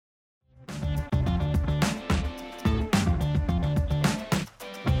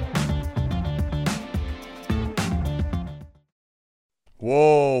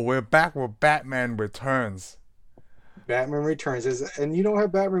Whoa, we're back with Batman Returns. Batman Returns is, and you don't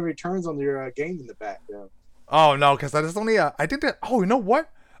have Batman Returns on your game in the back though. Oh no, because there's only a. I think that. Oh, you know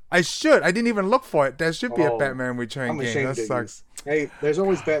what? I should. I didn't even look for it. There should be a Oh, Batman Return I'm game. That ashamed of you. sucks. Hey, there's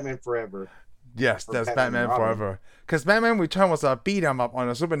always Batman Forever Yes, or there's Batman and Batman Robin. Forever. Because Batman Return was a beat 'em up on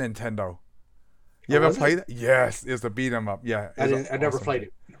a Super Nintendo. You Oh, ever was it? played it? Yes, it's a beat 'em up. Yeah, I it's an didn't. I never awesome played game.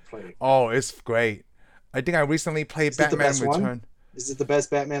 it. Never played it. Oh, it's great. I think I recently played Is it the Batman best one? Return. Is it the best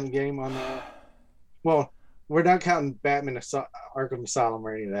Batman game on the? Well, we're not counting Arkham Asylum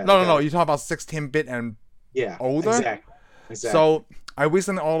or any of that. No, no, no. Okay. You talk about 16-bit and Yeah. older. Exactly. Exactly. So I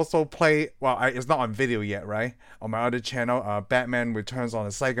recently also played. Well, it's not on video yet, right? On my other channel, Batman Returns on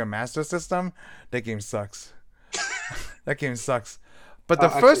the Sega Master System. That game sucks. That game sucks. But the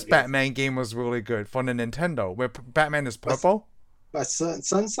Actually, first yes. Batman game was really good for the Nintendo, where Batman is But, purple but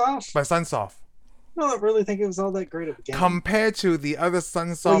Sunsoft? by Sunsoft. I don't really think it was all that great of a game. Compared to the other Well,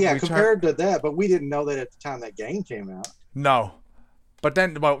 Sunsoft yeah, Return, compared to that, but we didn't know that at the time that game came out. no. But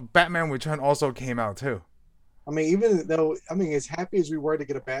then, well, Batman Return also came out too. I mean, even though, I mean, as happy as we were to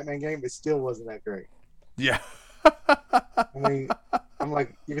get a Batman game, it still wasn't that great. Yeah. I mean, I'm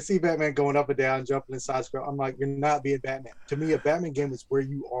like, you can see Batman going up and down, jumping inside scroll. I'm like, you're not being Batman. To me, a Batman game is where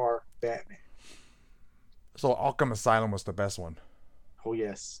you are Batman. So Arkham Asylum was the best one. Oh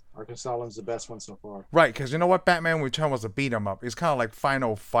yes, Arkham Asylum's the best one so far. Right, because you know what? Batman Return was a beat 'em up. It's kind of like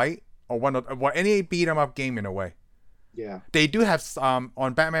Final Fight or one of well, any beat 'em up game in a way. Yeah. They do have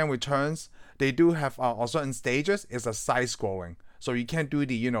on Batman Returns. They do have on certain stages. It's a side scrolling, so you can't do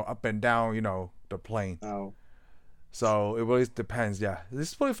the up and down the plane. Oh, So it really depends. Yeah, this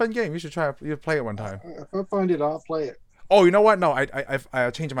is a really fun game. You should try. You play it one time. if I find it, I'll play it. Oh, you know what? No, I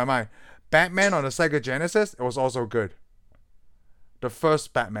changed my mind. Batman on the Sega Genesis. It was also good. The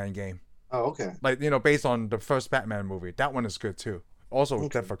first Batman game, Oh, okay. like based on the first Batman movie. That one is good too. Also Okay.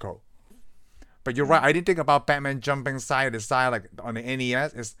 difficult. But you're right. I didn't think about Batman jumping side to side like on the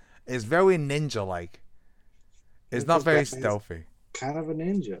NES. It's very ninja like. It's not Because very Batman's stealthy. kind of a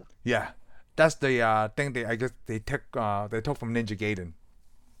ninja. Yeah, that's the thing. I guess they took from Ninja Gaiden.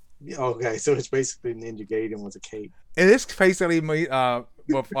 Yeah, okay, so it's basically Ninja Gaiden with a cape. It is basically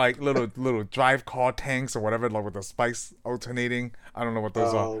with like little drive car tanks or whatever, like with the spikes alternating. I don't know what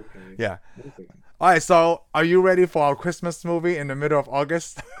those are. Oh, okay. Yeah. Okay. All right. So, are you ready for our Christmas movie in the middle of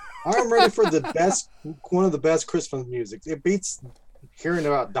August? I'm ready for one of the best Christmas music. It beats hearing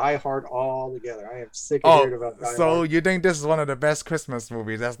about Die Hard altogether. I am sick of hearing about Die So Hard. you think this is one of the best Christmas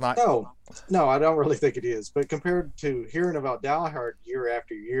movies? That's not. No, no, I don't really think it is. But compared to hearing about Die Hard year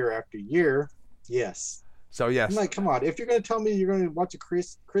after year after year, yes. So yes. I'm like, come on. If you're going to tell me you're going to watch a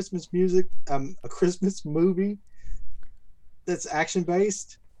Christmas music, a Christmas movie that's action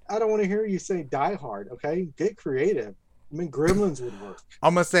based, I don't want to hear you say Die Hard. Okay, get creative. I mean, Gremlins would work.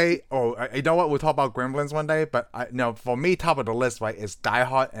 I'm gonna say, you know what? We'll talk about Gremlins one day, but no, for me, top of the list, right, is Die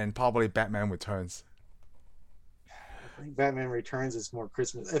Hard and probably Batman Returns. I think Batman Returns is more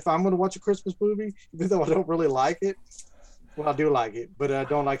Christmas. If I'm going to watch a Christmas movie, even though I don't really like it, well, I do like it, but I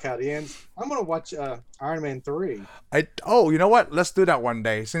don't like how it ends. I'm going to watch Iron Man 3. You know what? Let's do that one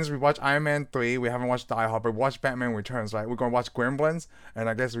day. Since we watched Iron Man 3, we haven't watched Die Hard, but we watched Batman Returns, right? We're gonna watch Gremlins, and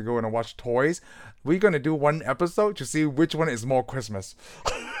I guess we're going to watch Toys. We're gonna do one episode to see which one is more Christmas.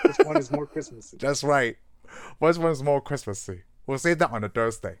 Which one is more Christmassy? That's right. Which one is more Christmassy? We'll save that on a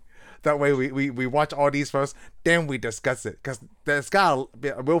Thursday. That way we watch all these first, then we discuss it. Because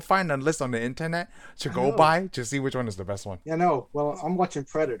we'll find a list on the internet to I go know. by to see which one is the best one. Yeah, no. Well, I'm watching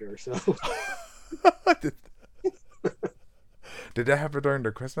Predator, so Did that happen during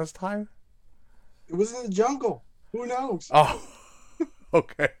the Christmas time? it was in the jungle. Who knows? Oh,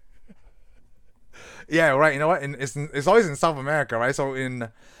 okay. Yeah, right. You know what? It's always in South America, right? So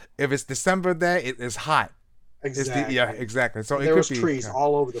if it's December there, it is hot. Exactly. Yeah, exactly. So it There could was be trees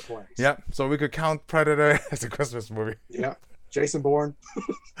all over the place. Yep. So we could count Predator as a Christmas movie. Yeah. Jason Bourne.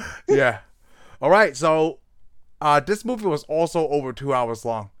 Yeah. All right. So, this movie was also over 2 hours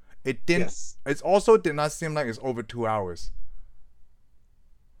long. It didn't. Yes. It also did not seem like it's over 2 hours.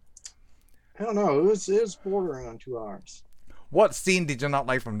 I don't know. It was bordering on 2 hours. What scene did you not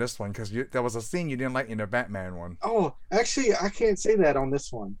like from this one? Because there was a scene you didn't like in the Batman one. Oh, actually, I can't say that on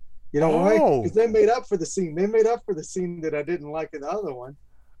this one. You know why? Oh. Because they made up for the scene. They made up for the scene that I didn't like in the other one.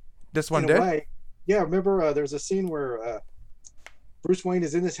 This one In a did. way. Yeah, remember there's a scene where Bruce Wayne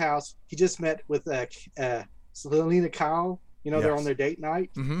is in his house. He just met with Selena Kyle. You know, they're Yes. on their date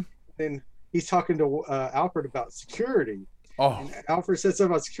night. Mm-hmm. And he's talking to Alfred about security. Oh. And Alfred said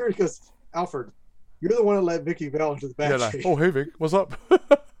something about security. He goes, Alfred, you're the one that let Vicky Bell into the Yeah. back. Like, gate." oh, hey Vic, what's up?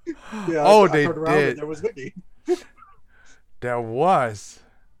 Yeah, Oh, I they turned around and did. there was Vicky. There was.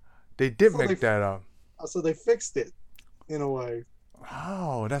 They did So make that up. So they fixed it in a way.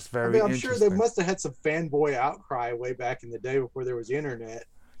 Oh, that's I very mean, I'm sure they interesting. must have had some fanboy outcry way back in the day before there was internet.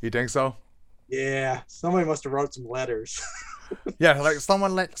 You think so? Yeah, somebody must have wrote some letters. Yeah, like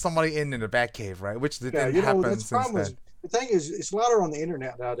someone let somebody in the Batcave, right? Which Yeah, didn't you know, happen that's the since problem. then. The thing is, it's louder on the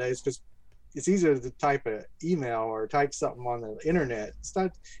internet nowadays because it's easier to type an email or type something on the internet. It's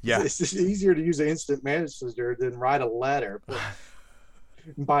not. Yeah. It's just easier to use an instant messenger than write a letter,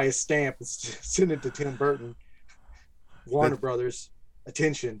 buy a stamp, and send it to Tim Burton, Warner Brothers.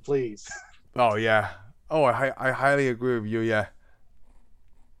 Attention, please. Oh yeah. Oh, I highly agree with you. Yeah.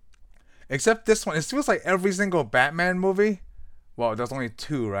 Except this one, it feels like every single Batman movie. Well, there's only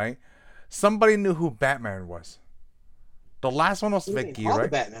 2, right? Somebody knew who Batman was. The last one was Vicky, All right? the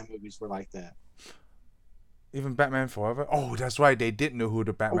Batman movies were like that. Even Batman Forever. Oh, that's right. They did know who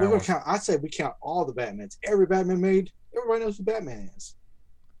the Oh, Batman we're gonna was. count. I say we count all the Batmans. Every Batman made. Everybody knows who Batman is.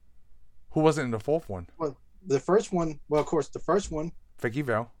 Who was it in the 4th one? Well, the first one. Well, of course, the first one, Vicky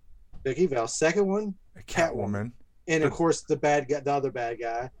Vale. Vicky Vale. Second one, Catwoman. and of course the bad guy, the other bad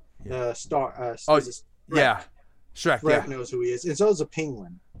guy, Yeah. Star. Oh, is it Shrek? yeah. Shrek, Shrek yeah. knows who he is, and so is a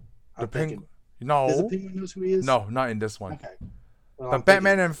Penguin. The I'm thinking. Penguin. No. Does the Penguin knows who he is? No, not in this one. Okay. Well, But I'm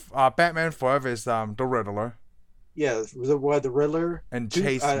Batman thinking- and Batman Forever is the Riddler Yeah, the Riddler. and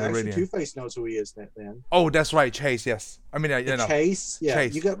Chase Actually, Meridian. Two-Face knows who he is then. Oh, that's right, Chase. Yes. I mean, you know. Chase. Yeah,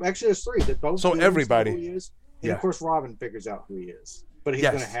 Chase. you got actually there's 3 that both. So villains know everybody. Who he is. And Yeah. of course, Robin figures out who he is, but he's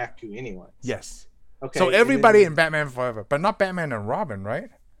Yes. going to have to anyway. Yes. Okay. So and everybody then in Batman Forever, but not Batman and Robin, right?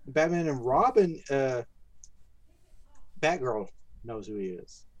 Batman and Robin, Batgirl knows who he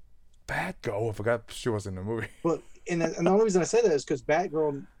is. Batgirl. Oh, I forgot she was in the movie. But and the only reason I say that is because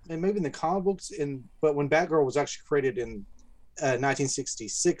Batgirl, and maybe in the comic books, but when Batgirl was actually created in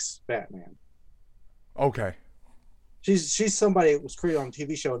 1966 Batman, Okay. she's somebody that was created on a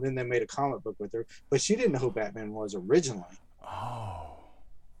TV show, and then they made a comic book with her, but she didn't know who Batman was originally. Oh.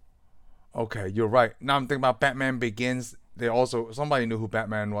 Okay, you're right. Now I'm thinking about Batman Begins. They also somebody knew who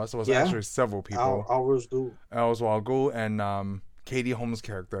Batman was. It was Yeah. actually several people. Al Ghul. Oswald Gould and Katie Holmes'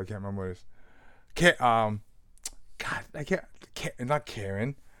 character. I can't remember what it is. God, I can't. Not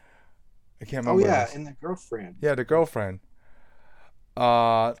Karen. I can't Oh remember. yeah, what it is. and the girlfriend. Yeah, the girlfriend.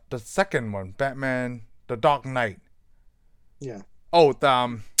 The second one, Batman, The Dark Knight. Yeah. Oh,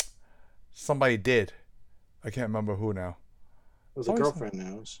 somebody did. I can't remember who now. Well, the Always- girlfriend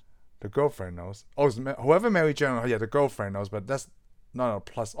knows. The girlfriend knows. Oh, whoever Mary Jane. Yeah, the girlfriend knows, but that's not a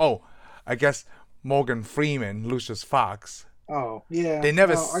plus. Oh, I guess Morgan Freeman, Lucius Fox. Oh yeah. They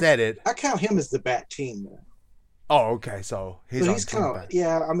never No, said it. I count him as the Bat Team though. Oh, okay. So he's So on he's Team kind of Bat.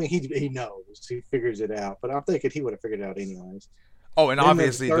 yeah. I mean, he knows. He figures it out. But I'm thinking he would have figured it out anyways. Oh, and Then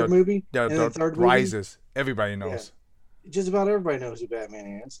obviously the third movie. the and the third movie, Rises. Everybody knows. just about everybody knows who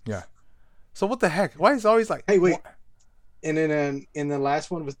Batman is. So what the heck? Why is it always like? Hey, wait. what- And then in the last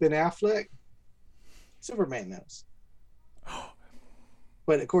one with Ben Affleck, Superman knows.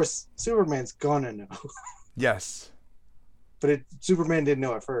 But of course, Superman's gonna know. Yes. But Superman didn't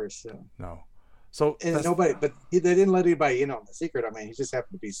know at first. So. No. So And that's- nobody, but they didn't let anybody in on the secret. I mean, he just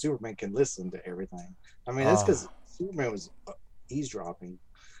happened to be Superman can listen to everything. I mean, that's because Superman was eavesdropping.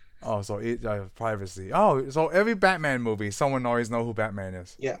 Oh, so privacy. Oh, so every Batman movie, someone always know who Batman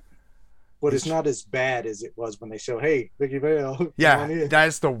is. But it's not as bad as it was when they showed, hey, Vicky Vale. come on Yeah, in.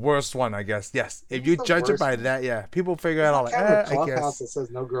 that's the worst one, I guess. Yes, if you the judge it worst by one. that, yeah, people figure it out like, Kind of a I clubhouse guess. that says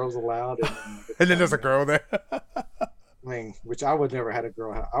no girls allowed. And then there's a girl there. I mean, which I would never had a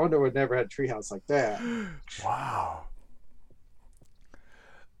girl house. I would never had a treehouse like that. Wow.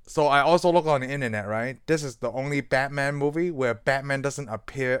 So I also look on the internet, right? This is the only Batman movie where Batman doesn't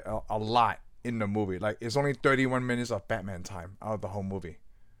appear a lot in the movie. Like, it's only 31 minutes of Batman time out of the whole movie.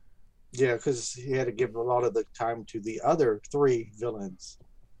 Yeah, because he had to give a lot of the time to the other 3 villains.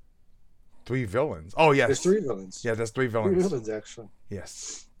 3 villains. Oh, yes. There's 3 villains. Yeah, there's 3 3 villains. villains, actually.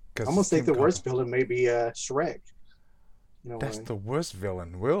 Yes. I almost think the worst villain may be Shrek. In a That's way. the worst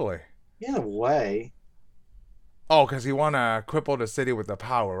villain, really. In a way. Oh, because he want to cripple the city with the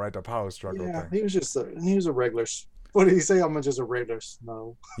power, right? The power struggle Yeah, thing. he was just a regular. What did he say? I'm just a regular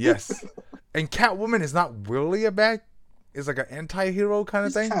snow. Yes. And Catwoman is not really a bad. It's like an anti-hero kind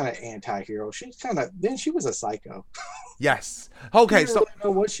of She's thing. kind of anti-hero. She's kind of. Then she was a psycho. Yes. Okay, She didn't so really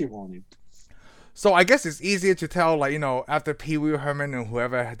know what she wanted. so I guess it's easier to tell, like, after Pee Wee Herman and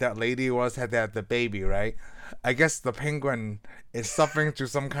whoever that lady was had the baby, right? I guess the Penguin is suffering through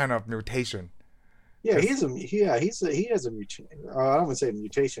some kind of mutation. Yeah, he has a mutation. I don't want to say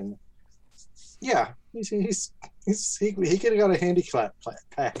mutation. Yeah, he could have got a handicap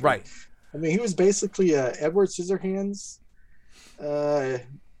pack. Right. I mean, he was basically Edward Scissorhands Uh,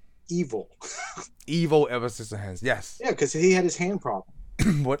 Evil. Evil Edward Scissorhands. Yes. Yeah, because he had his hand problem.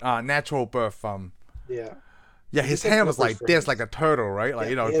 What natural birth. Yeah, Yeah, he his just had hand was flippers like for this, hands. like a turtle, right? Like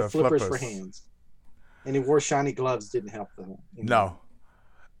Yeah, he had the flippers flippers. for hands, and he wore shiny gloves. Didn't help the No,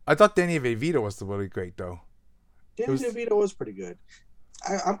 I thought Danny DeVito was really great though. It Danny was. DeVito was pretty good.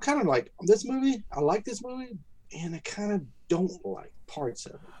 I'm kind of like this movie. I like this movie, and I kind of don't like parts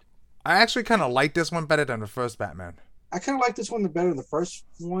of it. I actually kind of like this one better than the first Batman. I kind of like this one better than the first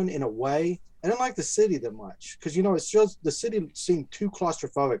one in a way. I didn't like the city that much because it's just the city seemed too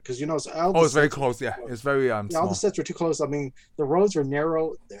claustrophobic because it's all Oh, the it's very sets close. Yeah, it's very yeah, all the small. sets are too close. I mean, the roads are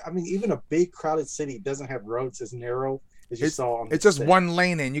narrow. I mean, even a big crowded city doesn't have roads as narrow as you saw on It's the just set. one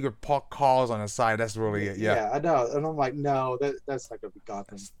lane and you could park cars on the side. That's really it. Yeah. Yeah, I know, and I'm like, no, that's not gonna be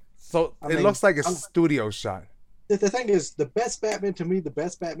Gotham. So I it mean, looks like a I'm- studio shot. The thing is, the best Batman to me, the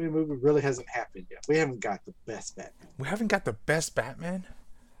best Batman movie really hasn't happened yet. We haven't got the best Batman. We haven't got the best Batman.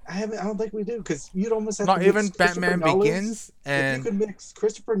 I don't think we do because you'd almost have Not to even mix Christopher Batman Nolan's- Begins If you and could mix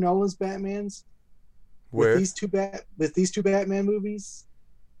Christopher Nolan's Batmans with where these two Batman movies,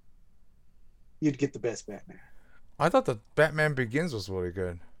 you'd get the best Batman. I thought the Batman Begins was really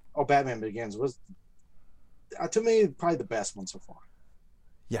good. Oh, Batman Begins was to me probably the best one so far.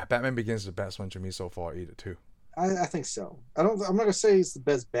 Yeah, Batman Begins is the best one to me so far, either too. I think so. I'm not gonna say he's the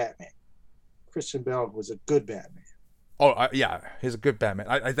best Batman. Christian Bale was a good Batman. Oh, yeah, he's a good Batman.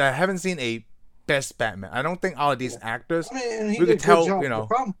 I haven't seen a best Batman. I don't think all of these actors. I mean, and he We did could a tell, good job. you know.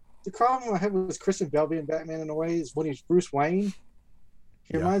 The problem I have with Christian Bale being Batman in a way is when he's Bruce Wayne.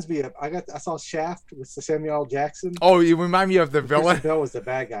 He Yeah. reminds me of I saw Shaft with Samuel L. Jackson. Oh, you remind me of the Christian villain. Bale was the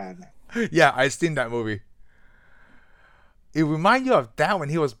bad guy in that. Yeah, I seen that movie. It remind you of that when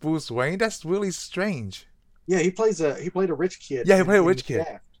he was Bruce Wayne. That's really strange. Yeah, he played a rich kid. Yeah, he played a in rich kid.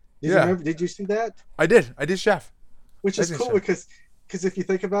 Shaft. Yeah. Did you see that? I did Chef. Which I is did cool Shaft. because if you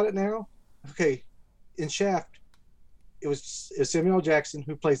think about it now, okay, in Shaft, it was Samuel L. Jackson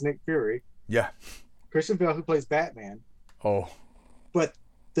who plays Nick Fury, Yeah. Christian Bale who plays Batman, Oh. but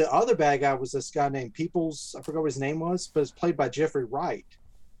the other bad guy was this guy named Peoples. I forgot what his name was, but it's played by Jeffrey Wright.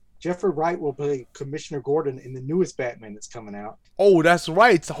 Jeffrey Wright will play Commissioner Gordon in the newest Batman that's coming out. Oh, that's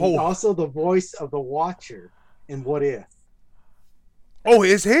right. It's He's oh. also the voice of the Watcher in What If. Oh,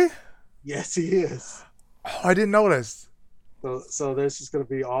 is he? Yes, he is. Oh, I didn't notice. So there's just going to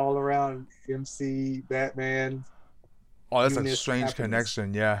be all around MC Batman. Oh, that's a Unit strange happiness.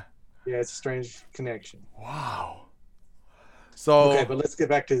 connection. Yeah. Yeah, it's a strange connection. Wow. So Okay, but let's get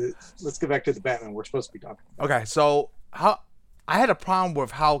back to the Batman we're supposed to be talking about. okay, so how I had a problem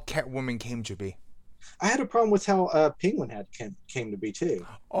with how Catwoman came to be. I had a problem with how Penguin came to be too.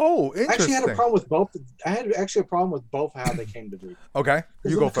 Oh, I actually interesting. had a problem with both. I had actually a problem with both how they came to be. Okay,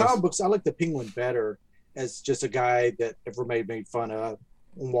 you In go the comic first. books, I like the Penguin better as just a guy that everybody made fun of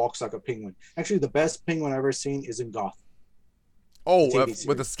and walks like a penguin. Actually, the best Penguin I've ever seen is in Gotham. Oh, TV with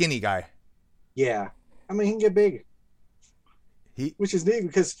series. the skinny guy. Yeah, I mean he can get big, which is neat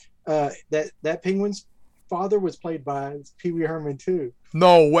because that Penguin's father was played by Pee Wee Herman too.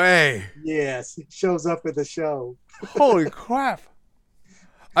 No way. Yes, he shows up in the show. Holy crap.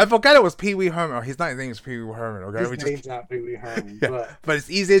 I forgot it was Pee Wee Herman. Oh, his name is Pee Wee Herman, okay? His name's not Pee Wee Herman, Yeah, but it's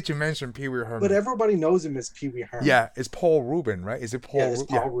easier to mention Pee Wee Herman. but everybody knows him as Pee Wee Herman. Yeah, it's Paul Rubin, right? Is it Paul? Yeah, it's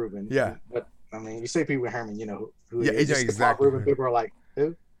Paul Rubin. Yeah. But I mean, you say Pee Wee Herman, you know who Yeah, he is. yeah, You say exactly. Paul Rubin, people are like,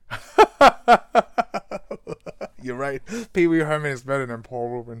 who? You're right. Pee Wee Herman is better than Paul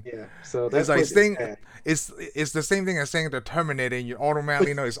Rubin. Yeah. So that's like what saying- bad. It's the same thing as saying the Terminator, and you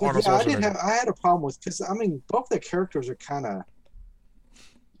automatically know it's Arnold yeah, Schwarzenegger. I had a problem with because I mean both the characters are kind of.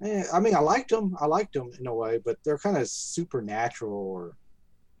 I mean, I liked them in a way, but they're kind of supernatural or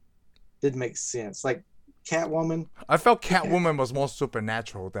didn't make sense. Like Catwoman, I felt Catwoman was more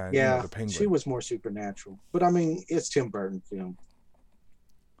supernatural than yeah, the Penguin. she was more supernatural. But I mean, it's Tim Burton film.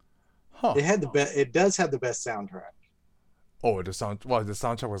 Huh. It does have the best soundtrack. Oh, the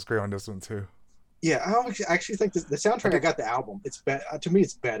soundtrack was great on this one too. Yeah, I actually think the soundtrack. I got the album. It's to me,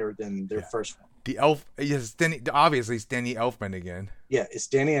 it's better than their first one. The elf, yes, obviously it's Danny Elfman again. Yeah, it's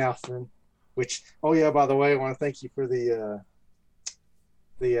Danny Elfman. Which, oh yeah, by the way, I want to thank you for the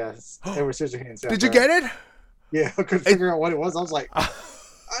Edward Scissorhands soundtrack. Did you get it? Yeah, I couldn't figure out what it was. I was like, I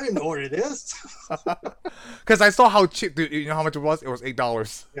didn't order this. Because I saw how cheap. You know how much it was? It was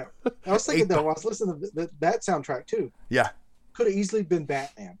 $8. Yeah, I was thinking though, I was listening to that soundtrack too. Yeah. Could have easily been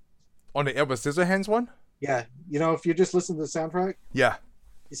Batman. On the Edward Scissorhands one? Yeah, you know, if you just listen to the soundtrack, Yeah.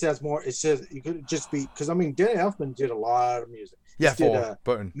 it says more. It says you could just be because I mean, Danny Elfman did a lot of music. Yeah, He did, for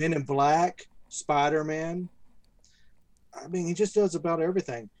Burton. Men in Black, Spider-Man. I mean, he just does about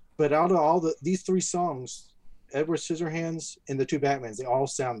everything. But out of these three songs, Edward Scissorhands and the two Batmans, they all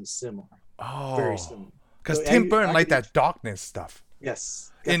sound similar, very Oh, similar. because So Tim Burton I liked could that darkness stuff.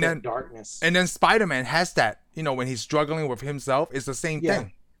 yes, got And that then darkness. and then Spider-Man has that. You know, when he's struggling with himself, it's the same Yeah.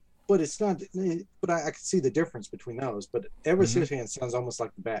 thing. But it's not. But I can see the difference between those. But Edward Mhm. Scissorhands sounds almost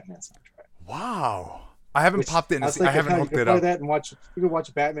like the Batman soundtrack. Wow. I haven't Which popped in. I was I thinking haven't how you hooked could it play up. that and watch. You could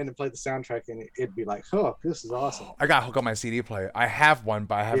watch Batman and play the soundtrack, and it'd be like, oh, this is awesome. I got to hook up my CD player. I have one,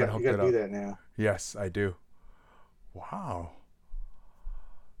 but I haven't Yeah, you hooked got it to up. do that now. Yes, I do. Wow.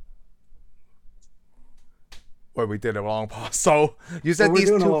 Wait, we did a long pause. So you said Well, we're these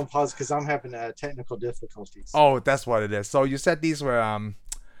doing a two. long pause because I'm having technical difficulties. Oh, that's what it is. So you said these were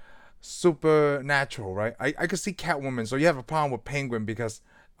supernatural, right? I could see Catwoman. So you have a problem with Penguin because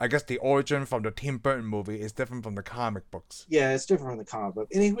I guess the origin from the Tim Burton movie is different from the comic books. Yeah, it's different from the comic book,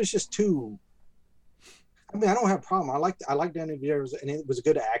 and he was just too. I mean, I don't have a problem. I like Danny DeVito's, and it was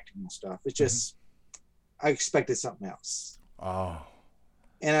good acting and stuff. It's just I expected something else, Oh,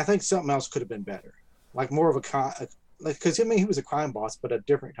 and I think something else could have been better, like more of like because I mean he was a crime boss, but a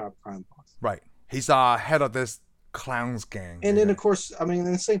different type of crime boss. right. He's head of this clowns gang. And then of course, I mean,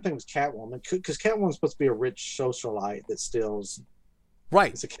 and the same thing with Catwoman, because Catwoman's supposed to be a rich socialite that steals.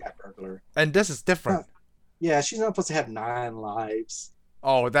 Right. It's a cat burglar. And this is different. Yeah, she's not supposed to have 9 lives.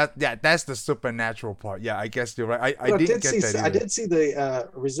 Oh, that's the supernatural part. Yeah, I guess you're right. I But didn't get that. I did see the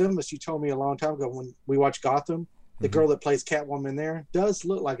resemblance you told me a long time ago when we watched Gotham. The Mhm. girl that plays Catwoman there does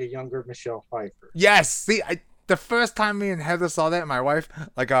look like a younger Michelle Pfeiffer. Yes. See, the first time me and Heather saw that, my wife,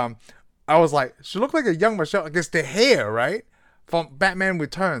 like I was like, she looked like a young Michelle. I guess the hair, right, from Batman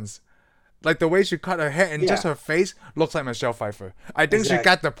Returns, like the way she cut her hair and just Yeah. her face looks like Michelle Pfeiffer. I think she Exactly.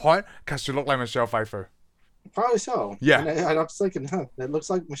 got the part because she looked like Michelle Pfeiffer. Probably so. Yeah. And I was thinking, that looks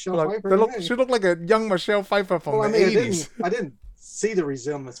like Michelle Like, Pfeiffer. she looked like a young Michelle Pfeiffer from Well, I the mean, 80s. I didn't see the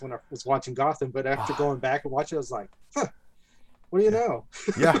resemblance when I was watching Gotham, but after going back and watching, I was like, huh, what do you know?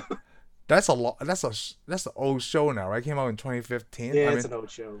 Yeah. That's a lot. That's an old show now, right? Came out in 2015. Yeah, I it's mean, an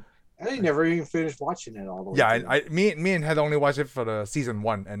old show. I never even finished watching it all the way. yeah. through. Me and Heather only watched it for the season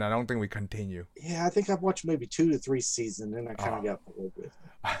 1, and I don't think we continue. Yeah, I think I've watched maybe 2 to 3 seasons, and I kind of Oh. got bored with it.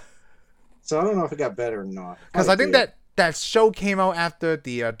 So I don't know if it got better or not. Because I Probably think did. that show came out after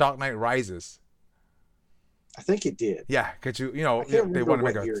the Dark Knight Rises. I think it did. Yeah, because you know I can't they remember want to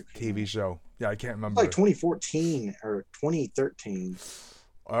make what a year it came TV out. show. Yeah, I can't remember. Like 2014 or 2013.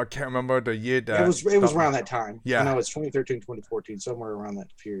 I can't remember the year that It was Dark- around that time. Yeah. I know it's 2013, 2014, somewhere around that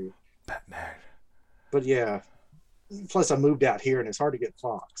period. Batman. But yeah. Plus, I moved out here, and it's hard to get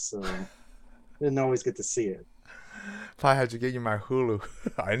Fox, so didn't always get to see it. Probably had to get you my Hulu.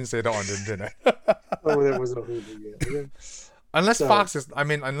 I didn't say that on the internet. Oh, there was no Hulu yet. Unless So- Fox is, I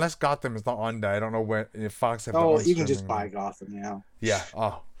mean, unless Gotham is not on there. I don't know when if Fox have. their Oh, own you can just streaming. buy Gotham now. Yeah.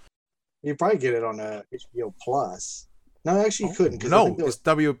 Oh. You probably get it on HBO Plus. No, actually, you couldn't. 'cause I No, think there it's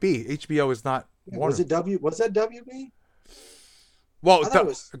WB. HBO is not. was it Was that WB? Well, I thought it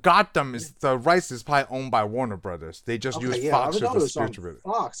was- Gotham is the rights is probably owned by Warner Brothers. They just use I Fox as thought the it was on distributor.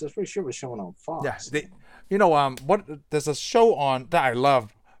 Fox. I was pretty sure it was showing on Fox. Yeah, you know, what? There's a show on that I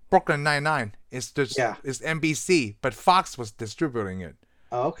love, Brooklyn Nine-Nine. It's just it's NBC, but Fox was distributing it.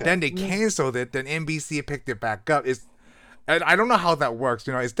 Oh, okay. Then they canceled it. Then NBC picked it back up. And I don't know how that works.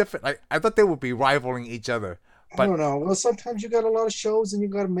 You know, it's different. Like I thought they would be rivaling each other, I but don't know. Well, sometimes you got a lot of shows and you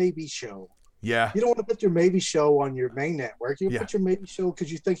got a maybe show. yeah, You don't want to put your maybe show on your main network. You Yeah. put your maybe show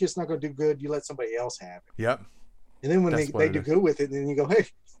because you think it's not going to do good. You let somebody else have it. yep. And then when That's what they it do is. good with it, then you go, hey,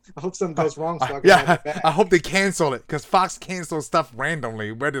 I hope something goes wrong so I can have Yeah, it back. I hope they cancel it because Fox cancels stuff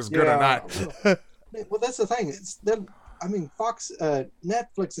randomly, whether it's good or not. Well, that's the thing. I mean, Fox,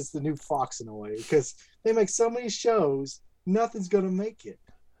 Netflix is the new Fox in a way because they make so many shows, nothing's going to make it.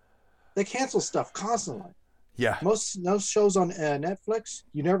 They cancel stuff constantly. Yeah, Most shows on Netflix,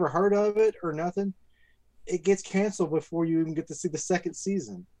 you never heard of it or nothing. It gets canceled before you even get to see the second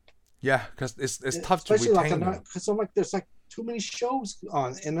season. yeah, because it's tough to Especially retain them. because I'm like, there's like too many shows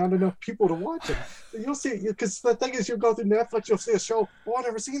on and not enough people to watch them. You'll see, because the thing is, you'll go through Netflix, you'll see a show, oh, I've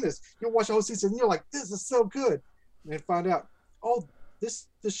never seen this. You'll watch the whole season, and you're like, this is so good. And then find out, oh, this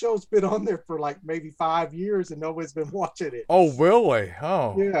show's been on there for like maybe 5 years and nobody's been watching it. Oh, really?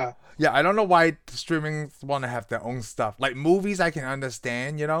 Oh, Yeah. yeah. I don't know why the streaming want to have their own stuff. Like movies, I can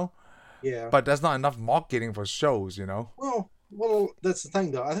understand, you know, Yeah. but there's not enough marketing for shows, you know. Well, that's the thing,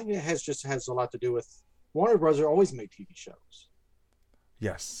 though. I think it has a lot to do with Warner Brothers always made TV shows.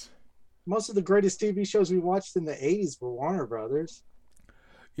 Yes. Most of the greatest TV shows we watched in the 80s were Warner Brothers.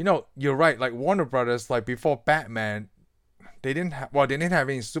 You know, you're right. Like Warner Brothers, like before Batman, They didn't have. Well, they didn't have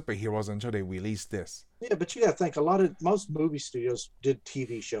any superheroes until they released this. Yeah, but you got to think most movie studios did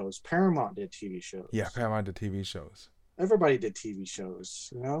TV shows. Paramount did TV shows. Yeah, Paramount the TV shows. Everybody did TV shows,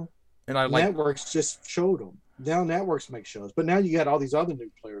 you know. And I like networks just showed them. Now networks make shows, but now you got all these other new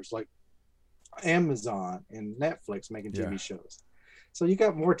players like Amazon and Netflix making TV shows. So you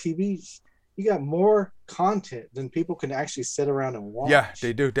got more TVs. You got more content than people can actually sit around and watch. Yeah,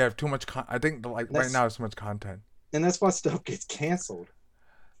 they do. They have too much. I think right now it's too much content. And that's why stuff gets canceled.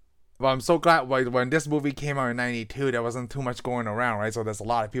 Well, I'm so glad when this movie came out in '92, there wasn't too much going around, right? So there's a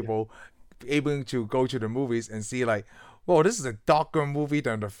lot of people able to go to the movies and see like, whoa, this is a darker movie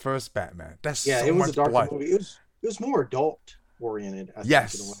than the first Batman. That's so it was much a darker blood. movie. It was more adult oriented.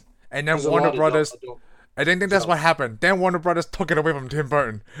 Yes, and then Warner Brothers. I didn't think that's what happened. Then Warner Brothers took it away from Tim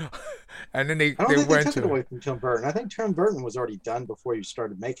Burton, and then they took it away from Tim Burton. I think Tim Burton was already done before you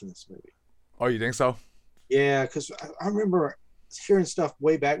started making this movie. Oh, you think so? Yeah, because I remember hearing stuff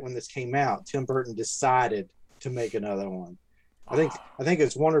way back when this came out. Tim Burton decided to make another one. I think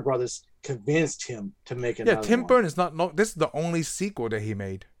it's Warner Brothers convinced him to make another one. Yeah, Tim Burton is not. No, this is the only sequel that he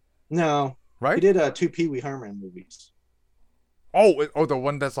made. No, right? He did 2 Pee Wee Herman movies. Oh, the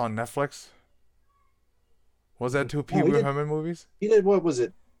one that's on Netflix. Was that 2 Pee Wee Herman movies? He did, what was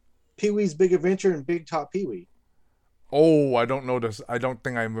it? Pee Wee's Big Adventure and Big Top Pee Wee. Oh, I don't know this. I don't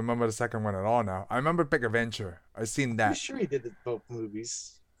think I remember the second one at all now. I remember Big Adventure. I've seen that. I'm sure he did both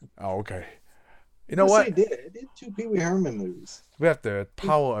movies. Oh, okay. You know what? He did. He did 2 Pee Wee Herman movies. We have the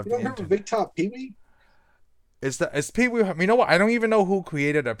power of the internet. Remember Big Top Pee Wee? It's Pee Wee. You know what? I don't even know who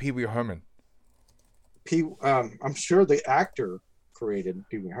created a Pee Wee Herman. I'm sure the actor created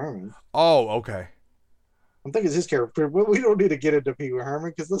Pee Wee Herman. Oh, okay. I'm thinking it's his character, but we don't need to get into Pee Wee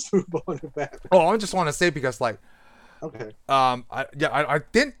Herman because let's move on to Batman. Oh, I just want to say because like, okay. I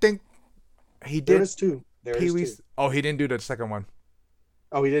didn't think he did. There is two. Pee Wee's. Oh, he didn't do the second one.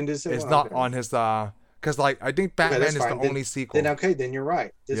 Oh, he didn't do the second one. It's not on his because like I think Batman is the only sequel. Then you're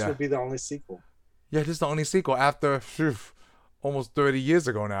right. This would be the only sequel. Yeah, this is the only sequel after almost 30 years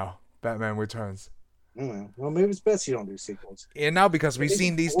ago now. Batman Returns. Well, maybe it's best you don't do sequels. And now because we've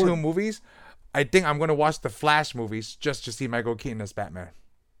seen these two movies, I think I'm gonna watch the Flash movies just to see Michael Keaton as Batman.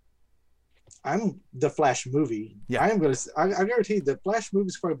 I'm the Flash movie. Yeah, I guarantee you the Flash movie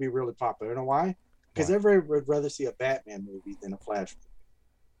is going to be really popular. You know why? Because everybody would rather see a Batman movie than a Flash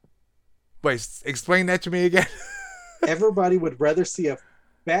movie. Wait, explain that to me again. Everybody would rather see a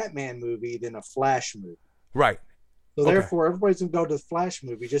Batman movie than a Flash movie. Right. So therefore, everybody's going to go to the Flash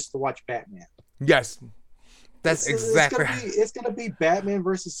movie just to watch Batman. Yes. That's exactly. It's gonna be Batman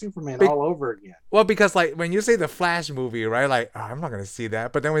versus Superman all over again. Well, because like when you say the Flash movie, right? Like I'm not gonna see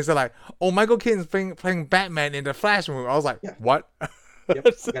that. But then we say like, oh, Michael Keaton's playing Batman in the Flash movie. I was like, what? Yep,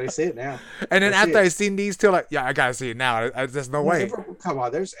 I gotta see it now. And then after I seen these two, like, yeah, I gotta see it now. There's no way. Come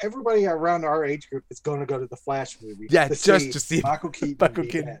on, there's everybody around our age group that's gonna go to the Flash movie. Yeah, just to see Michael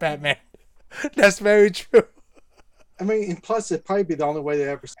Keaton Batman. That's very true. I mean, and plus it'd probably be the only way they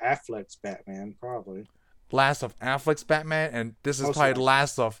ever Affleck's Batman, probably. Last of Affleck's Batman, and this is probably the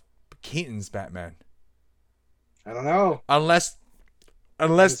last of Keaton's Batman. I don't know. Unless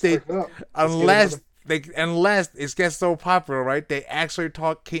it gets so popular, right? They actually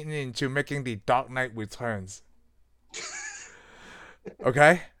talk Keaton into making the Dark Knight Returns.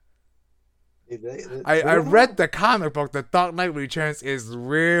 Okay. I read the comic book. The Dark Knight Returns is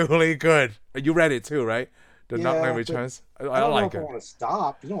really good. You read it too, right? The Dark Knight Returns. I don't like know if I want to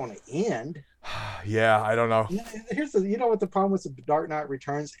stop. You don't want to end. Yeah, I don't know. You know what the problem with the Dark Knight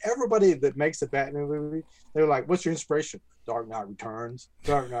Returns? Everybody that makes a Batman movie, they're like, "What's your inspiration?" Dark Knight Returns.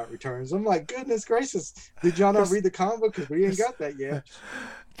 Dark Knight Returns. I'm like, goodness gracious! Did y'all not read the comic book? Because we ain't got that yet.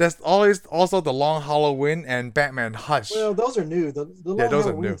 That's always also the Long Halloween and Batman Hush. Well, those are new. The Long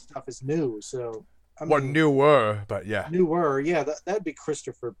Halloween stuff is new. So newer, but yeah, newer. Yeah, that'd be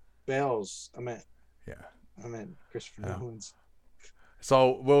Christopher Bell's. I meant Christopher Nolan's.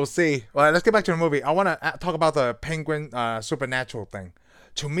 So we'll see. Well, let's get back to the movie. I want to talk about the Penguin supernatural thing.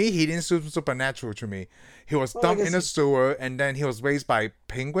 To me, he didn't seem supernatural to me. He was dumped in a sewer, and then he was raised by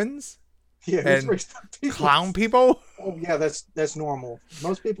penguins. Yeah, and raised by penguins. Clown people. Oh yeah, that's normal.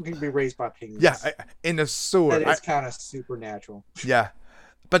 Most people can be raised by penguins. Yeah, in the sewer. That is kind of supernatural. Yeah,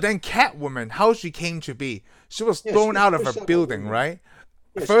 but then Catwoman, how she came to be? She was thrown out of a building, right?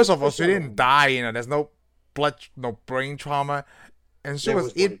 Yeah, First of all, she didn't die. There's no brain trauma. And she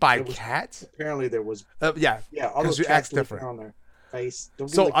was eaten by cats? Apparently there was. Yeah, because you act different on their face.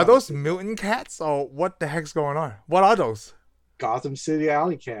 So are those mutant cats, or what the heck's going on? What are those? Gotham City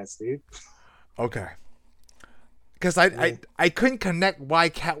alley cats, dude. Okay. Because I couldn't connect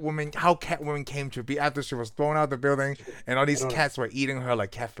how Catwoman came to be after she was thrown out of the building and all these cats were eating her like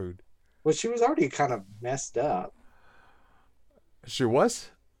cat food. Well, she was already kind of messed up. She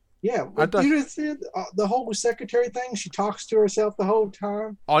was? Yeah, you didn't see the whole secretary thing? She talks to herself the whole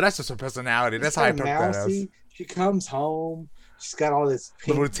time. Oh, that's just her personality. That's how I took that as. She comes home. She's got all this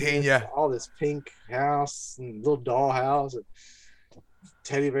pink routine, yeah. All this pink house and little doll house and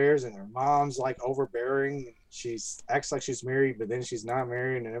teddy bears, and her mom's like overbearing. She acts like she's married, but then she's not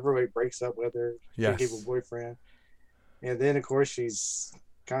married, and everybody breaks up with her. She can't keep a boyfriend. And then, of course, she's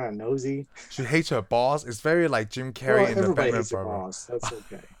kind of nosy. She hates her boss. It's very like Jim Carrey in the Batman program. Boss. That's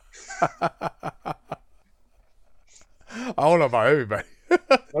okay. I don't know about everybody.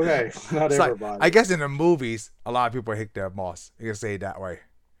 Okay, not everybody. Like, I guess in the movies, a lot of people hate their boss. You can say it that way.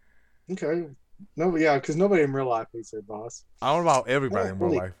 Okay. No, yeah, because nobody in real life hates their boss. I don't know about everybody in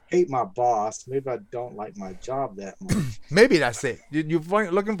real life. Hate my boss. Maybe I don't like my job that much. Maybe that's it.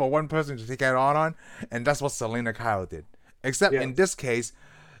 You're looking for one person to take it on, and that's what Selena Kyle did. Except in this case,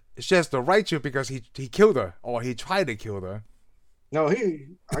 she has the right to because he killed her, or he tried to kill her. No,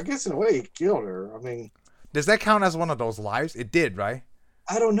 I guess in a way he killed her. I mean, does that count as one of those lives? It did, right?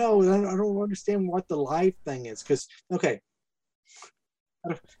 I don't know. I don't understand what the life thing is. Because, okay,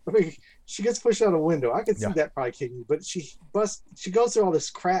 I mean, she gets pushed out a window. I could see that probably kicking you, but she goes through all this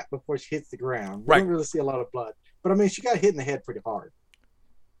crap before she hits the ground. We don't really see a lot of blood. But I mean, she got hit in the head pretty hard.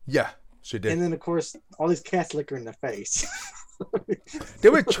 Yeah, she did. And then, of course, all these cats lick her in the face. They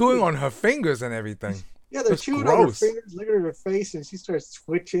were chewing on her fingers and everything. Yeah, they're chewing on her fingers, licking her face, and she starts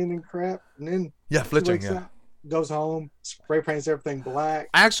twitching and crap. And then flinching, up, goes home, spray paints everything black.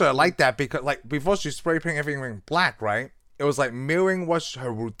 Actually, I like that because like before she spray painted everything black, right? It was like mirroring what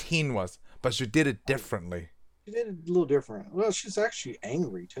her routine was, but she did it differently. She did it a little different. Well, she's actually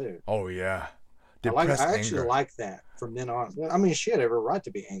angry too. Oh yeah, I actually like that from then on. I mean, she had every right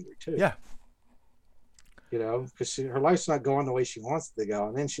to be angry too. Yeah. You know, because her life's not going the way she wants it to go,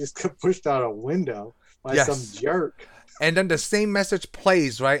 and then she just got pushed out a window by some jerk. And then the same message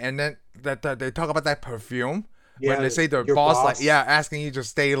plays, right? And then that they talk about that perfume. Yeah, when they say their boss, like, asking you to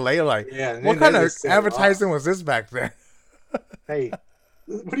stay late. Like, what kind of advertising was this back then? Hey,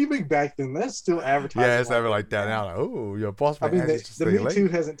 what do you mean back then? That's still advertising. Yeah, it's never like that now. Like, oh, your boss. I mean, the Me Too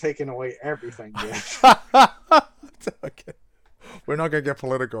hasn't taken away everything yet. Okay. We're not gonna get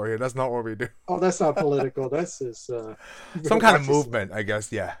political here. That's not what we do. Oh, that's not political. That's just some kind of movement, I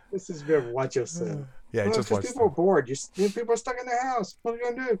guess. Yeah. This is very watch yourself. Yeah, just people are bored. People are stuck in their house. What are you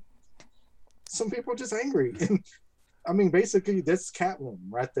gonna do? Some people are just angry. I mean, basically, that's Catwoman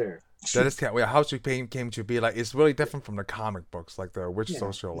right there. That is Catwoman. How she came to be like, it's really different from the comic books, like the witch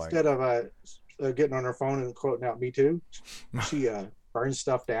social. Instead of getting on her phone and quoting out "Me Too," she burns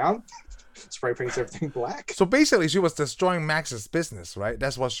stuff down. Spray paints everything black. So basically, she was destroying Max's business, right?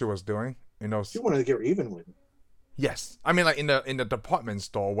 That's what she was doing. You know, she wanted to get even with him. Yes, I mean, like in the department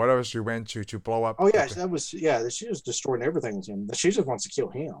store, whatever she went to blow up. Oh yeah, she was destroying everything with him. She just wants to kill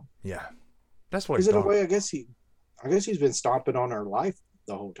him. Yeah, that's what. Because in a way, I guess he's been stomping on her life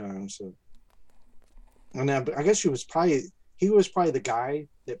the whole time. So, and I guess he was probably the guy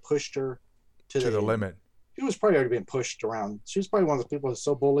that pushed her to the limit. He was probably already been pushed around. She was probably one of those people that's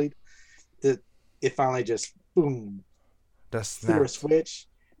so bullied that it finally just boom. Threw her switch.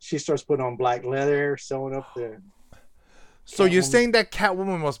 She starts putting on black leather, sewing up the. So you're saying that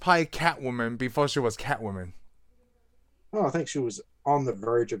Catwoman was probably Catwoman before she was Catwoman? No, I think she was on the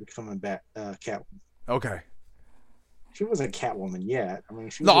verge of becoming Catwoman. Okay. She wasn't Catwoman yet. I mean,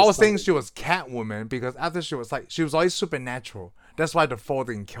 I was saying she was Catwoman because after she was always supernatural. That's why the fall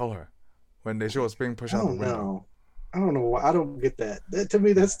didn't kill her when she was being pushed out the window. I don't know why. I don't get that. To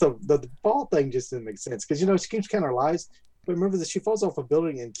me, that's the fall thing just didn't make sense because she keeps counting her lives. But remember that she falls off a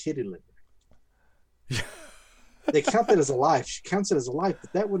building in kitty litter. Yeah. They count that as a life. She counts it as a life,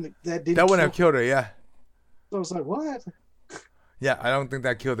 but that wouldn't have killed her. Yeah. So I was like, what? Yeah, I don't think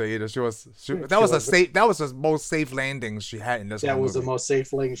that killed her either. That was the most safe landing she had in this movie. That was the most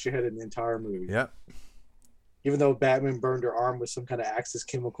safe landing she had in the entire movie. Yeah. Even though Batman burned her arm with some kind of Axis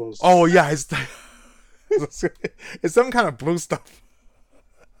chemicals. Oh yeah, it's some kind of blue stuff.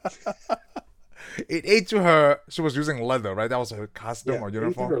 It ate to her. She was using leather, right? That was her costume or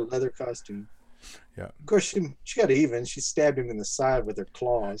uniform. Her leather costume. Yeah. Of course, she got even. She stabbed him in the side with her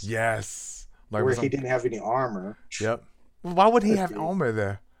claws. Yes. Like where he didn't have any armor. Yep. Why would he have armor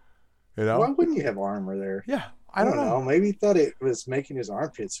there? You know? Why wouldn't you have armor there? Yeah. I don't know. Maybe he thought it was making his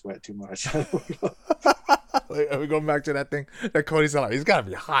armpits sweat too much. I don't know. Are we going back to that thing that Cody said? Like, he's got to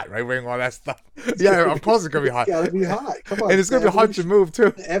be hot, right? Wearing all that stuff. Yeah, of course it's going to be hot. It's got to be hot. Come on. And it's going to be hard to move,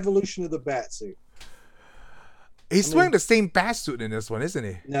 too. The evolution of the bat suit. He's I mean- wearing the same bat suit in this one, isn't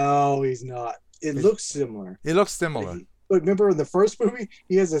he? No, he's not. It looks similar. It looks similar. But remember in the first movie,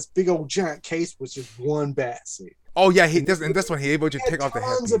 he has this big old giant case with just one bat suit. Oh yeah, he does. In this one, he able to He had take off the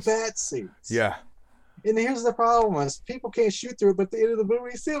tons of headpiece. bat suits. Yeah. And here's the problem: is people can't shoot through it. But at the end of the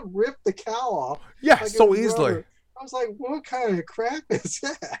movie, he still ripped the cow off. Yeah, like it so was easily. rubber. I was like, what kind of crap is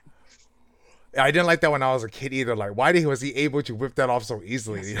that? I didn't like that when I was a kid either. Like, was he able to whip that off so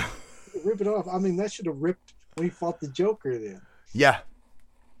easily? You know? Rip it off. I mean, that should have ripped when he fought the Joker then. Yeah.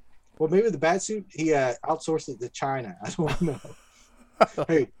 Well, maybe the bat suit, he outsourced it to China. I don't know.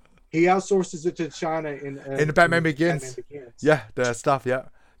 Hey, he outsources it to China in the Batman Begins. Batman Begins. Yeah, the stuff. Yeah,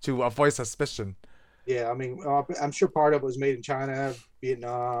 to avoid suspicion. Yeah, I mean, I'm sure part of it was made in China,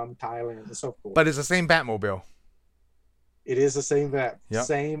 Vietnam, Thailand, and so forth. But it's the same Batmobile. It is the same Yep.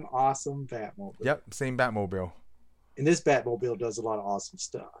 same awesome Batmobile. Yep, same Batmobile. And this Batmobile does a lot of awesome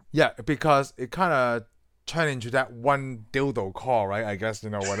stuff. Yeah, because it kind of turned into that one dildo car, right? I guess,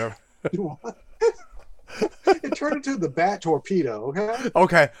 whatever. It turned into the Bat Torpedo, okay?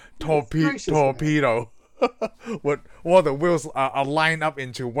 Okay, gracious, man. torpedo. What? All the wheels are lined up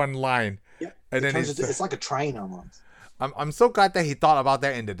into one line. Yeah. And then It's like a train almost. I'm so glad that he thought about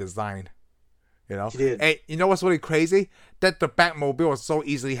that in the design. He did. Hey, you know what's really crazy? That the Batmobile was so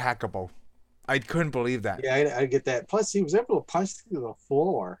easily hackable. I couldn't believe that. Yeah, I get that. Plus, he was able to punch through the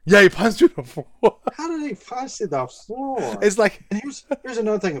floor. Yeah, he punched through the floor. How did he punch through the floor? It's like, And here's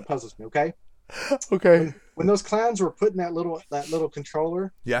another thing that puzzles me. Okay, okay. when those clowns were putting that little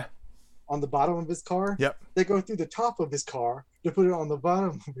controller Yeah. on the bottom of his car, Yep. they go through the top of his car to put it on the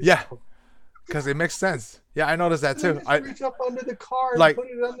bottom of his Yeah. car. Because it makes sense. Yeah, I noticed that They too. just reach up under the car and like- put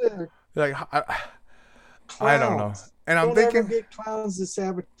it under. Like, I don't know. Clowns. And I'm Don't ever thinking, get clowns to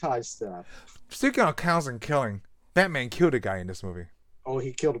sabotage stuff. speaking of clowns and killing, Batman killed a guy in this movie. Oh,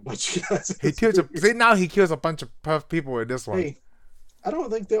 he killed a bunch of guys. He kills see, now he kills a bunch of puff people in this one. Hey, I don't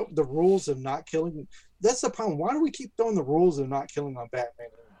think that the rules of not killing. That's the problem. Why do we keep throwing the rules of not killing on Batman?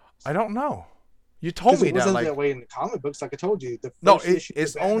 I don't know. You told me It that. wasn't Like, that way in the comic books. Like I told you, the no, first issue of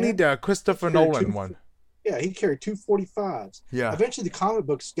it's only Batman, the Christopher he carried Nolan two- one. Yeah, he carried 245s. Yeah, Eventually, the comic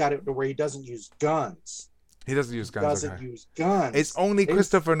books got it to where he doesn't use guns. he doesn't use guns. Doesn't Okay. use guns. It's only They-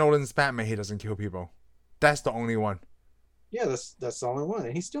 Christopher Nolan's Batman he doesn't kill people. That's the only one. Yeah, that's the only one,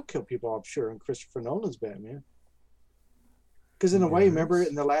 and he still killed people, I'm sure, in Christopher Nolan's Batman. Because in a way, Yes. remember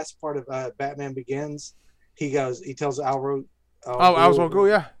in the last part of Batman Begins, he tells Al I was gonna go.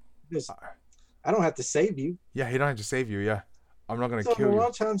 Yeah, I don't have to save you. yeah. He don't have to save you. Yeah, I'm not gonna So a kill lot you.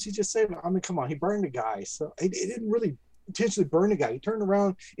 of times he just saved him. I mean, come on, he burned the guy, so he didn't really intentionally burn the guy. He turned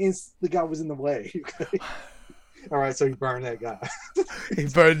around and the guy was in the way. Okay? All right, so he burned that guy. He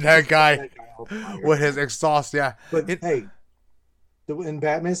burned that guy That guy on fire. with his exhaust. Yeah, But it- hey, in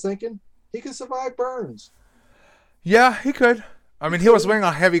Batman's thinking, he can survive burns. yeah. He could. I mean, he was wearing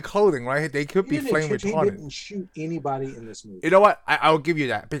a heavy clothing, right? They could be He flame didn't retardant. shoot anybody in this movie. You know what? I'll give you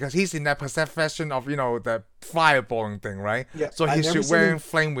that because he's in that profession of the fireballing thing, right? Yeah, So I've he never should seen wearing him-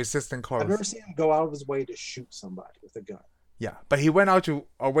 flame resistant I've never clothes. seen him go out of his way to shoot somebody with a gun. Yeah, but he went out to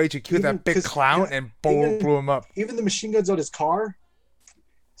a way to kill Even- that big 'cause, clown yeah, and even- blew him up. Even the machine guns on his car.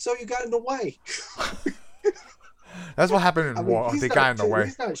 So you got in the way. That's what happened in I mean, war. he's They not got in the kidding. way.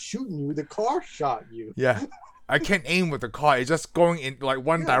 He's not shooting you. The car shot you. Yeah, I can't aim with the car. It's just going in like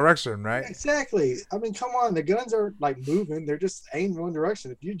one Yeah. direction, right? Exactly. I mean, come on. The guns are like moving. They're just aimed one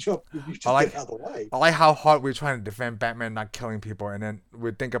direction. If you just like- get out of the way. I like how hard we're trying to defend Batman not killing people, and then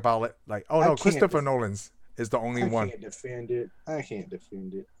we think about it like, oh I no, can't Christopher def- Nolan's is the only I one. can't defend it. I can't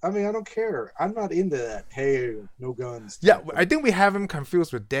defend it. I mean, I don't care. I'm not into that. Hey, no guns. Yeah, I think we have him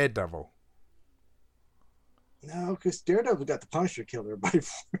confused with Daredevil. No, because Daredevil got the Punisher kill everybody.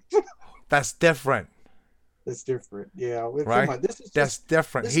 That's different. That's different. Yeah. Well, Right? Come on. This is That's just,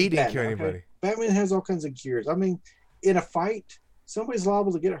 different. this He is didn't kill Batman, okay? anybody. Batman has all kinds of gears. I mean, in a fight, somebody's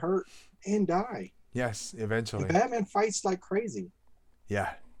liable to get hurt and die. Yes, And eventually. Batman fights like crazy.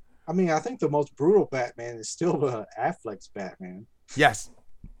 Yeah. I mean, I think the most brutal Batman is still Affleck's Batman. Yes.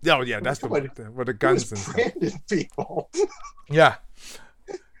 Oh yeah, that's the Come one with the He guns was and stuff. branding people. Yeah.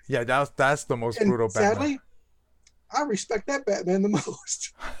 Yeah, that's the most And brutal Batman. sadly, I respect that Batman the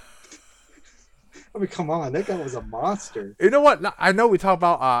most. I mean, come on, that guy was a monster. You know what? I know we talked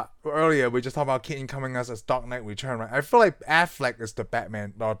about earlier. We just talked about Keaton coming as Dark Knight Return, right? I feel like Affleck is the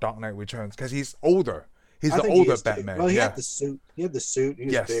Batman or Dark Knight Returns because he's older. He's I the think he older is too. Batman. Well, he Yeah. had the suit. He had the suit. He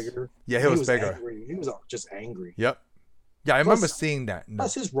was Yes. bigger. Yeah, he was bigger. Angry. He was just angry. Yep. Yeah, I Plus- remember seeing that. No.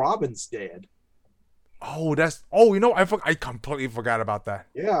 Plus, his Robin's dead. Oh, you know, I completely forgot about that.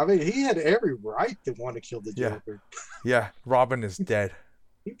 Yeah, I mean, he had every right to want to kill the Yeah. Joker. Yeah, Robin is dead.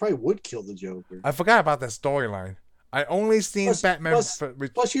 He probably would kill the Joker. I forgot about that storyline. I only seen Plus, Batman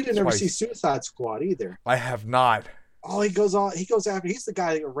plus, you didn't ever see twice. Suicide Squad either. I have not. Oh, he goes on. He goes after. He's the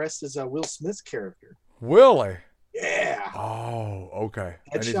guy that arrests Will Smith's character. Really? Yeah. Oh, okay.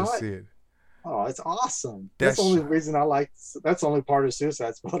 I need to Headshot? see it. Oh, it's awesome. That's the only reason I like. That's the only part of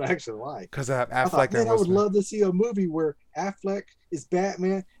Suicide Squad I actually like. Because I have I thought, Affleck man, and I Will would Smith. love to see a movie where Affleck is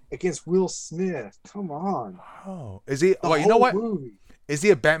Batman against Will Smith. Come on. Oh, is he? The Well, you know whole what? movie. Is he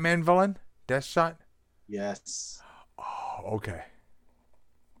a Batman villain? Deathshot? Yes. Oh, okay.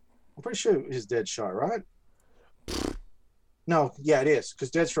 I'm pretty sure it's Deadshot, right? No, yeah, it is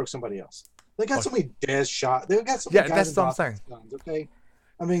because Deathstroke's somebody else. They got so many Deadshot. They got so many guys that's what I'm with saying. guns, okay,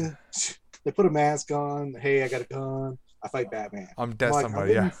 I mean, they put a mask on. Hey, I got a gun. I fight Batman. I'm dead like,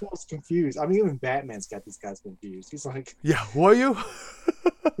 somebody, I'm yeah. confused. I mean, even Batman's got these guys confused. He's like, Yeah, who are you?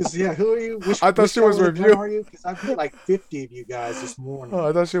 yeah, who are you? I thought she was with you. Are you? Because I've met like 50 of you guys this morning. Oh,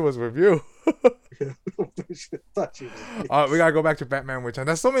 I thought she was with you. Thought she was with We gotta go back to Batman Returns.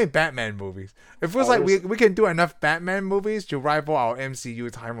 There's so many Batman movies. It feels Oh, like we can do enough Batman movies to rival our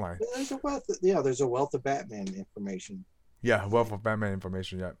MCU timeline. There's a wealth. Yeah, there's a wealth of Batman information. Yeah, wealth of Batman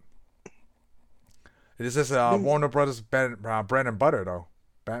information. Yeah. This is Warner Brothers bread and butter though.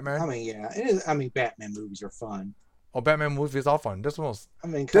 Batman. I mean, yeah, it is. I mean, Batman movies are fun. Oh, Batman movies are fun. This one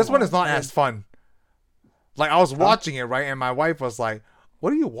This one is not as fun. Like I was watching it, right, and my wife was like,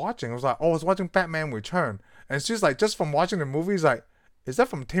 "What are you watching?" I was like, "Oh, I was watching Batman Return," and she's like, "Just from watching the movies, like, is that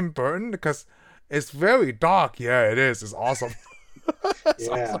from Tim Burton? Because it's very dark." Yeah, it is. It's awesome. It's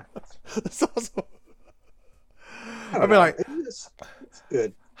Yeah, awesome. It's awesome. I don't mean, know. like, it's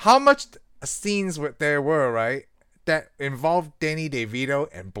good. how much scenes there were, right, that involved Danny DeVito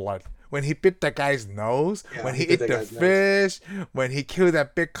and blood. When he bit that guy's nose, Yeah, when he he bit ate that the guy's nose. fish, when he killed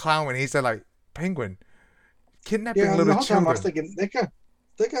that big clown, when he said like, "Penguin, kidnapping Yeah, the little whole time I was children." thinking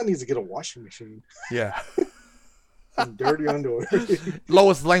that guy needs to get a washing machine Yeah. and dirty underwear.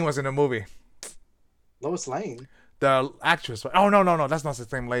 Lois Lane was in the movie. Lois Lane. The actress. Oh, no, that's not the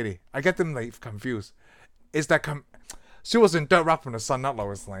same lady. I get them like confused. Is that she was in Dirt Rock from the Sun, not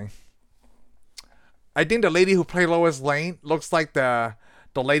Lois Lane. I think the lady who played Lois Lane looks like the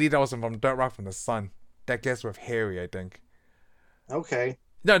lady that was from Dirt Rock from the Sun. That gets with Harry, I think. Okay.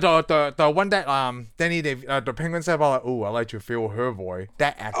 No, the one that the Penguin said about, like, "Ooh, I like to feel her voice."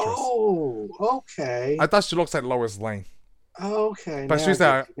 That actress. Oh, okay. I thought she looks like Lois Lane. Okay. But now she's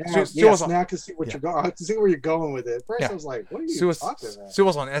I a- get you. she- Now- she yes, was a- now I can see what yeah. you're going. I can see where you're going with it. First, Yeah. I was like, "What are you She was talking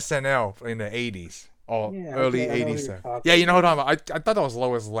about?" on SNL in the 80s or Yeah, early okay, I know who 80s. you're talking Yeah, you know what I'm talking about. I thought that was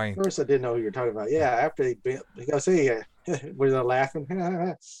Lois Lane. First, I didn't know who you're talking about. Yeah, after he goes, "Hey," where they're laughing.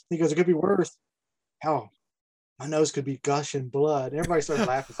 He goes, "It could be worse. Hell, my nose could be gushing blood." Everybody starts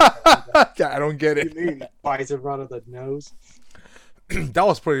laughing. Yeah, I don't get What do you it. mean? Bites it right out of the nose. That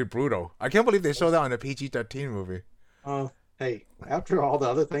was pretty brutal. I can't believe they showed that on a PG-13 movie. Hey, after all the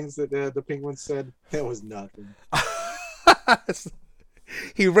other things that the Penguin said, that was nothing.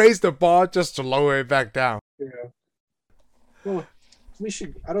 He raised the bar just to lower it back down. Yeah. Well, we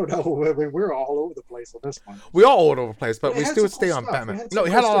should. I don't know. We're all over the place on this one. We all over the place, but It we had still some stay cool on stuff. Batman. It had No, some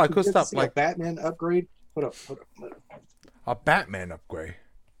he had a lot of We cool get to stuff, see a like Batman upgrade. Hold up. a Batman upgrade.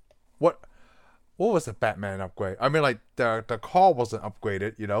 What was a Batman upgrade? I mean, like the car wasn't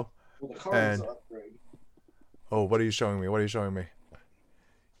upgraded, you know. Well, the car And- was an upgrade. Oh, what are you showing me? What are you showing me?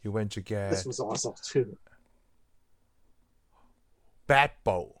 You went to get This was awesome too.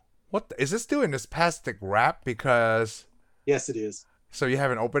 Batboat. Is this still in this plastic wrap? Because Yes, it is. so you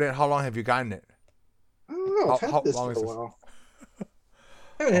haven't opened it. How long have you gotten it? I don't know. I've How had this long for is a this? while.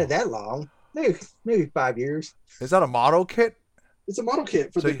 I haven't had that long. Maybe 5 years. Is that a model kit? It's a model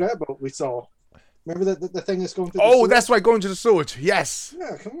kit for So the you- Batboat we saw. Remember the thing that's going through? Oh, the that's right, going to the sewage. Yes.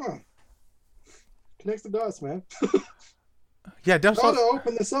 yeah. Come on, connect the dots, man. Yeah, that's Try to what.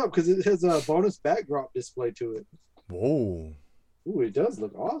 open this up because it has a bonus backdrop display to it. Whoa, Ooh, it does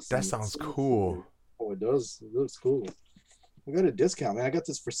look awesome. that sounds cool. Oh, it does. It looks cool. I got a discount, man. I got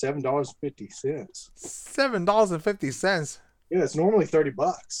this for $7.50. $7.50. Yeah, it's normally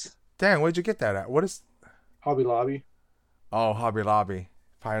 $30. Dang, where'd you get that at? What is? Hobby Lobby. Oh, Hobby Lobby.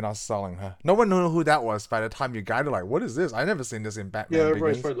 Probably not selling, huh? No one knew who that was by the time you got it. Like, what is this? I never seen this in Batman Yeah,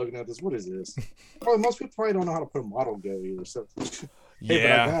 everybody's Begins. probably looking at this. What is this? Probably most people probably don't know how to put a model together either. So, hey,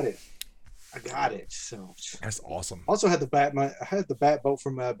 Yeah, but I got it. I got it. So, that's awesome. also had the Batman. I had the Batboat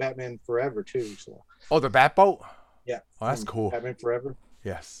from Batman Forever too. So, Oh, the Batboat. yeah. Oh, that's from cool. Batman Forever.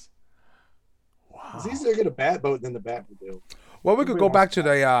 Yes. Wow. It's easier to get a Batboat than the Batmobile. Well, we could go Everybody back to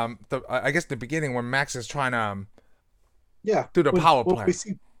the I guess the beginning when Max is trying to Yeah. Do the power well, plant. We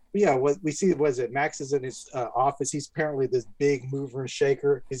see yeah, what we see was it Max is in his office. He's apparently this big mover and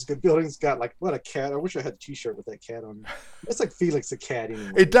shaker. His good building's got like what a cat. I wish I had a T-shirt with that cat on it. It's like Felix the cat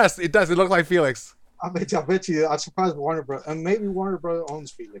anyway. It does. It does. It looks like Felix. I bet you. I'm surprised Warner Bros. And maybe Warner Bros.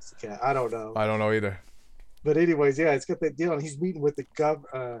 Owns Felix the cat. I don't know. I don't know either. But anyways, yeah, it's got that deal, and he's meeting with the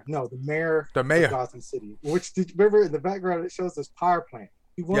the mayor. The mayor. Of Gotham City. Which did you remember in the background it shows this power plant.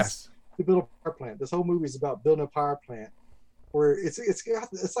 He wants to build a power plant. This whole movie is about building a power plant. Where it's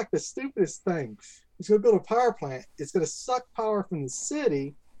like the stupidest thing. He's going to build a power plant. It's going to suck power from the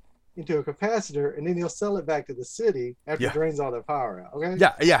city into a capacitor, and then he'll sell it back to the city after it drains all their power out. Okay.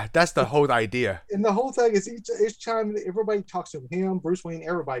 Yeah. That's the whole idea. And the whole thing is each time everybody talks to him, Bruce Wayne,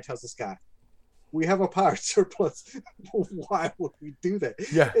 everybody tells this guy, "We have a power surplus." Why would we do that?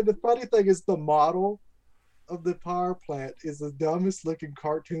 Yeah. And the funny thing is the model of the power plant is the dumbest looking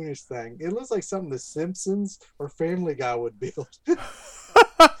cartoonish thing. It looks like something the Simpsons or Family Guy would build.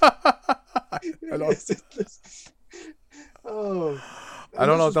 Oh, I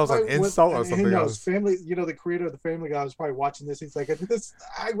don't know if that was an insult or something else. Family, the creator of the Family Guy was probably watching this. He's like,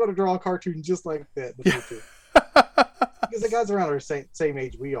 I want to draw a cartoon just like that in the future. Because the guys around are the same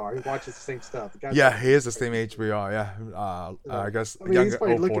age we are. He watches the same stuff. He is the same age we are. Yeah, I guess. He's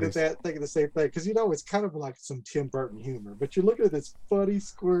probably looking at that, thinking the same thing. Because it's kind of like some Tim Burton humor. But you're looking at this funny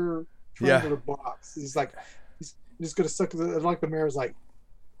square triangular box. He's like, he's just gonna suck. Like the mayor's like,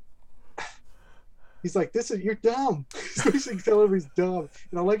 he's like, you're dumb. So you should tell him he's dumb.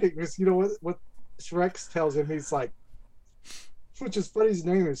 And I like it because what Shrek tells him. He's like, which is funny. His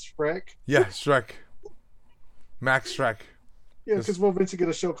name is Shrek. Yeah, Shrek. Max Shrek. Yeah, because we'll eventually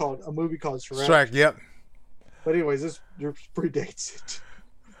get a movie called Shrek. Shrek, yep. But anyways, this predates it.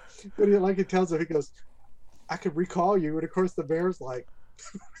 But it tells him, he goes, "I could recall you," and of course the mayor's like,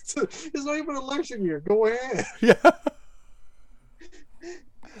 "It's not even an election year. Go ahead." Yeah.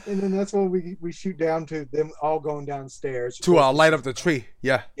 And then that's when we shoot down to them all going downstairs to light up the tree.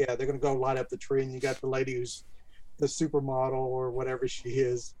 Yeah. Yeah, they're gonna go light up the tree, and you got the lady who's the supermodel or whatever she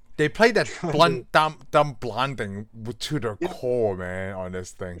is. They played that dumb blonde thing to the core, man, on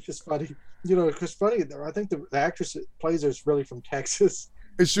this thing. It's just funny. Because funny, I think the actress that plays her is really from Texas.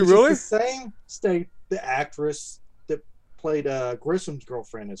 Is she really? The same state the actress that played Grissom's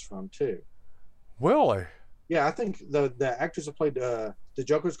girlfriend is from, too. Really? Yeah, I think the actress that played the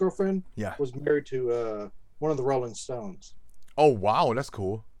Joker's girlfriend was married to one of the Rolling Stones. Oh, wow, that's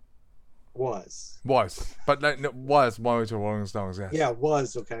cool. Was. But that was married to Rolling Stones, yes. Yeah,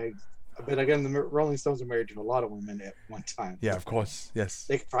 was, okay. But again, the Rolling Stones are married to a lot of women at one time. Yeah, of course, yes.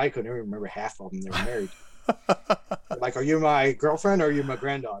 They probably couldn't even remember half of them they were married. Like, are you my girlfriend or are you my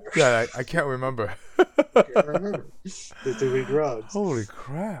granddaughter? Yeah, I can't remember. I can't remember. They're doing drugs. Holy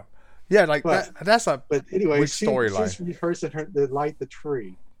crap. Yeah, that's a storyline. She's rehearsing to light the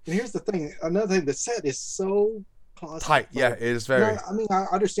tree. And here's the thing. Another thing, the set is so tight. Yeah, it is very. I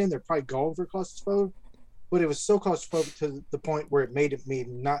understand they're probably going for claustrophobic, but it was so claustrophobic to the point where it made me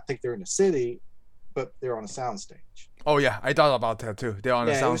not think they're in a city, but they're on a soundstage. Oh yeah, I thought about that too. They're on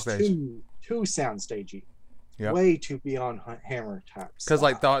a soundstage. Too soundstagey. Yeah. Way too beyond Hammer types. Because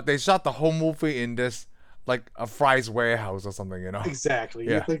they shot the whole movie in this a Fry's warehouse or something, Exactly.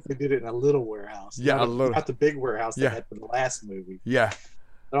 Yeah. You think they did it in a little warehouse? Yeah, not the big warehouse they had for the last movie. Yeah.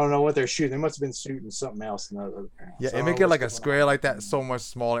 I don't know what they're shooting. They must have been shooting something else in the other warehouse. Yeah, it make it like a square like that so much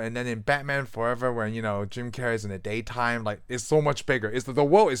smaller, and then in Batman Forever, when Jim Carrey's in the daytime, it's so much bigger. The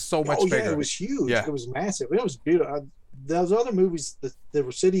world is so much bigger. Yeah, it was huge. Yeah. It was massive. It was beautiful. Those other movies,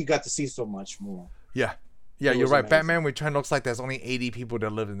 the city, you got to see so much more. Yeah. Yeah, you're right. Amazing. Batman Return looks like there's only 80 people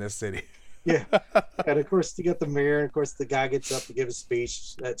that live in this city. Yeah. And of course, you got the mayor, and of course, the guy gets up to give a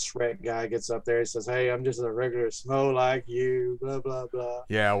speech. That Shrek guy gets up there and says, "Hey, I'm just a regular Smo like you, blah, blah, blah."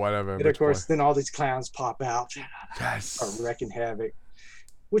 Yeah, whatever. And of course, then all these clowns pop out. Yes. Are wrecking havoc.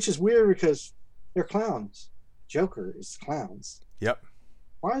 Which is weird because they're clowns. Joker is clowns. Yep.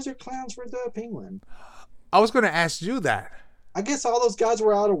 Why is there clowns for the Penguin? I was going to ask you that. I guess all those guys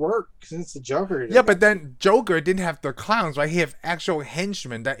were out of work since the Joker. Yeah, but then Joker didn't have the clowns, right? He had actual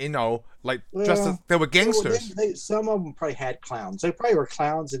henchmen that, just they were gangsters. Some of them probably had clowns. They probably were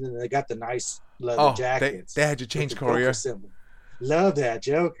clowns, and then they got the nice leather jackets. They had to change career. Love that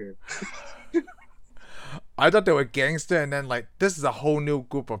Joker. I thought they were gangster, and then this is a whole new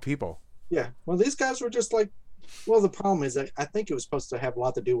group of people. Yeah, well, these guys were just well, the problem is I think it was supposed to have a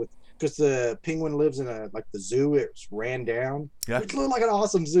lot to do with because the Penguin lives in the zoo. It was ran down. Yeah, it looked like an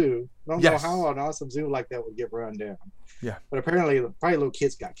awesome zoo. I don't know how an awesome zoo like that would get run down. Yeah, but apparently, probably little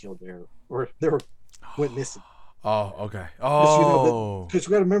kids got killed there, or went missing. Oh, okay. Because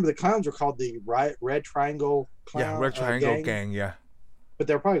we got to remember the clowns were called the Red Triangle Clown. Yeah, Red Triangle gang. Yeah. but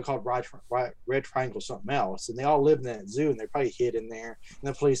they're probably called Red Triangle something else, and they all live in that zoo, and they probably hid in there, and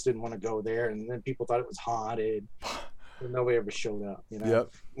the police didn't want to go there, and then people thought it was haunted, and nobody ever showed up, you know.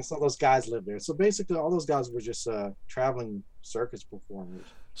 Yep. And some of those guys lived there, so basically all those guys were just traveling circus performers.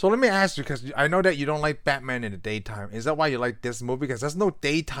 So let me ask you, because I know that you don't like Batman in the daytime. Is that why you like this movie? Because there's no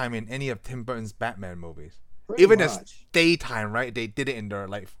daytime in any of Tim Burton's Batman movies. Pretty Even much. it's daytime, right? They did it in their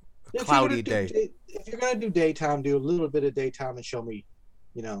like If cloudy you're gonna day. if you're gonna do daytime, do a little bit of daytime and show me,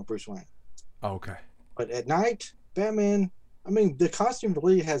 you know, Bruce Wayne. Oh, okay. But at night, Batman, I mean, the costume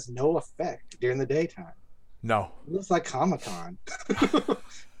really has no effect during the daytime. No. It looks like Comic-Con.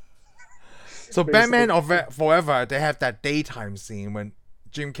 So Basically. Batman of Forever, they have that daytime scene when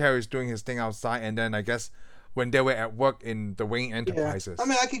Jim Carrey's doing his thing outside, and then I guess when they were at work in the Wayne Enterprises. I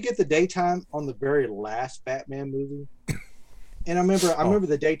mean, I could get the daytime on the very last Batman movie. And I remember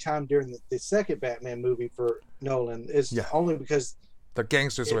the daytime during the second Batman movie for Nolan is only because the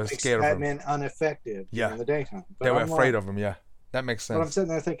gangsters it were makes scared of him. Batman ineffective in the daytime. But They were I'm afraid like, of him, yeah. That makes sense. But I'm sitting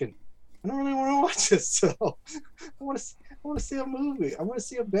there thinking, I don't really want to watch this. So I want to see a movie. I want to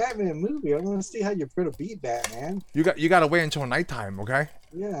see a Batman movie. I want to see how you're going to beat Batman. You got to wait until nighttime, okay?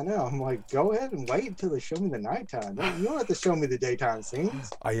 Yeah, I know. I'm like, go ahead and wait until they show me the nighttime. You don't have to show me the daytime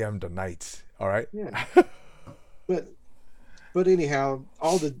scenes. I am the night. All right. Yeah. But anyhow,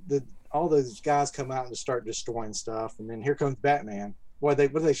 all those guys come out and start destroying stuff, and then here comes Batman. What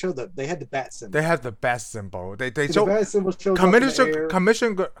they showed they had the bat symbol. They had the bat symbol. They the showed bat symbol shows up in the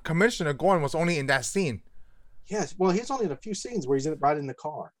air. Commissioner Gordon was only in that scene. Yes, well, he's only in a few scenes where he's right in the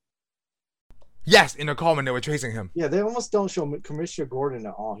car. Yes, in the car when they were chasing him. Yeah, they almost don't show Commissioner Gordon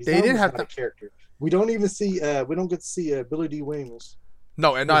at all. He's they didn't have a character. We don't even see. We don't get to see Billy D. Williams.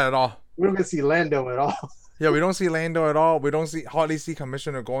 No, and not at all. We don't get to see Lando at all. Yeah, we don't see Lando at all. We don't hardly see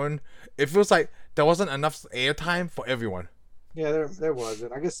Commissioner Gordon. It feels like there wasn't enough airtime for everyone. Yeah, there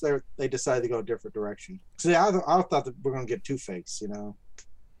wasn't. I guess they decided to go a different direction. See, I thought that we're gonna get Two-Face, you know.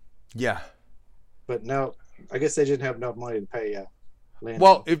 Yeah. But no, I guess they didn't have enough money to pay Lando.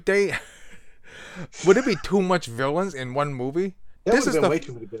 Well, if they would it be too much villains in one movie? This is way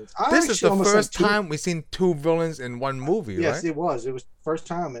too many villains. This is the first time we've seen two villains in one movie, right? Yes, it was. It was the first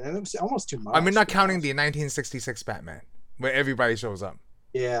time, and it was almost too much. I mean, not counting the 1966 Batman, where everybody shows up.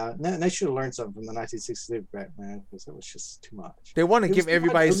 Yeah, they should have learned something from the 1966 Batman, because it was just too much. They want to give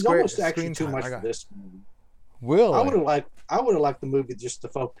everybody screen actually too time. much for this movie. Really? I would have liked the movie just to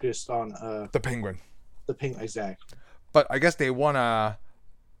focus on the Penguin. The Penguin, exactly. But I guess they want to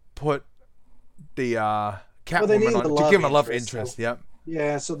put the Catwoman on to give him a love interest. So, yep.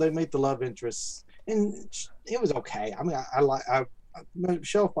 Yeah, so they made the love interest, and it was okay. I mean,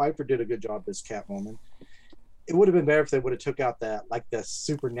 Michelle Pfeiffer did a good job as Catwoman. It would have been better if they would have took out that the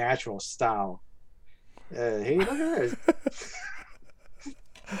supernatural style. Hey, look at this.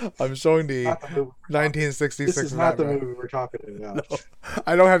 I'm showing the 1966. This is not the movie we're talking about. No,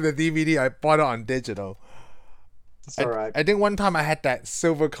 I don't have the DVD. I bought it on digital. It's all right. I think one time I had that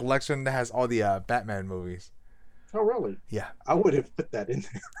silver collection that has all the Batman movies. Oh, really? Yeah. I would have put that in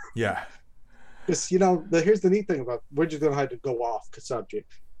there. Yeah. Because, here's the neat thing about, we're just going to have to go off subject.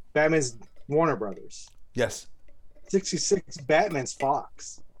 Batman's Warner Brothers. Yes. 66 Batman's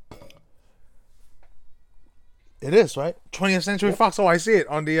Fox. It is, right? 20th Century Fox. Oh, I see it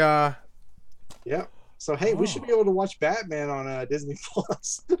on the... Yeah. So, hey, we should be able to watch Batman on Disney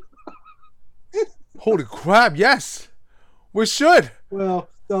Plus. Holy crap, yes. We should. Well,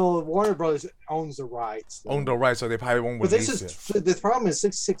 though Warner Brothers owns the rights. Own the rights, so they probably won't release it. The problem is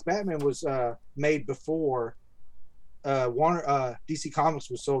 66 Batman was made before DC Comics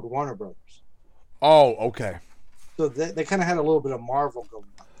was sold to Warner Brothers. Oh, okay. So they kind of had a little bit of Marvel going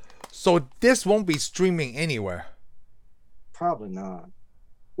on. So this won't be streaming anywhere? Probably not.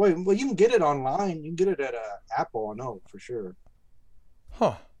 Wait, well, you can get it online. You can get it at Apple, I know, for sure.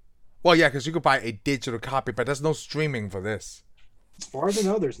 Huh. Well, yeah, because you could buy a digital copy, but there's no streaming for this. As far as I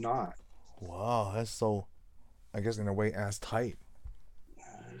know, there's not. Wow, that's so, I guess in a way, ass tight.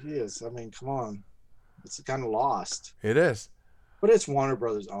 It is. I mean, come on. It's kind of lost. It is. But it's Warner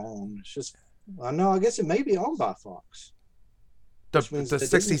Brothers owned. It's just, no, I guess it may be owned by Fox. The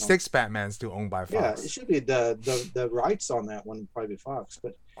 66 Batman's still owned by Fox. Yeah, it should be the rights on that one probably Fox.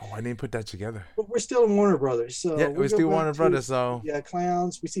 But I didn't put that together. But we're still in Warner Brothers. So yeah, we're still Warner Brothers. So yeah,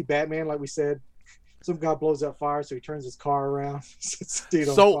 clowns. We see Batman, like we said. Some guy blows out fire, so he turns his car around.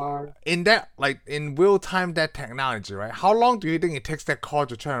 So in that, like in real time, that technology, right? How long do you think it takes that car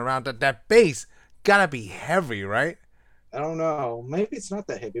to turn around? That base gotta be heavy, right? I don't know. Maybe it's not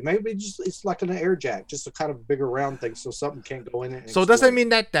that heavy. Maybe it's like an air jack, just a kind of bigger round thing, so something can't go in it. So does that mean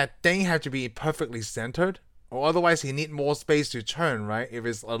that thing have to be perfectly centered, Or otherwise, he need more space to turn, right? If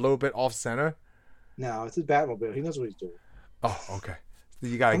it's a little bit off center. No, it's his Batmobile. He knows what he's doing. Oh, okay.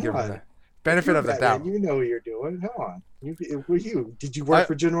 You gotta Come give him on. that benefit You're of the Batman. doubt. You know what you're doing. Come on. Did you work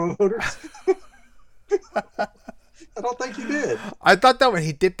for General Motors? I don't think you did. I thought that when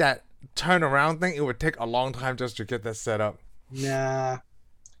he did that turnaround thing, it would take a long time just to get that set up. Nah.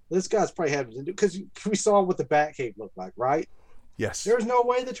 This guy's probably having to do, because we saw what the Batcave looked like, right? Yes. There's no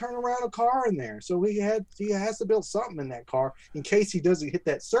way to turn around a car in there. So he has to build something in that car in case he doesn't hit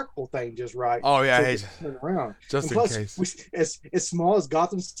that circle thing just right. Oh yeah, so hey, he can turn around. just And in plus, case. as small as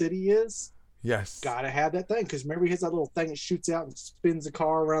Gotham City is, Yes. gotta have that thing. Because remember, he has that little thing that shoots out and spins the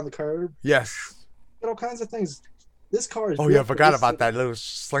car around the curb. Yes. All kinds of things. This car is. Oh built yeah, I for forgot this about city. that little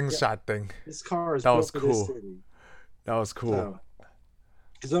slingshot thing. This car is That built was for cool. this city. That was cool.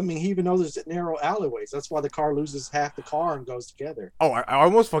 Because I mean, he even knows there's narrow alleyways. That's why the car loses half the car and goes together. Oh, I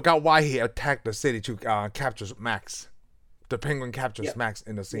almost forgot why he attacked the city to capture Max. The Penguin captures Yeah. Max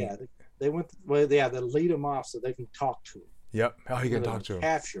in the scene. Yeah, they went. Well, yeah, they lead him off so they can talk to him. Yep. Oh, he can They talk to him.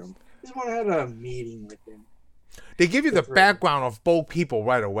 capture him. Just want to have a meeting with him. They give you the Different. background of both people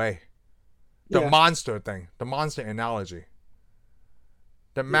right away. The Yeah. monster thing, the monster analogy.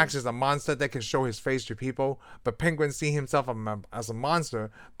 That Max is a monster that can show his face to people, but Penguin see himself as a monster,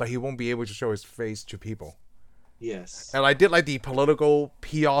 but he won't be able to show his face to people. Yes. And I did like the political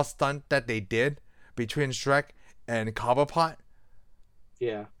PR stunt that they did between Shrek and Cobblepot,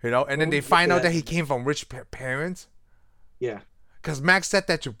 Yeah. you know, and then Well, they we find get out that that. he came from rich parents. Yeah. Because Max said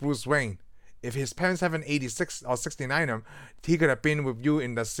that to Bruce Wayne. If his parents have an 86 or 69 him, he could have been with you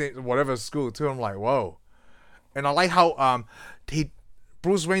in the whatever school too. I'm like, whoa. And I like how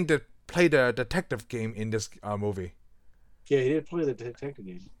Bruce Wayne did play the detective game in this movie. Yeah, he did play the detective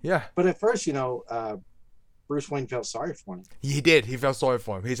game. Yeah, But at first, Bruce Wayne felt sorry for him. he did. He felt sorry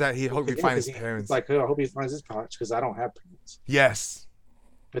for him. He said he hoped he Yeah, finds 'cause his parents. It's like, oh, I hope he finds his parents because I don't have parents. Yes.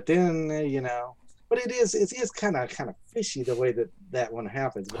 But then, but it is kind of fishy the way that one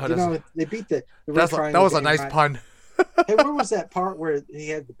happens. But, Oh, they beat the red That triangle was a game, nice right? pun. Hey, where was that part where he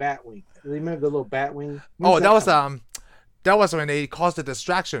had the bat wing? Remember the little bat wing? Oh, that was when they caused a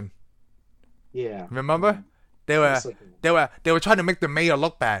distraction. Yeah. Remember? They That's were trying to make the mayor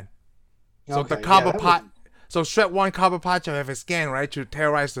look bad. So the Okay, Cobblepot, so Shrek wanted Cobblepot to have his gang, right, to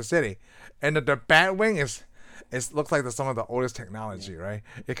terrorize the city, and the Batwing looks like some of the oldest technology, right?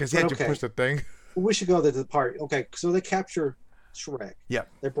 Because he had But to push the thing. we should go to the part. Okay, so they capture Shrek. Yep.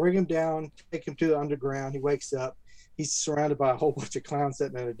 They bring him down, take him to the underground. He wakes up. He's surrounded by a whole bunch of clowns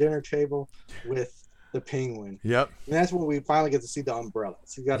sitting at a dinner table with the Penguin. Yep. And that's when we finally get to see the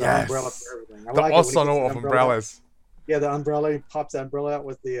umbrellas. He got an Yes. umbrella for everything. I The like it when he gets arsenal the of umbrellas. Yeah, the umbrella. He pops the umbrella out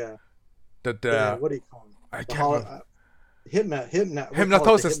with the what do you call it? I The can't holo- remember. hypnosis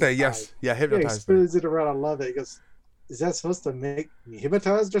Hypnosis day, yes. Yeah, Yeah, he hypnotized day. spins it around. I love it. He goes, "Is that supposed to make me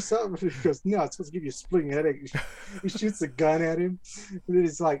hypnotized or something?" He goes, "No, it's supposed to give you a splitting headache." He shoots a gun at him, and then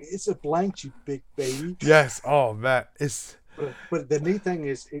he's like, "It's a blank, you big baby." Yes. Oh man, it's But the neat thing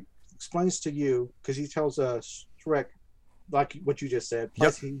is, it explains to you because he tells Shrek, like what you just said.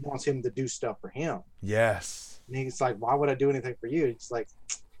 Plus, he wants him to do stuff for him, yes. and he's like, "Why would I do anything for you?" He's like,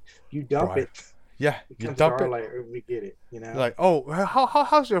 "You dump Right. it." Yeah, It you comes dump to our it. layer, we get it, Like, oh,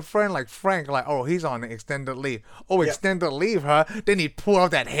 how's your friend like Frank? Like, oh, he's on extended leave. Oh, Yeah. extended leave, huh? Then he pull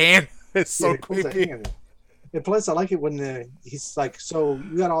out that hand. It's so Yeah, he pulls that creepy. hand in. And plus, I like it when he's like, "So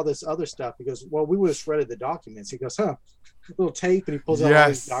you got all this other stuff?" He goes, "Well, we would have shredded the documents." He goes, "Huh?" Little tape, and he pulls out all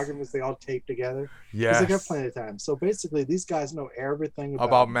these Yes. documents. They all tape together. Yes. He's like, "I've plenty of time." So basically, these guys know everything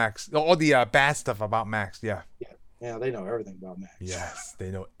About Max. All the bad stuff about Max. Yeah. Yeah, they know everything about Max. Yes,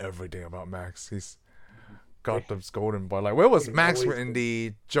 they know everything about Max. He's Gotham's golden boy. Like, where was They Max always in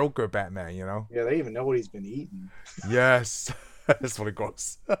the Joker Batman? You know? Yeah, they even know what he's been eating. Yes, that's what it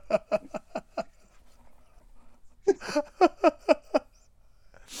goes.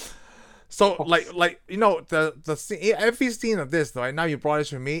 So like the scene, every scene of this, right now you brought it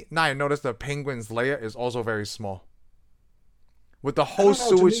to me. Now I notice the Penguin's lair is also very small. With the whole don't know,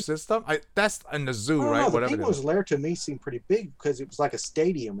 to sewage me- system, that's in the zoo, I don't right? know, the Whatever it Penguin's is. lair to me seemed pretty big because it was like a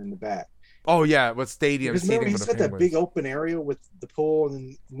stadium in the back. Oh yeah, with stadium Because remember, seating he's for the got that Penguins. big open area with the pool,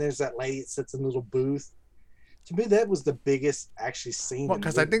 and there's that lady that sits in a little booth. To me, that was the biggest actually seen. Well, in the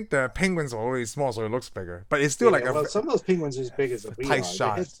because I movie. think the penguins are already small, so it looks bigger. But it's still Yeah, like a. well, some of those penguins are as big as we tight are.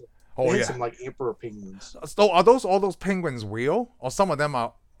 shot. They had some, Oh they had yeah. some like emperor penguins. So are those all those penguins real, or some of them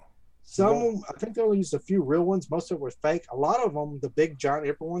are? Some, I think they only used a few real ones. Most of them were fake. A lot of them, the big giant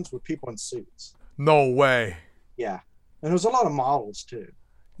emperor ones, were people in suits. No way. Yeah, and there was a lot of models too.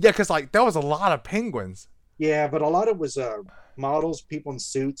 Yeah, because like there was a lot of penguins. Yeah, but a lot of it was models, people in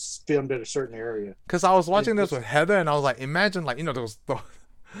suits filmed at a certain area. Because I was watching this with Heather, and I was like, imagine, like,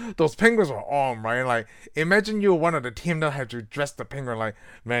 those penguins were armed, right? Like, imagine you were one of the team that had to dress the penguin. Like,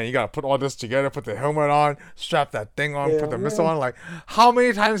 man, you gotta put all this together, put the helmet on, strap that thing on, put the missile on. Like, how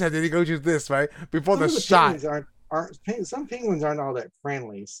many times did he go through this, right? Before the shot. Some penguins aren't all that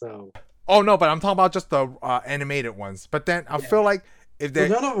friendly, so. Oh no, but I'm talking about just the animated ones. But then I feel like if they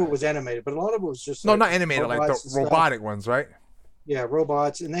none of it was animated, but a lot of it was just not animated, like the robotic ones, right? Yeah,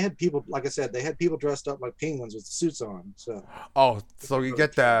 robots, and they had people. Like I said, they had people dressed up like penguins with suits on. So. So you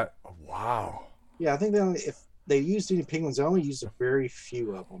get that? Wow. Yeah, I think if they used any penguins, they only used a very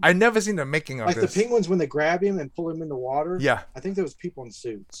few of them. I never seen the making of like this. Like the penguins when they grab him and pull him in the water. Yeah. I think there was people in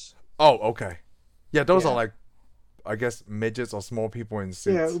suits. Oh, okay. Yeah, those are like, I guess, midgets or small people in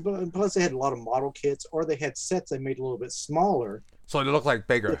suits. Yeah, but plus they had a lot of model kits, or they had sets they made a little bit smaller. So they look like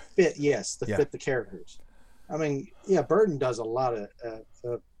bigger. Fit the characters. I mean, yeah, Burton does a lot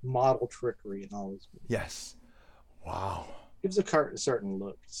of model trickery and all this. Yes. Wow. Gives a certain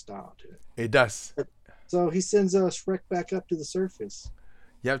look, style to it. It does. So he sends Shrek back up to the surface.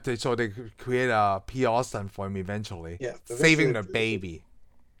 Yep. So they create a PR stunt for him eventually. Yeah. Saving the baby.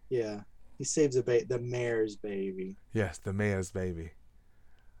 Yeah. He saves the mayor's baby. Yes, the mayor's baby.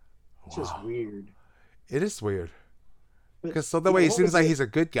 It's just weird. It is weird. Because so that way it seems like he's a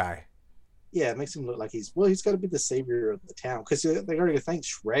good guy. Yeah, it makes him look like he's got to be the savior of the town. Because they already think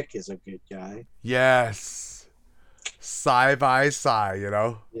Shrek is a good guy. Yes. Side by side, you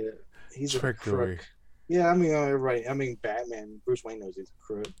know? Yeah. He's trickery. A crook. Yeah, I mean, everybody. I mean, Batman, Bruce Wayne knows he's a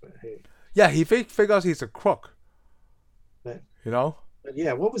crook, but hey. Yeah, he figures he's a crook. But, you know? But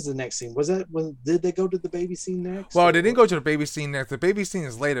yeah, what was the next scene? Did they go to the baby scene next? Well, they didn't go to the baby scene next. The baby scene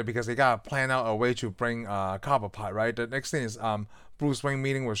is later because they gotta plan out a way to bring Cobblepot, right? The next thing is Bruce Wayne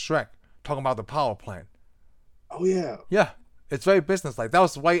meeting with Shrek, talking about the power plant. Oh yeah. Yeah, it's very business-like. That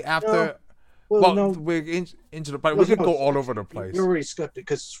was right after. We're into the, but we could go all over the place. You already skipped it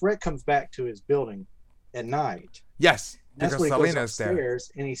because Shrek comes back to his building at night. Yes, that's because when he Selena's goes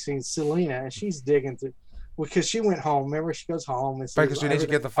upstairs and he sees Selena and she's digging through. Because she went home. Remember, she goes home. And because she needs to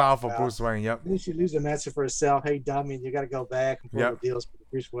get the file for Bruce Wayne. Yep. Then she leaves a message for herself. Hey, dummy, you got to go back and pull the deals for the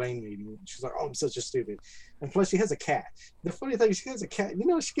Bruce Wayne meeting. And she's like, oh, I'm such a stupid. And plus, she has a cat. The funny thing is, she has a cat. You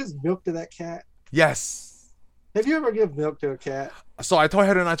know, she gives milk to that cat. Yes. Have you ever given milk to a cat? So I told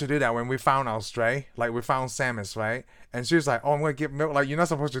her not to do that when we found our stray. Like, we found Samus, right? And she was like, oh, I'm going to give milk. Like, you're not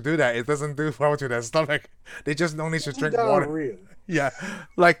supposed to do that. It doesn't do well to their stomach. They just don't need to drink water. Yeah.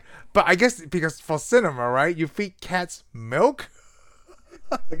 Like, but I guess because for cinema, right? You feed cats milk?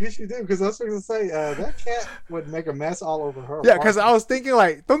 I guess you do, because I was going to say, that cat would make a mess all over her. Yeah, because I was thinking,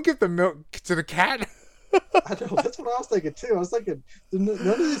 like, don't give the milk to the cat. I know, that's what I was thinking too. I was thinking none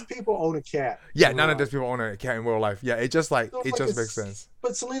of these people own a cat. Yeah, none of these people own a cat in real life. Yeah, it just like so it just makes sense.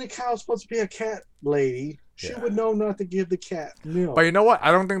 But Selena Kyle's supposed to be a cat lady. She would know not to give the cat milk. But you know what?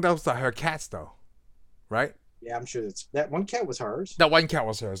 I don't think that was her cats though, right? Yeah, I'm sure that one cat was hers. That one cat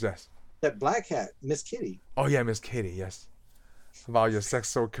was hers. Yes. That black cat, Miss Kitty. Oh yeah, Miss Kitty. Yes. About your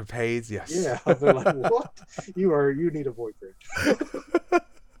sexual capades. Yes. Yeah, they're like, what? You need a boyfriend.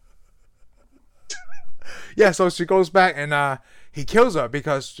 Yeah, so she goes back and he kills her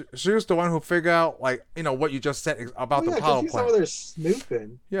because she was the one who figured out, like, you know, what you just said about the power plant. He's over there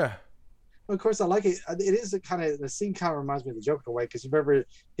snooping. Yeah. Well, of course, I like it. It is the scene kind of reminds me of the Joker way, because you remember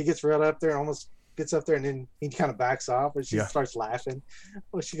he gets real up there and almost gets up there and then he kind of backs off and she starts laughing.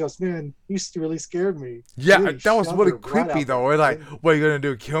 Well, she goes, man, you really scared me. Yeah, really, that was really creepy though. We're like, what are you going to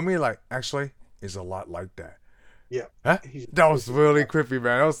do? Kill me? Like, actually, it's a lot like that. Yeah. Huh? That was really creepy,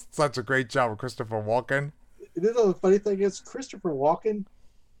 man. That was such a great job with Christopher Walken. You know, the funny thing is, Christopher Walken,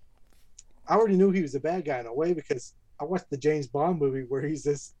 I already knew he was a bad guy in a way because I watched the James Bond movie where he's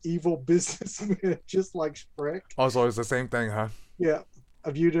this evil businessman, just like Shrek. Also, it's the same thing, huh? Yeah.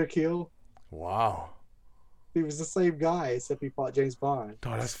 A View to Kill. Wow. He was the same guy, except he fought James Bond.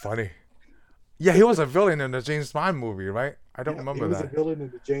 Oh, that's funny. Yeah, he was a villain in the James Bond movie, right? I don't remember that. He was a villain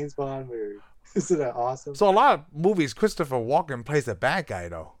in the James Bond movie. Isn't that awesome? So a lot of movies, Christopher Walken plays a bad guy,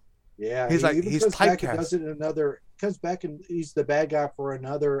 though. Yeah, he's typecast. Does it in comes back and he's the bad guy for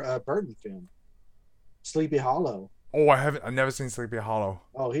another Burton film, Sleepy Hollow. Oh, I've never seen Sleepy Hollow.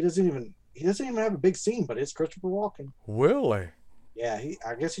 Oh, he doesn't even have a big scene, but it's Christopher Walken. Really? Yeah,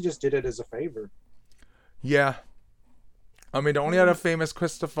 I guess he just did it as a favor. Yeah. I mean, the only other famous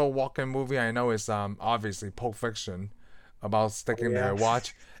Christopher Walken movie I know is obviously Pulp Fiction, about sticking their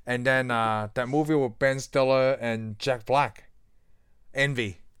watch, and then that movie with Ben Stiller and Jack Black,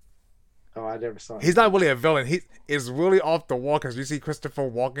 Envy. Oh, I never saw it. He's not really a villain. He is really off the wall because you see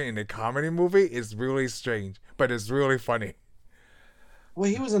Christopher Walken in a comedy movie. It's really strange, but it's really funny. Well,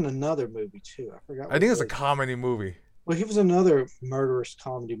 he was in another movie too. I forgot. I think it's a was. comedy movie. Well, he was another murderous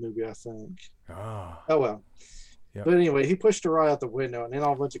comedy movie, I think. Ah, Oh well. Yep. But anyway, he pushed her right out the window, and then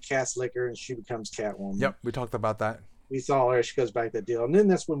all a bunch of cats lick her, and she becomes Catwoman. yep, we talked about that. We saw her. She goes back to the deal, and then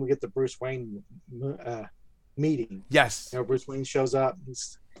that's when we get the Bruce Wayne meeting. Yes, You know, Bruce Wayne shows up.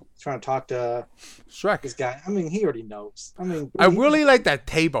 He's trying to talk to Shrek. this guy. I mean, he already knows. I mean, I really like that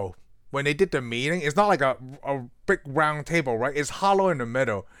table when they did the meeting. It's not like a big round table, right? It's hollow in the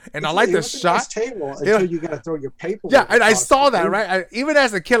middle, and I like the shot. Nice table until you got to throw your paper. Yeah, and I saw that, right? Even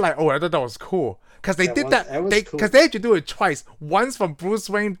as a kid, like, oh, I thought that was cool. Because they did that, because they had to do it twice. Once from Bruce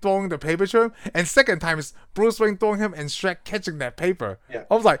Wayne throwing the paper to him, and second time is Bruce Wayne throwing him and Shrek catching that paper. Yeah.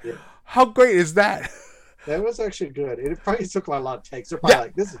 I was like, how great is that? That was actually good. It probably took like a lot of takes. They're probably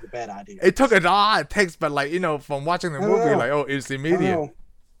like, this is a bad idea. It took a lot of takes, but like, you know, from watching the movie, like, oh, it's immediate.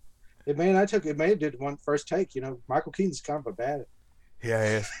 It may have did one first take. You know, Michael Keaton's kind of a bad. Yeah,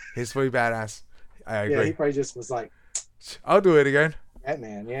 he is. He's pretty badass. I agree. Yeah, he probably just was like, I'll do it again.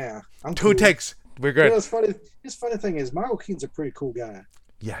 Batman, yeah. I'm Two takes. We're good. You know, it's funny. His funny thing is Michael Keaton's a pretty cool guy.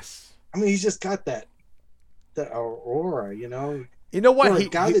 Yes. I mean, he's just got that aura, you know. You know what? For a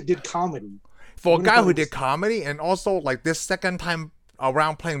guy that did comedy. For a guy who did comedy, and also like this second time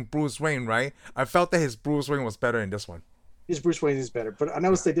around playing Bruce Wayne, right? I felt that his Bruce Wayne was better in this one. His Bruce Wayne is better, but I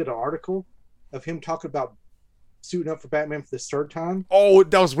noticed they did an article of him talking about suiting up for Batman for the third time. Oh,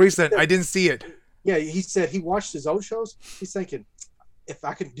 that was recent. I didn't see it. Yeah, he said he watched his old shows. He's thinking, if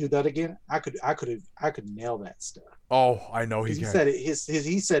I could do that again, I could nail that stuff. Oh, I know he can.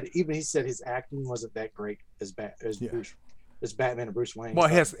 He said his acting wasn't that great as Batman and Bruce Wayne. Well,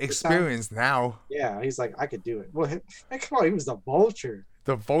 he has experience now. Yeah, he's like, I could do it. Well, come on, he was the Vulture.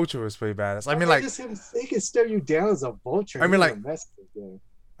 The Vulture was pretty badass. I mean, like, he can stare you down as a Vulture. I mean, like,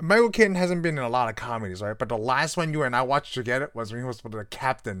 Michael Keaton hasn't been in a lot of comedies, right? But the last one you and I watched together was when he was the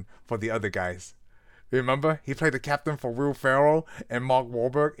captain for the other guys. Remember? He played the captain for Will Ferrell and Mark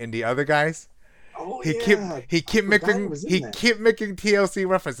Wahlberg and the other guys. Oh, he kept making TLC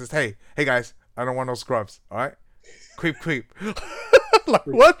references. Hey guys, I don't want no scrubs. All right, creep. Like,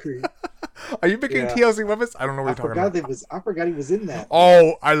 what? Creep. Are you making TLC references? I don't know what you're talking about. I forgot he was in that.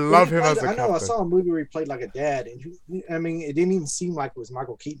 Oh, I love him as a captain. I saw a movie where he played like a dad, and I mean, it didn't even seem like it was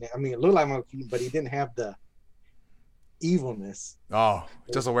Michael Keaton. I mean, it looked like Michael Keaton, but he didn't have the evilness. Oh,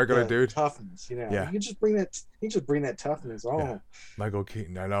 just a regular dude. Toughness, you know. Yeah. You just bring that toughness on. Yeah. Michael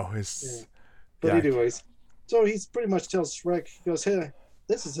Keaton, I know. But anyways, so he's pretty much tells Shrek, he goes, hey,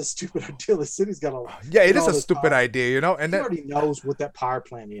 this is a stupid idea. The city's got a it is a stupid idea, you know. And he already knows what that power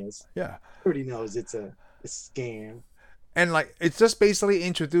plant is. Yeah. He already knows it's a scam. And like it's just basically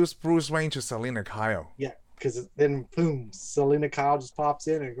introduced Bruce Wayne to Selina Kyle. Yeah. Because then, boom, Selina Kyle just pops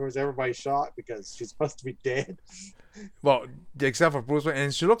in, and of course everybody's shocked because she's supposed to be dead. Well, except for Bruce Wayne,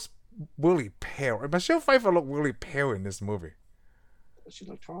 and she looks really pale. Michelle Pfeiffer looked really pale in this movie. She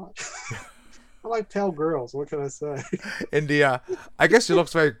looked hot. I like pale girls. What can I say? In the, I guess she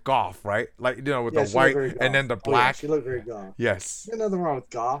looks very goth, right? Like, you know, with the white and then the black. She looked very goth. Yes. There's nothing wrong with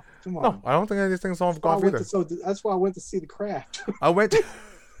goth. Come on. No, I don't think anything's wrong with goth either. That's why I went to see The Craft.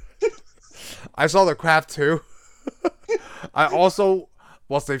 I saw The Craft too. I also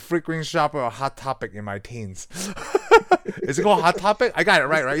was a frequent shopper of Hot Topic in my teens. Is it called Hot Topic? I got it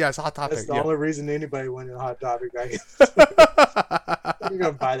right? Yeah, it's Hot Topic. That's the only reason anybody went to Hot Topic. Right? You're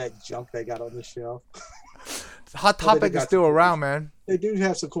gonna buy that junk they got on the shelf. Hot Topic is still around, man. They do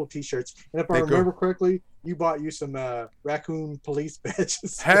have some cool T-shirts, and if I remember correctly, you bought you some raccoon police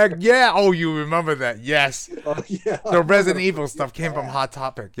badges. Heck yeah! Oh, you remember that? Yes. Oh yeah. The Resident Evil stuff came from Hot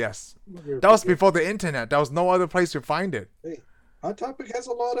Topic. Yes. That was before the internet. There was no other place to find it. Hey, Hot Topic has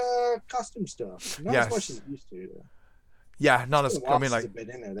a lot of costume stuff. Not as much as it used to. Though. Yeah, not as. I mean, like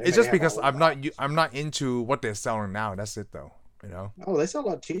it's just because I'm not into what they're selling now. That's it, though. You know. Oh, they sell a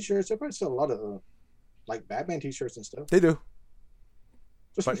lot of T-shirts. They probably sell a lot of like Batman T-shirts and stuff. They do.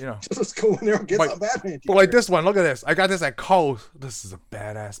 But you know, just go in there and get some Batman T-shirts. But like this one, look at this. I got this at Kohl's. This is a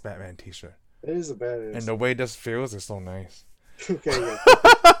badass Batman T-shirt. It is a badass. And the way this feels is so nice. Okay, yeah.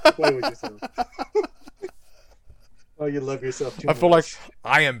 Play with yourself. Oh, you love yourself too much. I feel like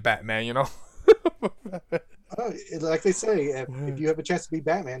I am Batman, you know? Like they say, if you have a chance to be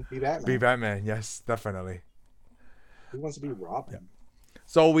Batman, be Batman. Be Batman, yes, definitely. Who wants to be Robin? Yeah.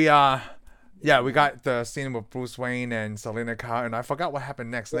 So we we got the scene with Bruce Wayne and Selina Kyle, and I forgot what happened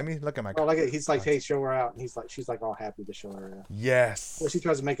next. Let me look at my. Oh, he's like, hey, show her out, and she's like all happy to show her out. Yes. Well, she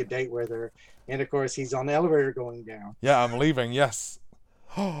tries to make a date with her, and of course he's on the elevator going down. Yeah, I'm leaving. Yes.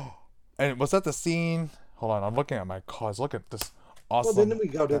 And was that the scene? Hold on, I'm looking at my cards. Look at this awesome. Well, then we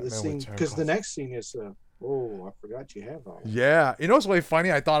go to the scene because the next scene is Oh, I forgot you have all that. Yeah, you know what's really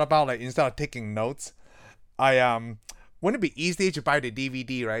funny? I thought about like instead of taking notes, I wouldn't it be easy to buy the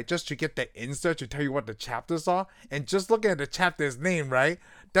DVD, right? Just to get the insert to tell you what the chapters are, and just looking at the chapter's name, right?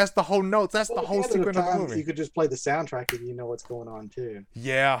 That's the whole notes. That's Well, the at whole the end of secret the of the time, movie. you could just play the soundtrack and you know what's going on too.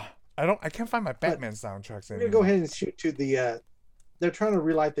 Yeah, I can't find my But Batman soundtracks we're anymore. gonna go ahead and shoot to the. They're trying to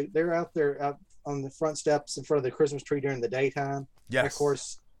relight. They're out there out on the front steps in front of the Christmas tree during the daytime. Yes. And of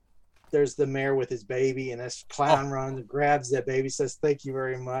course, there's the mayor with his baby, and this clown runs and grabs that baby, says thank you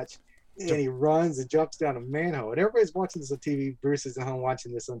very much, and he runs and jumps down a manhole. And everybody's watching this on TV. Bruce is at home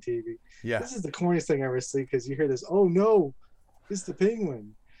watching this on TV. Yeah. This is the corniest thing I ever see because you hear this, oh no, it's the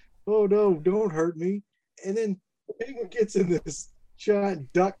penguin. Oh no, don't hurt me. And then the penguin gets in this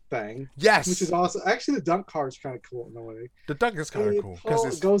giant duck thing, Yes. which is awesome. Actually, the duck car is kind of cool in a way. The duck is kind And of cool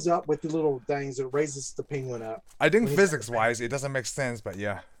because it goes up with the little things. It raises the penguin up. I think when he's- physics-wise it doesn't make sense, but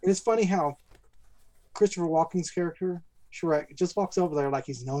yeah. And it's funny how Christopher Walken's character, Shrek, just walks over there like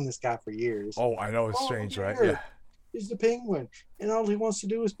he's known this guy for years. Oh, I know it's Oh, strange, right? weird. Yeah. He's the penguin. And all he wants to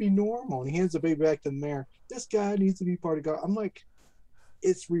do is be normal. And he hands the baby back to the mayor. This guy needs to be part of God. I'm like,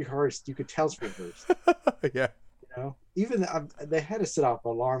 it's rehearsed. You could tell it's rehearsed. Yeah. You know, even they had to set off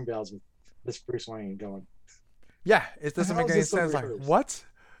alarm bells with this Bruce Wayne going, Yeah, it doesn't How make is any this so sense. Like, rehearsed? what?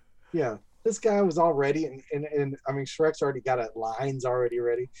 yeah, this guy was all ready. And I mean, Shrek's already got lines already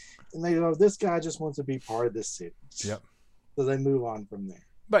ready. And they go, this guy just wants to be part of this city. Yep. So they move on from there.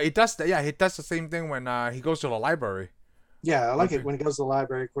 But it does that. Yeah, he does the same thing when he goes to the library. Yeah, I like Okay. it when he goes to the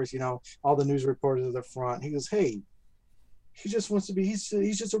library. Of course, you know, all the news reporters at the front. He goes, hey, he just wants to be, he's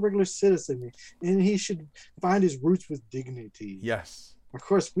just a regular citizen. And he should find his roots with dignity. Yes. Of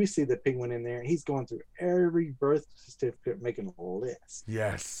course, we see the penguin in there, and he's going through every birth certificate, making a list.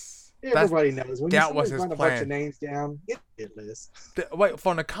 Yes. Everybody knows when that was his write a bunch plan. of names down, get a hit list. Wait,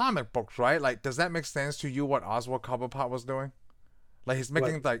 from the comic books, right? Like, does that make sense to you what Oswald Cobblepot was doing? Like, he's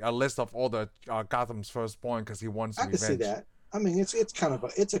making like a list of all the Gotham's firstborn because he wants I can revenge. see that. I mean, it's kind of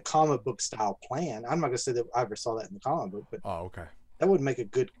a comic book style plan. I'm not gonna say that I ever saw that in the comic book, but Oh, okay. that would make a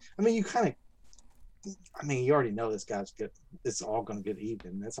good. I mean, you already know this guy's good. It's all gonna get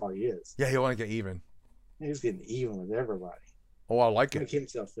even. That's all he is. Yeah, he want to get even. He's getting even with everybody. Oh, I like Make it.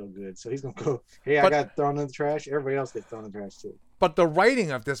 himself feel good. So he's gonna go. Hey, I But- got thrown in the trash. Everybody else gets thrown in the trash too. But the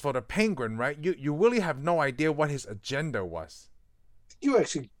writing of this for the Penguin, right? You really have no idea what his agenda was. You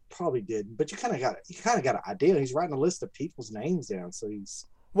actually probably did, but you kind of got an idea. He's writing a list of people's names down, so he's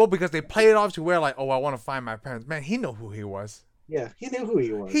Well, because they played it off to where like, oh, I want to find my parents. Man, he knew who he was. yeah, he knew who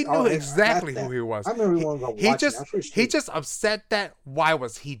he was. He knew Oh, I exactly got who he was. that. I remember we wanted to go He watch just it. I'm pretty he sure- just upset that why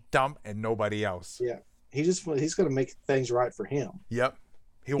was he dumb and nobody else? Yeah. he's going to make things right for him. Yep.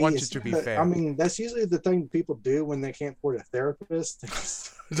 He wants is- you to be but, fair. I mean, that's usually the thing people do when they can't afford a therapist.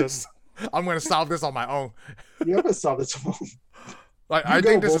 just I'm gonna solve this on my own. You're going to solve this home. Like You I go,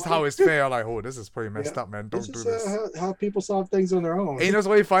 think this is boy. how it's fair. Like, oh, this is pretty messed Yeah. up, man. Don't This do is this. how people solve things on their own. And you know what's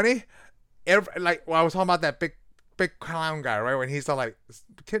really funny? Like when I was talking about that big clown guy, right? When he's all like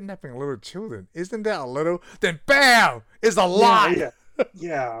kidnapping little children, isn't that a little? Then bam, it's a lot. Yeah.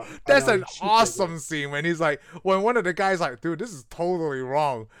 Yeah. I That's know, an you should say awesome scene when he's like, when one of the guys like, dude, this is totally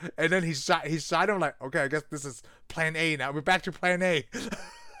wrong, and then he shot him like, okay, I guess this is Plan A now. We're back to Plan A.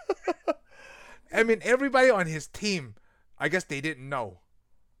 I mean, everybody on his team, I guess they didn't know,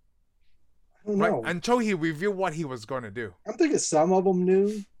 that. I don't right? know. Until he revealed what he was going to do. I'm thinking some of them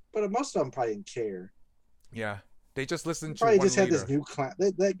knew, but most of them probably didn't care. Yeah, they just listened to Probably one just had leader. this new clown.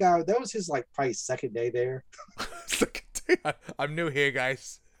 That guy, that was his like probably second day there. I'm new here,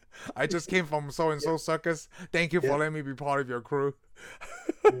 guys. I just came from so and so circus. Thank you for Yeah. letting me be part of your crew.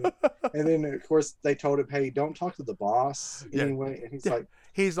 And then of course they told him, "Hey, don't talk to the boss Yeah. anyway." And he's Yeah. like,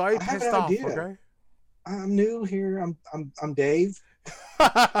 He's already I have pissed an off. idea. Okay. "I'm new here. I'm Dave."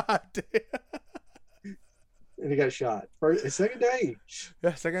 And he got shot. First, second day.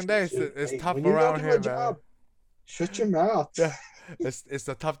 Yeah, second day. Hey, It's tough when you around don't do here, a man. job, shut your mouth. Yeah. It's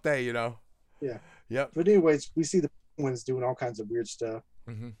a tough day, you know. Yeah. Yep. But anyways, we see the penguins doing all kinds of weird stuff.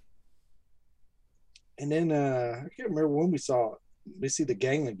 Hmm. And then I can't remember when we see the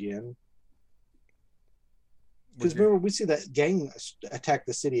gang again. Because remember, we see that gang attack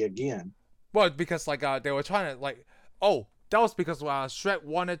the city again. Well, because like they were trying to like, oh, that was because Shrek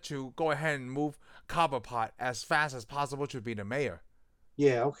wanted to go ahead and move Cobblepot as fast as possible to be the mayor.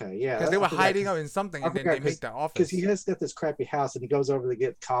 Yeah, okay, yeah. Because they I were forgot, hiding out in something, I and then forgot they make that office. because he has got this crappy house and he goes over to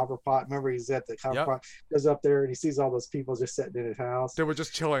get Copperpot. Remember, he's at the Copperpot, goes up there and he sees all those people just sitting in his house. They were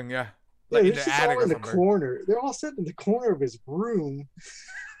just chilling, yeah. Yeah, Like they're in the just attic all or in the something. corner. They're all sitting in the corner of his room.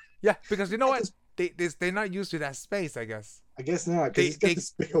 Yeah, because you know what? They're not used to that space, I guess. I guess not, They- because he's got they-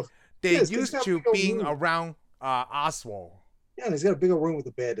 this big old They Yes, he's used got a to big old being room. around Oswald. Yeah, and he's got a big old room with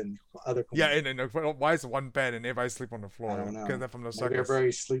a bed and other Yeah, corners. and why is one bed and everybody sleep on the I floor? don't Because know. they're from the Maybe circus.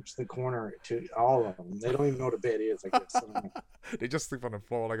 everybody sleeps in the corner. To all of them, they don't even know what a bed is. I guess. I don't know. They just sleep on the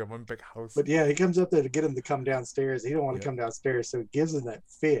floor like a one big house. But yeah, he comes up there to get him to come downstairs. He don't want to Yeah. come downstairs, so he gives him that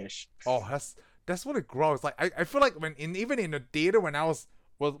fish. Oh, that's what it grows. Like I feel like even in the theater when I was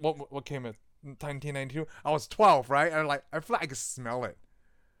what came in 1992, I was 12, right? And like I feel like I could smell it.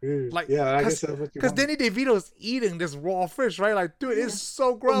 Like, yeah, I cause, guess that's what you cause want. Danny DeVito is eating this raw fish, right? Like, dude, Yeah. it's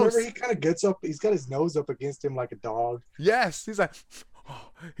so gross. Remember, he kind of gets up. He's got his nose up against him like a dog. Yes, he's like, oh,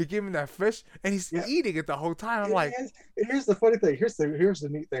 he gave him that fish, and he's Yeah. eating it the whole time. I'm like, And here's the funny thing. Here's the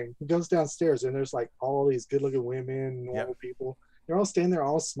neat thing. He goes downstairs and there's like all these good-looking women, normal people. They're all standing there,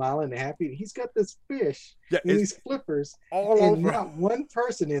 all smiling and happy. And he's got this fish yeah, in it's these flippers, all and over. not one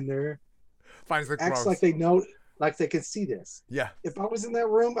person in there Finds it acts gross. like they know, like they can see this. Yeah. If I was in that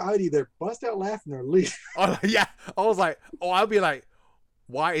room, I'd either bust out laughing or leave. Oh, yeah. I was like, I'll be like,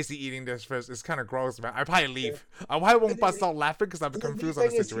 why is he eating this fish? It's kind of gross, man. I probably leave. I probably won't bust out laughing because I'm And confused the on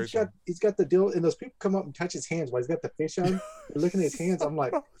the thing is, situation. he's got the deal, and those people come up and touch his hands while he's got the fish on. They're looking at his hands. I'm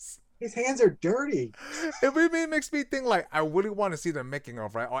like, Gross. his hands are dirty. It really makes me think like I really want to see the making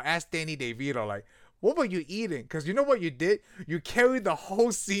of, right? Or ask Danny DeVito like, what were you eating? Because you know what you did? You carried the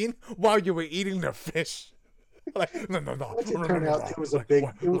whole scene while you were eating the fish. Like no. Watch it turn out it was a big.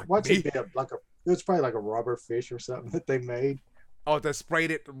 Watch it be like a. It was probably like a rubber fish or something that they made. Oh, they sprayed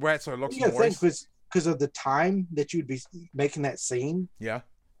it red so it looks You gotta think moist. because of the time that you'd be making that scene, Yeah,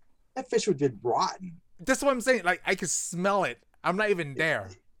 that fish would have been rotten. that's what I'm saying. Like I can smell it. I'm not even there.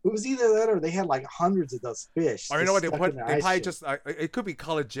 It was either that or they had like hundreds of those fish. Or you just know what they stuck put? in the They ice probably chest. just it could be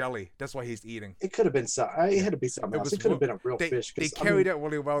colored jelly. That's what he's eating. It could have been some. It had to be something It else. was It could have been a real They fish. they 'cause, I carried mean, it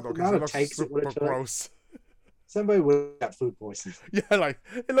really well though the because amount it of looks takes it would've super took. gross. Somebody would have got food poisoning. Yeah, like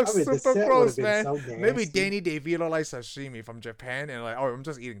it looks I mean, the super set gross, would have man. been so Maybe nasty. Danny DeVito likes sashimi from Japan, and like, oh, I'm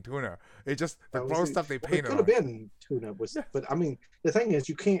just eating tuna. It just the That was gross it. stuff they Well, it painted could on. have been tuna, but I mean, the thing is,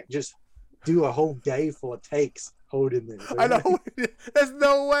 you can't just do a whole day full of takes holding this. I know. There's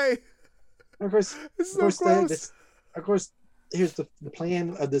no way. Of course, It's so gross. of course, here's the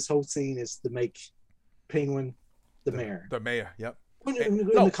plan of this whole scene is to make Penguin the mayor. The mayor. Yep. In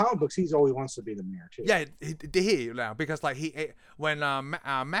no. the comic books, he's always wants to be the mayor too. Yeah, they hear you now because like when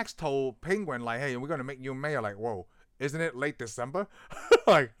Max told Penguin like, hey, we're gonna make you mayor. Like, whoa, isn't it late December?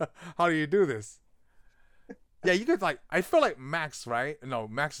 Like, how do you do this? Yeah, you could like. I feel like Max, right? No,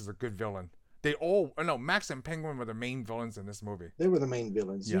 Max is a good villain. They all no, Max and Penguin were the main villains in this movie. They were the main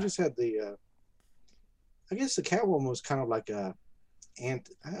villains. Yeah. You just had the. I guess the Catwoman was kind of like a, I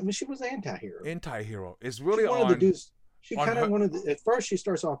mean, she was an anti-hero. Anti-hero. It's really She wanted on. to do. She on kind her- of wanted. At first, she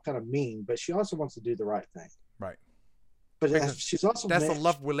starts off kind of mean, but she also wants to do the right thing. Right. But Because she's also That's a meant-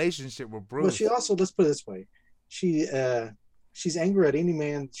 love relationship with Bruce. Well, she also, let's put it this way, she's angry at any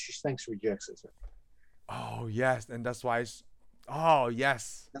man she thinks rejects her. Oh yes, and that's why. Oh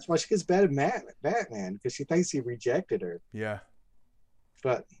yes. That's why she gets bad at Batman because she thinks he rejected her. Yeah.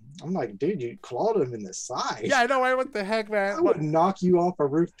 But I'm like, dude, you clawed him in the side. Yeah, I know. Right? What the heck, I man? would knock you off a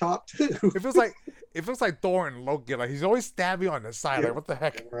rooftop too. It feels like Thor and Loki. Like he's always stabbing you on the side. Yeah. Like what the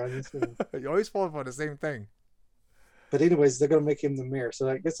heck? You always fall for the same thing. But anyways, they're gonna make him the mayor. So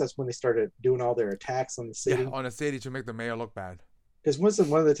I guess that's when they started doing all their attacks on the city. Yeah, on the city to make the mayor look bad. Because one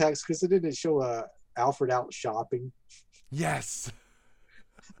of the attacks, because they didn't show Alfred out shopping. Yes.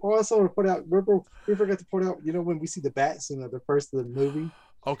 Also, we forgot to point out, when we see the bat scene of the first of the movie,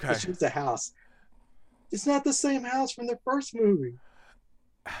 Okay. it shows the house. It's not the same house from the first movie.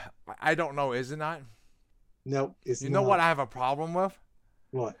 I don't know. Is it not? Nope. It's You know not. what I have a problem with?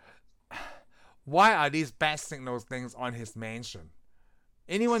 What? Why are these bat signals things on his mansion?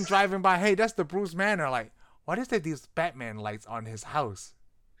 Anyone driving by, hey, that's the Bruce Manor. Like, what is there these Batman lights on his house?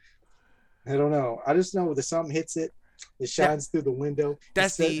 I don't know. I just know the something hits it. It shines through the window. That's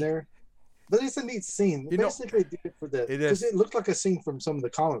It's sitting the- there. But it's a neat scene. You know- Basically, they did it for the. It Because is. it looked like a scene from some of the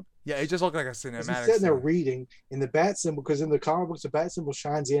comic. Yeah, it just looked like a 'Cause cinematic. he's sitting there scene. reading, and the bat symbol, because in the comic books, the bat symbol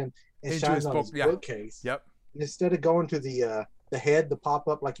shines in and Into shines his on book, his yeah. bookcase. Yep. And instead of going to the head, the pop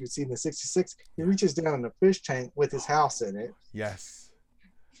up like you see in the '66, he reaches down in a fish tank with his house in it. Yes.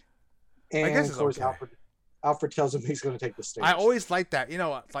 And guess of it's course, okay. Alfred tells him he's going to take the stairs. I always like that,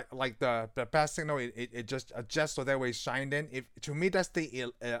 like the bat signal. It just adjusts so that way it's shined in. If to me that's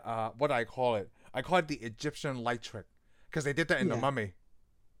the what I call it. I call it the Egyptian light trick because they did that in the Yeah. Mummy.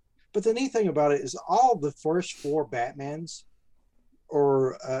 But the neat thing about it is all the first four Batmans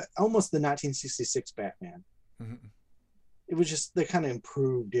are almost the 1966 Batman. Mhm. It was just they kind of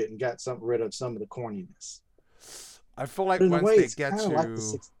improved it and got rid of some of the corniness. I feel like But in a once way, they it's get kind of like the to,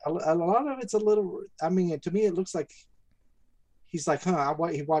 six. A lot of it's a little. I mean, to me, it looks like he's like, huh?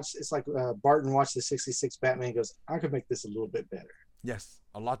 He watched. It's like Barton watched the '66 Batman. He goes, I could make this a little bit better. yes,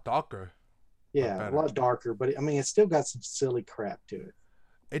 a lot darker, but Yeah, a better. lot darker, but I mean, it's still got some silly crap to it.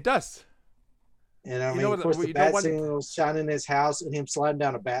 It does. And I You mean, know of what- course, you the know bat what- signal shining in his house and him sliding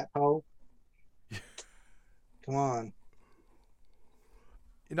down a bat pole. Come on.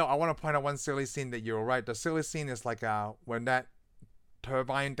 You know, I want to point out one silly scene that you're right. The silly scene is like when that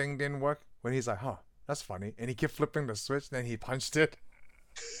turbine thing didn't work. When he's like, huh, that's funny. And he kept flipping the switch, then he punched it.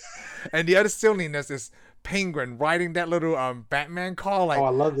 And the other silliness is Penguin riding that little Batman car. Like, Oh, I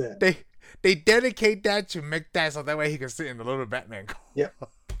love that. they dedicate that to make that so that way he can sit in the little Batman car. Yep.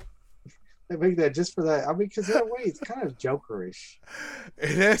 They make that just for that. I mean, because that way it's kind of Jokerish.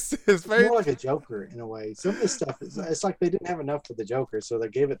 It is. It's It's very more like a Joker in a way. Some of the stuff is it's like they didn't have enough for the Joker, so they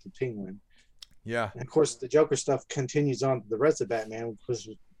gave it to Penguin. yeah. And of course, the Joker stuff continues on to the rest of Batman because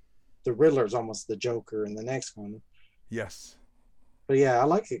the Riddler's almost the Joker in the next one. Yes. But yeah, I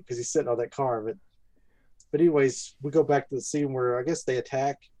like it because he's sitting on that car. But anyways, we go back to the scene where I guess they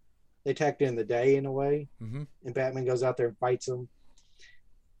attack. They attack during the day in a way, Mm-hmm. and Batman goes out there and fights them.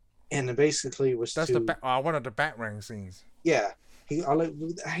 And then basically it was That's to, one of the Batarang scenes. yeah.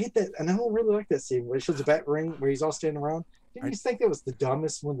 I hate that, and I don't really like that scene where it shows the bat ring where he's all standing around. Didn't you think that was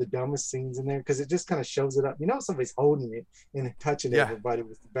one of the dumbest scenes in there? Because it just kind of shows it up. You know, somebody's holding it and touching Yeah. everybody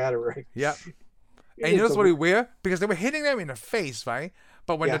with the bat ring. Yep. And you know what's really weird? Because they were hitting them in the face, right?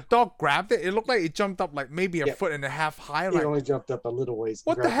 But when Yeah. the dog grabbed it, it looked like it jumped up like maybe a Yeah. foot and a half high. It Like, only jumped up a little ways. and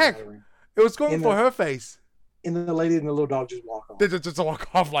What the grabbed heck? bat ring. it was going in for the- her face. And the lady and the little dog just walk off. They just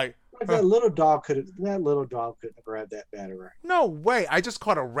walk off like, Like that little dog couldn't have grabbed that bat ring. no way. I just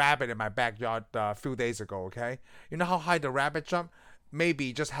caught a rabbit in my backyard a few days ago, okay? You know how high the rabbit jumped?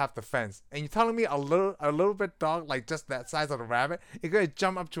 Maybe just half the fence. And you're telling me a little bit dog, like just that size of the rabbit, you're going to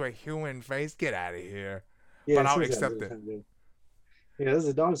jump up to a human face? Get out of here. Yeah, But it I'll seems accept like it. they're trying to do. Yeah, this is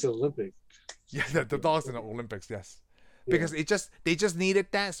a dog's Olympic. Yeah, the dog's in the Olympics, yes. Yeah. Because they just needed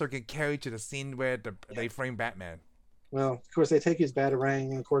that so it can carry to the scene where they frame Batman. Well, of course, they take his batarang,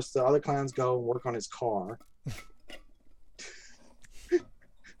 and of course, the other clowns go and work on his car.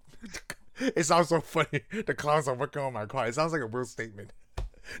 It sounds so funny. The clowns are working on my car. It sounds like a real statement.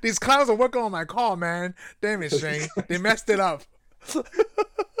 These clowns are working on my car, man. Damn it, Shane. They messed it up.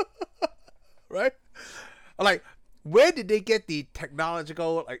 Right? Like, where did they get the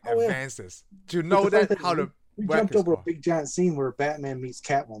technological Oh, yeah. advances to know But the fact that how to we wreck jumped his over a car? big giant scene where Batman meets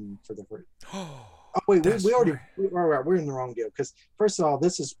Catwoman for the first. Oh wait, That's we already right. we're in the wrong deal because first of all,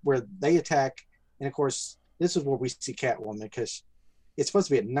 this is where they attack, and of course, this is where we see Catwoman because it's supposed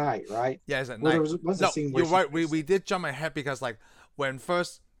to be at night, right? Yeah, it's at Well, night. there was a No, scene where you're she- right. We did jump ahead because like when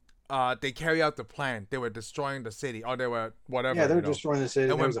first they carry out the plan, they were destroying the city or they were whatever. Yeah, they're you know. destroying the city.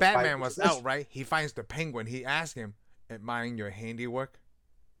 And there when was a fight. Batman was That's- out, right, he finds the Penguin. He asks him, "Admiring your handiwork."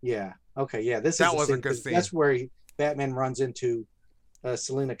 Yeah. Okay. Yeah. This That is the was a scene, good 'cause scene. That's where Batman runs into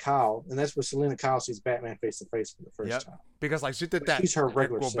Selena Kyle, and that's where Selena Kyle sees Batman face to face for the first Yep. time. Because like she did But that she's her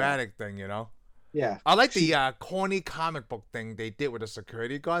regular acrobatic thing, you know. Yeah. I like the corny comic book thing they did with the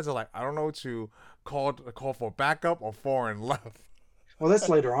security guards. They're like, I don't know to call for backup or forward left. Well, that's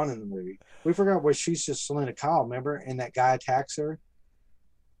later on in the movie. We forgot where she's just Selena Kyle, remember? And that guy attacks her.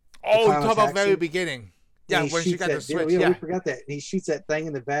 Oh, clown talk about attacks very her. beginning. Yeah, And he when she shoots got that the switch. deal. Yeah. We forgot that. And he shoots that thing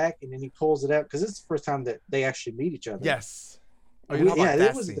in the back, and then he pulls it out because this is the first time that they actually meet each other. Yes. Oh, And you know yeah, about that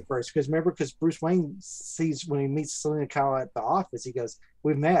that was scene. the first. Because remember, because Bruce Wayne sees when he meets Selena Kyle at the office, he goes,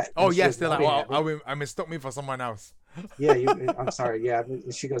 "We met." Oh And she yes, goes, they're "No, like, we oh, haven't." I mistook me for someone else. Yeah, I'm sorry. Yeah,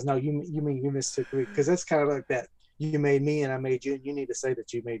 and she goes, "No, you mean you mistook me?" Because that's kind of like that. You made me, and I made you. And you need to say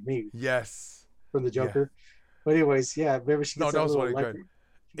that you made me Yes. from the Joker. But anyways, yeah. Remember, she No, gets that that was little really good. electric.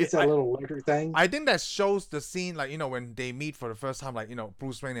 She gets It- that I- little electric thing. I think that shows the scene, like, you know, when they meet for the first time, like, you know,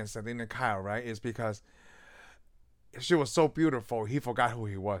 Bruce Wayne and Selena Kyle, right? Is because she was so beautiful, he forgot who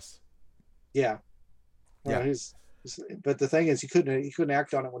he was. Yeah. Yeah. Well, but the thing is, he couldn't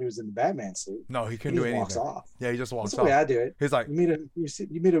act on it when he was in the Batman suit. No, he He couldn't just do walks anything. off. Yeah, he just That's walks the way off. I do it. He's like, You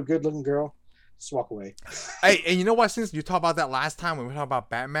meet a good looking girl, just walk away. hey, and you know what? Since you talked about that last time when we talked about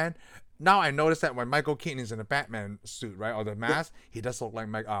Batman, now I noticed that when Michael Keaton is in the Batman suit, right, or the mask, he does look like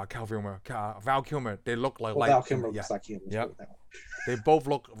Val Kilmer. They look like Well, Val Kilmer yeah. looks like him. let's Yep. put it that way. They both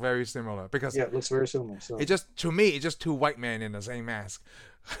look very similar because Yeah, it looks very similar. So it just, to me, it's just two white men in the same mask.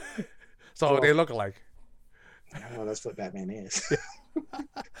 So Well- they look alike. I know that's what Batman is.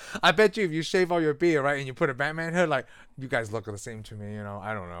 I bet you if you shave all your beard, right, and you put a Batman head, like, you guys look the same to me, you know.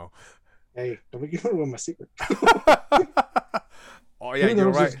 I don't know. Hey, don't be giving away my secret. Oh yeah, Who you're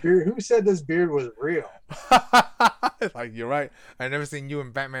knows right. this beard? Who said this beard was real? Like, you're right. I never seen you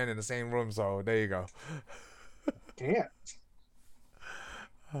and Batman in the same room, so there you go. Can't.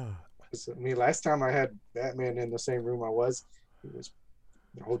 I mean, last time I had Batman in the same room he was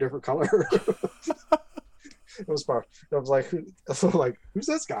a whole different color. It was fun. I was like, who's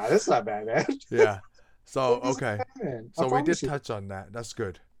this guy? That's not Batman. Yeah. So This is okay. Batman. I So we did promise you. touch on that. That's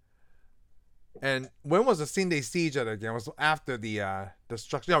good. And when was the scene they see each other again? Was after the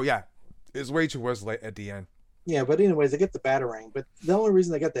destruction? Oh yeah, it's way too worse late at the end. Yeah, but anyways, they get the Batarang. But the only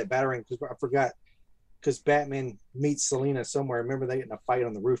reason they got that Batarang, because I forgot, because Batman meets Selina somewhere. Remember they get in a fight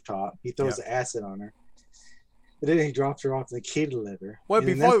on the rooftop. He throws the acid on her. And then he drops her off in the kitty litter. Well, And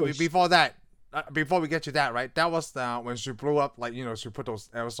then that's when before that, before we get to that, right? That was when she blew up, like, she put those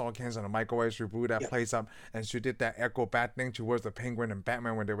aerosol cans in the microwave. She blew that place up, and she did that echo bat thing towards the Penguin and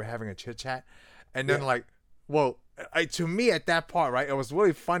Batman when they were having a chit chat. And then to me at that part, right, it was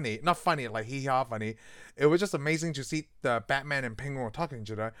really funny. Not funny, like hee haw funny. It was just amazing to see the Batman and Penguin were talking to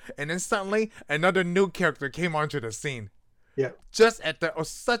each other, and then suddenly another new character came onto the scene. Yeah. Just at the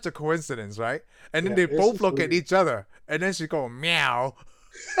such a coincidence, right? And then they both look at each other, and then she go meow,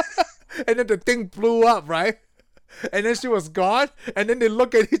 and then the thing blew up, right? And then she was gone, and then they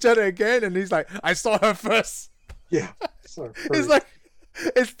look at each other again, and he's like, "I saw her first." Yeah. It's like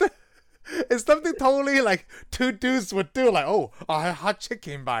it's something totally like two dudes would do, like, "Oh, a hot chick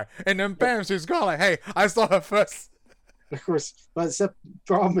came by," and then bam, she's gone. Like, "Hey, I saw her first." Of course, but the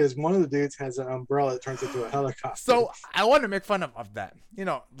problem is one of the dudes has an umbrella that turns into a helicopter. So I want to make fun of that.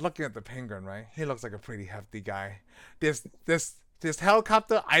 Looking at the Penguin, right? He looks like a pretty hefty guy. This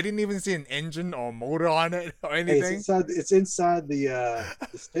helicopter, I didn't even see an engine or motor on it or anything. Hey, it's inside the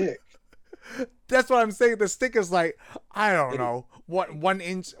stick. That's what I'm saying. The stick is like, I don't know, what 1.5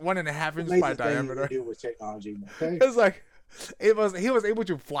 inches by diameter. To do with technology, okay? It's like he was able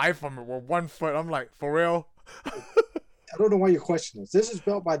to fly from it with 1 foot. I'm like, for real? I don't know why you question this. This is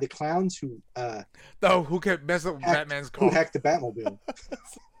built by the clowns who who could mess up Batman's car. Who hacked the Batmobile.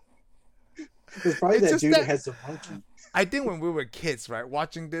 It's probably that dude that has the monkey. I think when we were kids, right,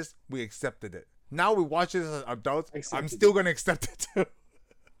 watching this, we accepted it. Now we watch it as adults. I'm still gonna accept it too.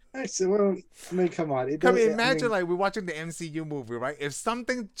 Well, I mean, come on. Imagine like we're watching the MCU movie, right? If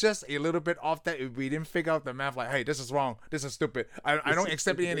something just a little bit off that, if we didn't figure out the math, like, hey, this is wrong, this is stupid, I don't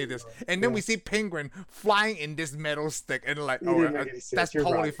accept any of this. And then we see Penguin flying in this metal stick, and like, that's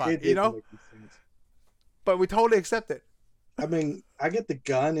totally fine, But we totally accept it. I mean, I get the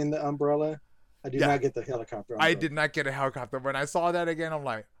gun in the umbrella. I do not get the helicopter umbrella. I did not get a helicopter. When I saw that again, I'm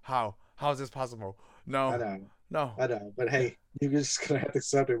like, how is this possible? No. I know. No. I know. But hey, you're just going to have to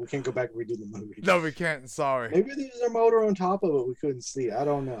accept it. We can't go back and redo the movie. No, we can't. Sorry. Maybe there's a motor on top of it we couldn't see. I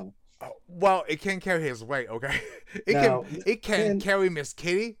don't know. Well, it can't carry his weight, okay? It can carry Miss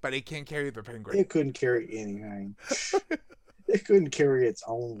Kitty, but it can't carry the Penguin. It couldn't carry anything. It couldn't carry its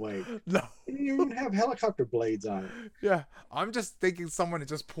own weight. No. It didn't even have helicopter blades on it. Yeah. I'm just thinking someone is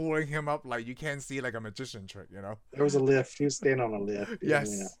just pulling him up like you can't see, like a magician trick, There was a lift. He was standing on a lift.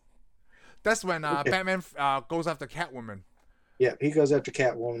 Yes. That's when Batman goes after Catwoman. Yeah, he goes after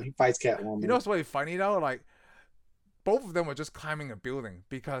Catwoman. He fights Catwoman. You know what's really funny though? Like, both of them were just climbing a building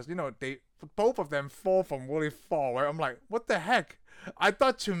because both of them fall from really far. Right? I'm like, what the heck? I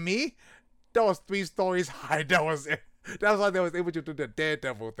thought to me that was 3 stories high. That was it. That's why they was able to do the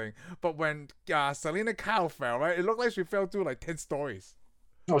Daredevil thing. But when Selina Kyle fell, right, it looked like she fell through like 10 stories.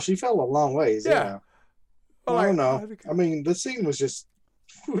 Oh, she fell a long ways. Yeah. Well, I don't know. I mean, the scene was just.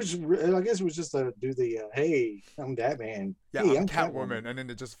 I guess it was just to do the hey, I'm Batman. Yeah, hey, I'm Catwoman, and then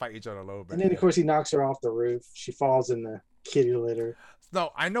they just fight each other a little bit. And then of course he knocks her off the roof. She falls in the kitty litter.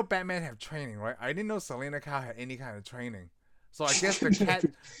 No, I know Batman have training, right? I didn't know Selina Kyle had any kind of training. So I guess the cat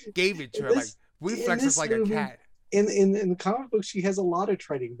gave it to her, like reflexes like a cat. In the comic book, she has a lot of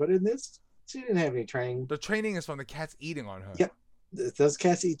training, but in this, she didn't have any training. The training is from the cats eating on her. Yep. If those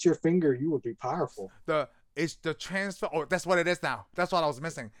cats eat your finger, you would be powerful. It's the transfer. Oh, that's what it is now. That's what I was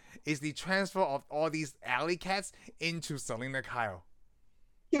missing. Is the transfer of all these alley cats into Selina Kyle.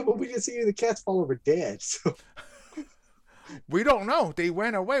 Yeah, but we didn't see any of the cats fall over dead. So we don't know. They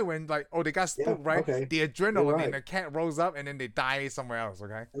went away when they got spooked, right? Okay. The adrenaline and the cat rose up and then they die somewhere else.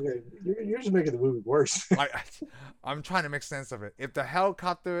 Okay. Okay, you're just making the movie worse. I'm trying to make sense of it. If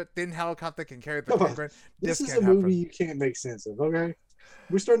the thin helicopter can carry the Penguin, this is a movie you can't make sense of. Okay.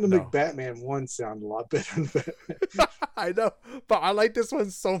 We're starting to make Batman 1 sound a lot better than Batman. I know, but I like this one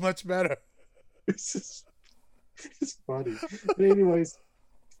so much better. It's funny. But anyways,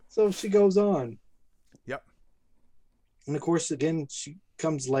 so she goes on. Yep. And of course, again, she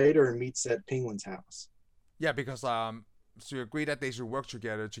comes later and meets at Penguin's house. Yeah, because she agreed that they should work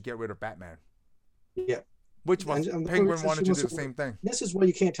together to get rid of Batman. Yep. Which was And Penguin wanted to do the same thing. This is why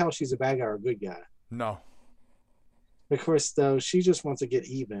you can't tell if she's a bad guy or a good guy. No. Of course, though, she just wants to get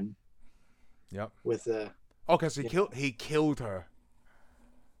even. Yep. With Okay, so he killed her.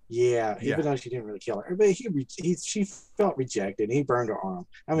 Yeah, even though she didn't really kill her, but she felt rejected. He burned her arm.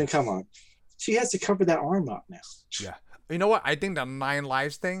 I mean, come on, she has to cover that arm up now. Yeah. You know what? I think the 9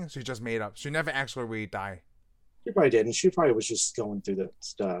 lives thing she just made up. She never actually really died. She probably didn't. She probably was just going through the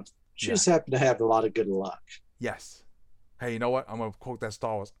stuff. She just happened to have a lot of good luck. Yes. Hey, you know what? I'm gonna quote that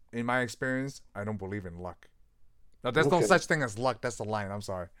Star Wars. In my experience, I don't believe in luck. Now, there's no such thing as luck. That's the line. I'm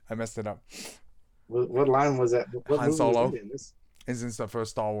sorry, I messed it up. What line was that? What Han Solo. Was it in this? It's in the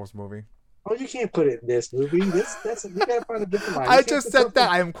first Star Wars movie. Oh, you can't put it in this movie. That's you gotta find a different line. I just said that.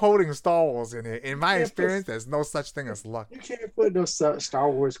 I am quoting Star Wars in here. In my experience, there's no such thing as luck. You can't put no Star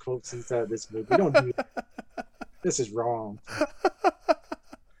Wars quotes inside this movie. Don't do that. This is wrong.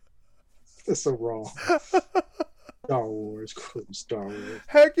 This is so wrong. Star Wars, quoting Star Wars.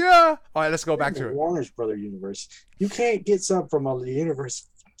 Heck yeah! All right, let's go back to it. Warner Brother universe. You can't get some from a universe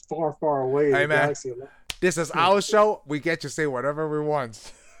far, far away. Hey man, this is our show. We get to say whatever we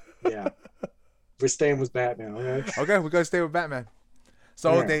want. Yeah, we're staying with Batman. Okay. Okay, we're gonna stay with Batman.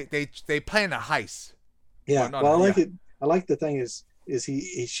 So they plan a heist. Yeah. Well, I like it. I like the thing is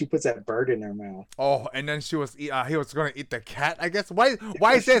she puts that bird in her mouth. Oh, and then he was gonna eat the cat. I guess. Why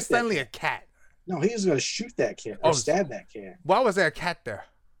is there suddenly a cat? No, he was gonna shoot that cat or stab that cat. Why was there a cat there?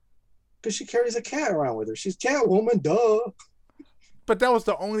 Because she carries a cat around with her. She's Catwoman, duh. But that was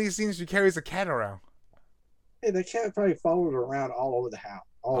the only scene she carries a cat around. Hey, the cat probably followed her around all over the house.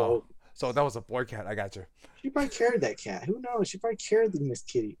 All over. So that was a boy cat. I got you. She probably carried that cat. Who knows? She probably carried the Miss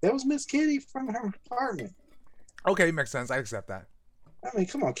Kitty. That was Miss Kitty from her apartment. Okay, makes sense. I accept that. I mean,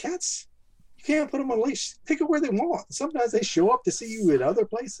 come on, cats. You can't put them on a leash. Take it where they want. Sometimes they show up to see you at other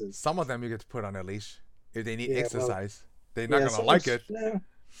places. Some of them you get to put on a leash if they need exercise. They're not gonna like it. Yeah.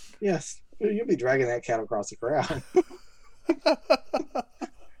 Yes, you'll be dragging that cat across the crowd.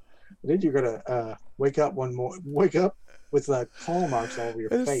 Then you're gonna wake up with claw marks all over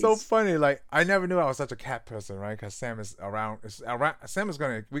your face. It's so funny. Like, I never knew I was such a cat person, right? Because Sam is around.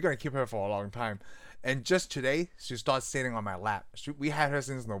 We're gonna keep her for a long time. And just today, she started sitting on my lap. We had her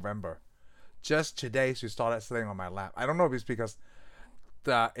since November. Just today, she started sitting on my lap. I don't know if it's because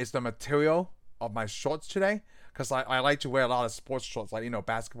it's the material of my shorts today. Because I like to wear a lot of sports shorts, like,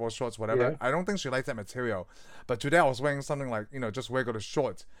 basketball shorts, whatever. Yeah. I don't think she likes that material. But today I was wearing something like, just regular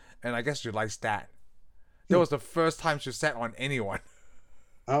shorts. And I guess she likes that. That was the first time she sat on anyone.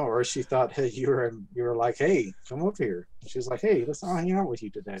 Oh, or she thought, hey, you were like, hey, come over here. She was like, hey, let's hang out with you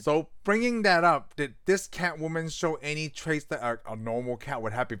today. So bringing that up, did this Catwoman show any traits that a normal cat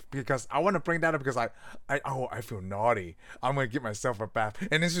would have? Because I want to bring that up because I feel naughty. I'm gonna get myself a bath,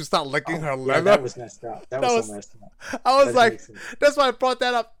 and then she start licking her leather. Yeah, that was messed up. That was so messed up. I was like, that's why I brought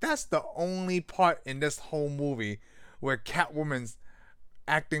that up. That's the only part in this whole movie where Catwoman's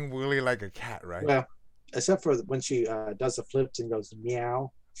acting really like a cat, right? Well, except for when she does the flips and goes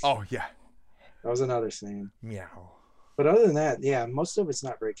meow. Oh yeah, that was another scene. Meow. But other than that, yeah, most of it's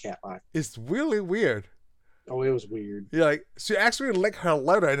not very cat-like. It's really weird. Oh, it was weird. Yeah, like she actually licked her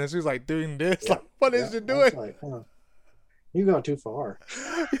leather and then she was like doing this. Yeah. Like, what is she doing? Like, you're going too far.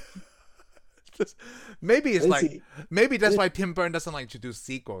 Maybe it's like maybe that's why Tim Burton doesn't like to do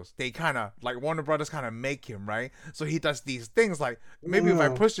sequels. They kind of like Warner Brothers kind of make him, right? So he does these things like maybe if I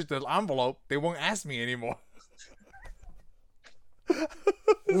push it to the envelope, they won't ask me anymore.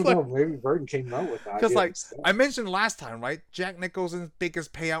 Maybe Burton came up with that. Because like I mentioned last time, right? Jack Nicholson's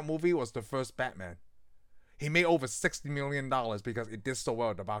biggest payout movie was the first Batman. He made over $60 million because it did so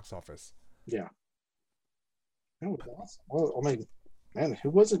well at the box office. Yeah. That was awesome. Well, I mean, man, who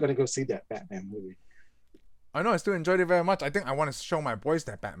wasn't going to go see that Batman movie? I know, I still enjoyed it very much. I think I want to show my boys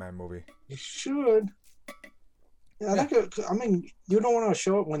that Batman movie. You should. Yeah. I mean, you don't want to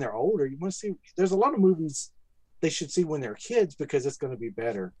show it when they're older. You want to see. There's a lot of movies they should see when they're kids because it's going to be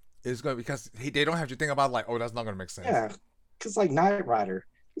better. It's going because they don't have to think about like, oh, that's not going to make sense. Yeah, because like Knight Rider,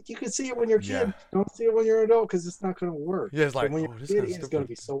 you can see it when you're a kid. Yeah. Don't see it when you're an adult because it's not going to work. Yeah, it's like, when you're a kid, it's going to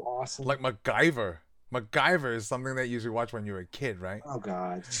be so awesome. Like MacGyver. MacGyver is something that you usually watch when you're a kid, right? Oh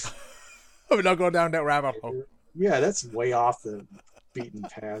God. I'm not going down that rabbit hole. Yeah, that's way off the beaten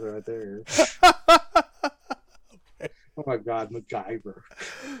path right there. Oh my God, MacGyver.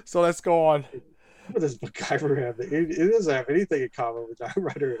 So let's go on. What does MacGyver have? It doesn't have anything in common with Knight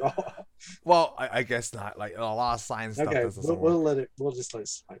Rider at all. Well, I guess not. Like a lot of science stuff. Okay, we'll just let it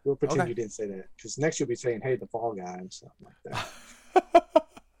slide. We'll pretend you didn't say that because next you'll be saying, "Hey, the Fall Guy" and something like that.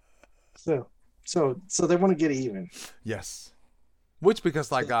 So they want to get even. Yes. Which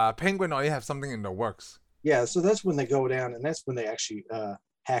because like Penguin already have something in the works. Yeah, so that's when they go down, and that's when they actually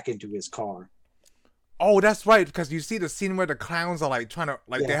hack into his car. Oh, that's right, because you see the scene where the clowns are like trying to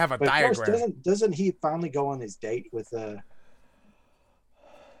like they Yeah, have a but of course, diagram. doesn't he finally go on his date with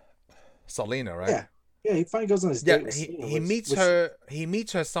Selena, right? Yeah, yeah, he finally goes on his Yeah, date with he Selena, he meets which her. He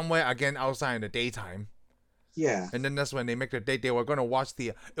meets her somewhere again outside in the daytime, yeah, and then that's when they make the date. They were gonna watch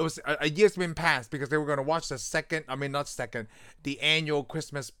the. It was a year's been passed because they were gonna watch the second. I mean, not second, the annual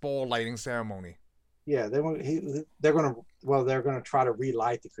Christmas ball lighting ceremony. yeah, they're gonna try to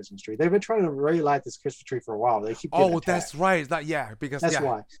relight the Christmas tree. They've been trying to relight this Christmas tree for a while. They keep getting Oh, attacked. that's right. That yeah, because That's yeah,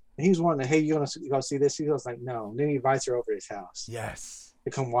 why. And he was wanting to, hey, you gonna go see this? He was like, no. And then he invites her over to his house yes,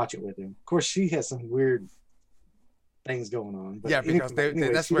 to come watch it with him. Of course, she has some weird things going on. But yeah, because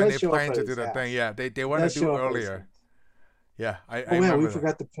anyway, that's she when does they show up plan at to his do the house. thing. Yeah, they She want does to do show it up at his earlier. house. Yeah, I Oh yeah, we remember that.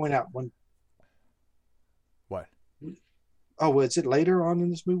 forgot to point out one. What? Oh, well, is it later on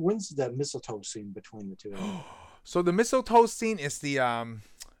in this movie? When's the mistletoe scene between the two of them? So the mistletoe scene is the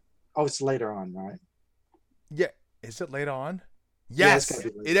Oh, it's later on, right? yeah. Is it later on? Yeah, it's Yes,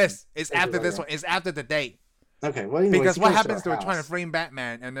 gotta be later it on. is. It's Gotta be after this later one. It's after the date. Okay, well, anyways, Because he what goes happens? to They her were trying to house. frame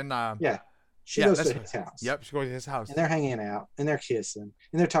Batman, and then Yeah, she yeah, goes to that's his house. yep, she goes to his house. And they're hanging out and they're kissing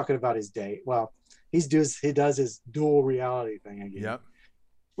and they're talking about his date. Well, he does his dual reality thing again. Yep.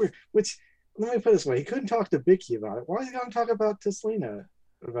 Which let me put it this way: he couldn't talk to Vicky about it. Why is he going to talk to Selena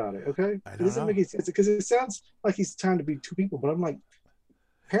about it? Okay, I it don't doesn't know. make any sense because it sounds like he's trying to be two people. But I'm like,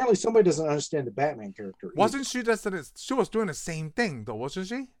 apparently somebody doesn't understand the Batman character. either. Wasn't she just she was doing the same thing though, wasn't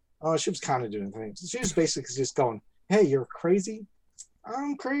she? Oh, she was kind of doing things. She was basically just going, "Hey, you're crazy.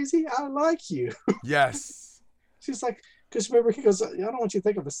 I'm crazy. I like you." Yes. She's like, because remember, he goes, I don't want you to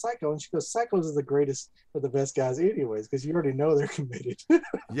think of a psycho. And she goes, psychos are the greatest or the best guys, anyways, because you already know they're committed.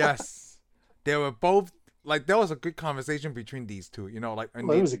 Yes. They were both like there was a good conversation between these two, you know, like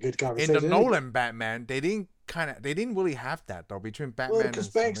Well, it was a good in conversation. the Nolan Batman, they didn't really have that though between Batman Well, and because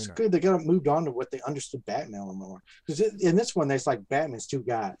Banks Selena. good, they got moved on to what they understood Batman a little more. Because in this one, there's like Batman's two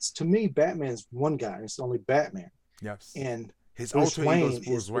guys. To me, Batman's one guy. It's only Batman, Yes. and His Bruce alter ego is Wayne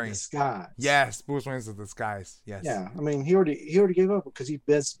Bruce is the Wayne. disguise. Yes, Bruce Wayne's the disguise. Yes. Yeah, I mean, he already gave up because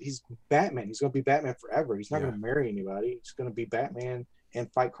he's Batman. He's going to be Batman forever. He's not Yeah. going to marry anybody. He's going to be Batman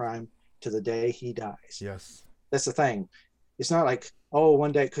and fight crime to the day he dies. Yes. That's the thing. It's not like, oh,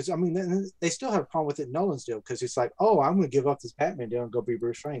 one day, because I mean, they still have a problem with it in Nolan's deal because it's like, oh, I'm going to give up this Batman deal and go be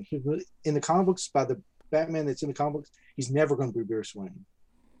Bruce Wayne. In the comic books, by the Batman that's in the comic books, he's never going to be Bruce Wayne.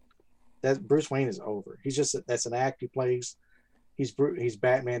 That Bruce Wayne is over. He's just that's an act he plays. He's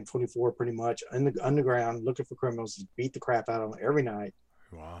Batman 24 pretty much in the underground looking for criminals. He beat the crap out of them every night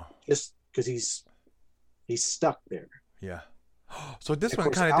Wow. just because he's stuck there. Yeah. So this Of one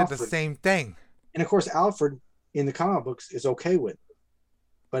course, kind of did the Alfred- same thing. And of course, Alfred in the comic books is okay with it.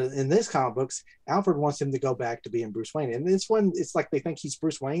 But in this comic books, Alfred wants him to go back to being Bruce Wayne. And this one, it's like they think he's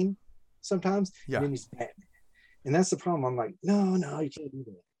Bruce Wayne sometimes, Yeah. and then he's Batman. And that's the problem. I'm like, no, you can't do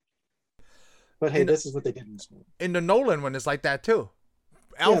that. But hey, You know- this is what they did in this movie. In the Nolan one, it's like that too.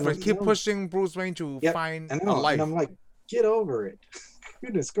 Yeah, Alfred no, keep no. pushing Bruce Wayne to Yep, find I a know. life. And I'm like, get over it.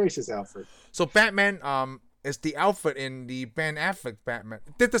 Goodness gracious, Alfred. So Batman, is the Alfred in the Ben Affleck Batman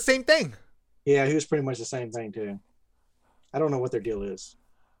did the same thing. Yeah, he was pretty much the same thing too. I don't know what their deal is.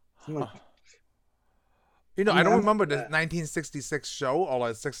 I'm like, You know, I mean, I don't I'm- remember the 1966 show or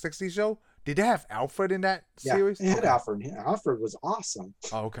the 660 show. Did they have Alfred in that yeah, series? it had Okay. Alfred. Yeah, Alfred was awesome.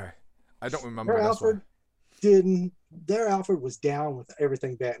 Oh, okay. I don't remember. Their That's Alfred their Alfred was down with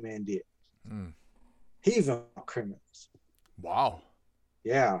everything Batman did. why. Mm. He even fought criminals. Wow.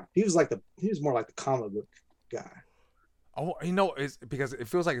 Yeah, he was more like the comic book guy. Oh, you know, it's because it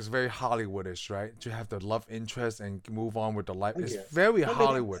feels like it's very Hollywoodish, right? To have the love interest and move on with the life. I It's guess. very I mean,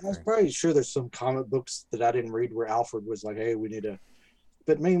 Hollywood. I'm thing. probably sure there's some comic books that I didn't read where Alfred was like, "Hey, we need to,"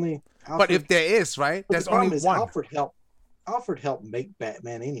 but mainly. Alfred, But if there is, right, but there's the problem only is one. Alfred helped make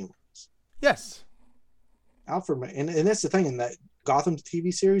Batman anyways. Yes. Alfred, and that's the thing in that Gotham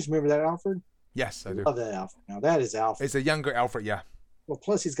TV series. Remember that Alfred? Yes, I do. Love that Alfred. Now that is Alfred. It's a younger Alfred, yeah. Well,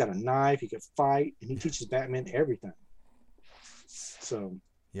 plus he's got a knife. He can fight, and he teaches Batman everything. So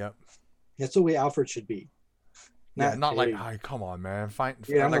Yep. that's the way Alfred should be. Yeah, not like, hey, "Hi, come on, man. Find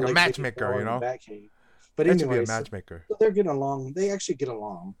yeah, I'm like gonna a Vicky matchmaker, Ball you in the know? Batcave. But That should be anyway, a matchmaker. so they're getting along. They actually get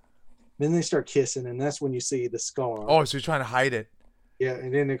along. Then they start kissing, and that's when you see the scar. Oh, so you're trying to hide it. Yeah,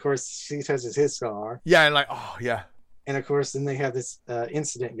 and then of course she touches his scar, Yeah, and like, oh, yeah. and of course then they have this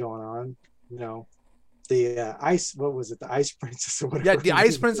incident going on. You know, the ice. What was it? The ice princess or whatever. Yeah, the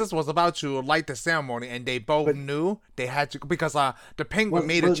Ice Princess was about to light the ceremony, and they both But- knew they had to because the Penguin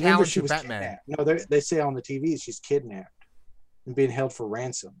made a remember challenge she to was Batman. kidnapped. No, they say on the TV she's kidnapped and being held for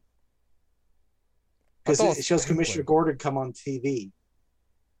ransom. I because thought it shows Commissioner Penguin. Gordon come on TV.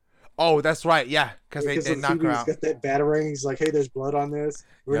 Oh, that's right. Yeah, because Because they on knock TV, her he's out. got that batarang. He's like, "Hey, there's blood on this.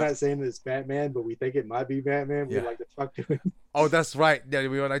 We're Yep. not saying that it's Batman, but we think it might be Batman. We'd Yeah. like to talk to him." Oh, that's right. Yeah,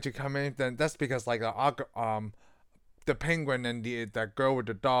 we would like to come in. Then that's because like the penguin and the girl with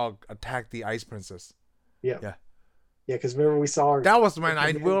the dog attacked the ice princess. Yeah, Yeah. yeah. Because remember we saw her. That was when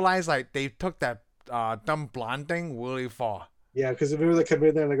I come in. realized like they took that dumb blonde thing really far. Yeah, because remember they come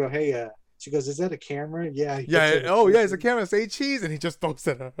in there and they go, "Hey," she goes, "Is that a camera?" Yeah. he Yeah. puts it in Oh the yeah, it's a kitchen. camera. Say cheese, and he just throws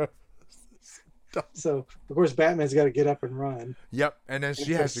it at her. So of course Batman's got to get up and run. Yep. And then And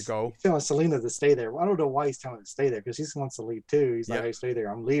she of has to course, go. He's telling Selena to stay there. Well, I don't know why he's telling her to stay there because he wants to leave too. He's like, Yeah. "Hey, stay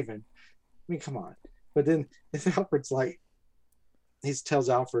there. I'm leaving." I mean, come on. But then if Alfred's like, he tells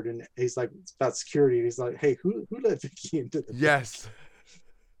Alfred and he's like, it's about security. And he's like, "Hey, who let Vicky into the?" Yes.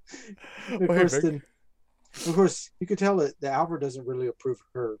 And of Wait, course, Vic. then of course you could tell that Alfred doesn't really approve of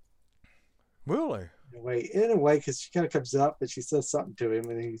her Really? in a way, because she kind of comes up and she says something to him,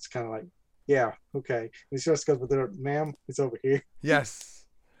 and he's kind of like, "Yeah, okay." And he just goes with her, "Ma'am, it's over here." Yes.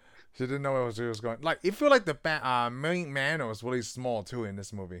 She didn't know where she was going. Like, it feel like the main man was really small too in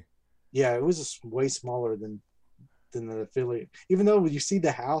this movie. Yeah, it was just way smaller than the affiliate. Even though when you see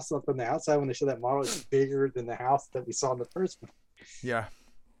the house up on the outside when they show that model, it's bigger than the house that we saw in the first one. Yeah.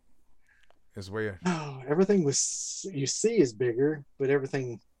 It's weird. Oh, everything was you see is bigger, but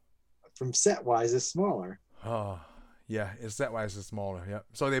everything from set wise is smaller. Oh, yeah. It's that why it's smaller. Yep.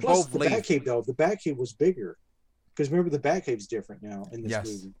 So they Plus both the leave. Batcave though, the Batcave was bigger. Because remember the Batcave's different now in this Yes.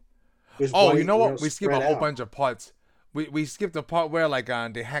 movie. It was Oh, way you know real what? We skipped a spread whole out. bunch of parts. We skipped the part where like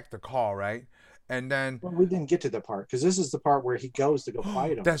they hacked the car, right? And then Well, we didn't get to the part because this is the part where he goes to go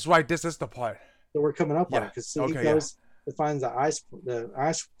fight him. that's right. This is the part. So we're coming up on Yeah. it because he Okay, goes to find the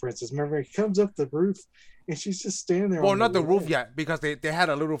ice princess. Remember, he comes up the roof and she's just standing there. Well, on not the roof ledge. yet because they had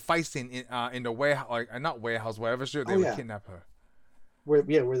a little fight scene in the warehouse, like not warehouse, whatever. Sure, they Oh, would yeah. kidnap her Where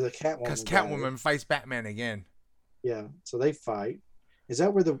the Catwoman. because guy- Catwoman fights Batman again. Yeah, so they fight. Is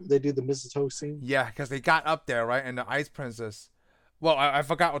that where they do the mistletoe scene? Yeah, because they got up there, right? And the Ice Princess. Well, I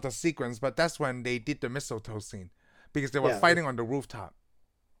forgot what the sequence, but that's when they did the mistletoe scene because they were Yeah. fighting on the rooftop.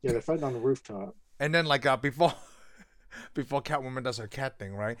 Yeah, they're fighting on the rooftop. And then like before before Catwoman does her cat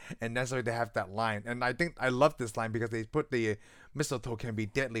thing, right? And that's why they have that line. And I think I love this line because they put the mistletoe can be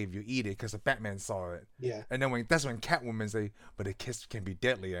deadly if you eat it because the Batman saw it. Yeah, And then that's when Catwoman say, but a kiss can be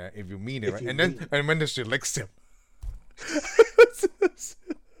deadly if you mean it, If right? you And then mean it. and when she licks him.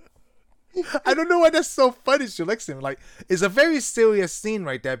 I don't know why that's so funny. She licks him. Like, it's a very serious scene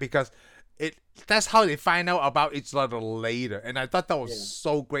right there because that's how they find out about each other later. And I thought that was Yeah.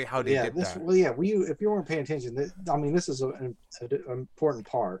 so great how they yeah. did This that. well, yeah. If you weren't paying attention, this is an important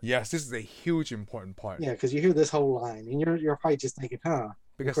part. Yes, this is a huge important part. Yeah, because you hear this whole line and you're probably just thinking, "Huh." And of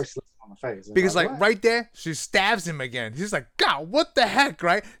Because course, she looks him on the face. And Because like "What?" right there, she stabs him again. He's like, God, what the heck,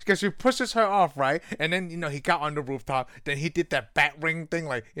 right? Because she pushes her off, right? And then he got on the rooftop. Then he did that bat ring thing,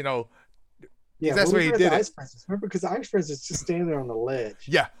 like Yeah, that's well, where he remember did the it. Ice Princess. Remember, because the Ice Princess is just standing there on the ledge.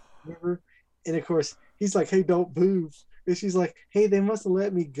 yeah, Remember? And of course, he's like, "Hey, don't move." And she's like, "Hey, they must have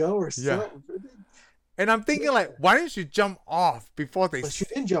let me go or Yeah. something." and I'm thinking like, why didn't you jump off before they But she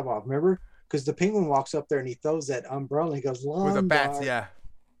didn't jump off, remember? Because the penguin walks up there and he throws that umbrella and he goes, with the bats? "Londar," Yeah,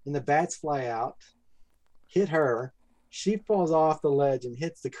 and the bats fly out, hit her. She falls off the ledge and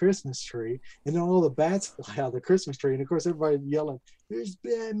hits the Christmas tree, and then all the bats fly out of the Christmas tree. And of course, everybody yelling, "There's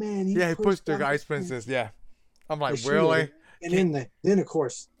Batman!" he pushed the out Ice Princess. Yeah, I'm the like, shield." really? And then of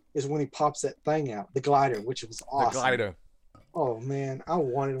course is when he pops that thing out, the glider, which was awesome. The glider. Oh man, I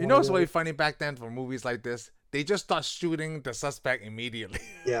wanted. You one know of what's really those. funny back then for movies like this? They just start shooting the suspect immediately.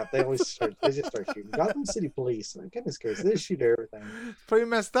 Yeah, they just start shooting. Gotham City Police, like, goodness gracious, they shoot everything. Pretty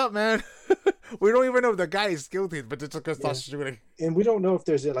messed up, man. We don't even know if the guy is guilty, but they're just gonna start shooting. And we don't know if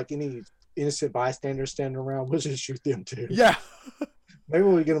there's like any innocent bystanders standing around. We'll just shoot them too. Yeah. Maybe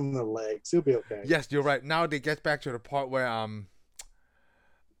we'll get them in the legs. He'll be okay. Yes, you're right. Now they get back to the part where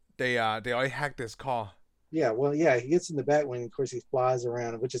they already hacked this car. Yeah, well, yeah, he gets in the Batwing. Of course, he flies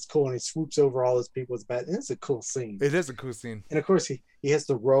around, which is cool, and he swoops over all those people's bat. And it's a cool scene. It is a cool scene. And of course, he has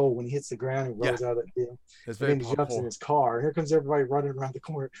to roll when he hits the ground. He rolls out of that deal. It's And very then he jumps in powerful. his car. And here comes everybody running around the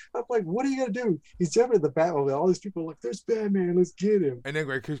corner. I'm like, what are you gonna do? He's jumping in the Batmobile. All these people are like, there's Batman. Let's get him. And then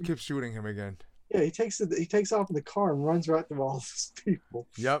we keep shooting him again. Yeah, he takes off in the car and runs right through all these people.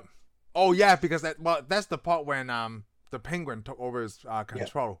 Yep. Oh yeah, because that's the part when the Penguin took over his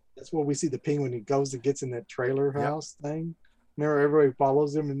control. That's where we see the penguin. He goes and gets in that trailer house thing. Remember, everybody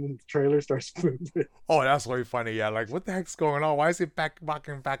follows him, and then the trailer starts moving. Oh, that's really funny. Yeah, like what the heck's going on? Why is he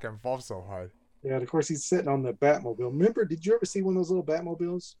rocking back and forth so hard? Yeah, and of course he's sitting on the Batmobile. Remember, did you ever see one of those little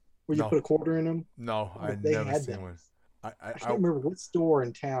Batmobiles? where you No, put a quarter in them. no, I Oh, they never had seen one. those. I I can't remember what store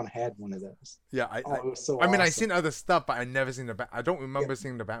in town had one of those. yeah, Oh, it was so I mean, I awesome. seen other stuff, but I never seen the bat. I don't Yeah, remember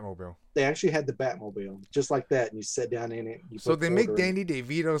seeing the Batmobile. they actually had the Batmobile just like that, and you sit down in it, you put So a they make quarter in it. Danny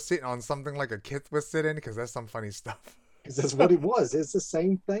DeVito sit on something like a kid would sit in, because that's some funny stuff. Because that's what it was. It's the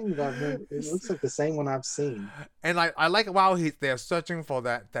same thing that I remember. It looks like the same one I've seen. And I like while they're searching for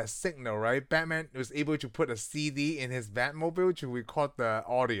that signal, right? Batman was able to put a CD in his Batmobile to record the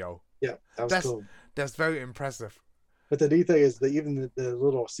audio. Yeah, that was That's cool. that's very impressive. But the neat thing is that even the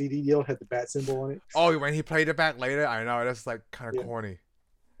little CD deal had the bat symbol on it. Oh, when he played it back later, I know that's like kind of Yeah. corny.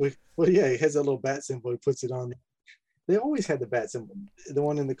 Well, yeah, he has that little bat symbol. He puts it on. They always had the bat symbol. The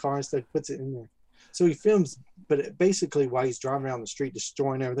one in the car and stuff, puts it in there. So he films, but basically while he's driving around the street,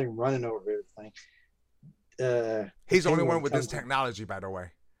 destroying everything, running over everything. He's the only Penguin one with this comes in. technology, by the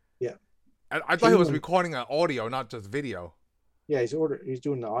way. Yeah. I thought he was Penguin- recording an audio, not just video. Yeah, he's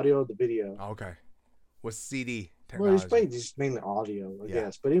doing the audio, the video. Oh, okay, with CD Well, he's technology. playing just mainly audio, I Yeah.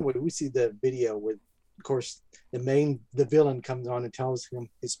 guess. But anyway, we see the video with, of course, the villain comes on and tells him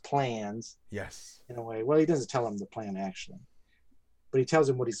his plans Yes. in a way. Well, he doesn't tell him the plan actually, but he tells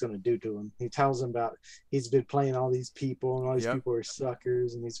him what he's going to do to him. He tells him about he's been playing all these people, and all these Yep. people are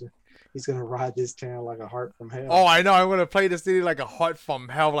suckers, and he's going to ride this town like a heart from hell. Oh, I know. I'm gonna play the CD like a heart from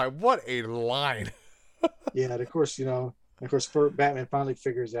hell. Like, what a line. Yeah, and of course, Batman finally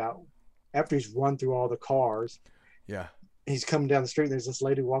figures out after he's run through all the cars. Yeah. He's coming down the street and there's this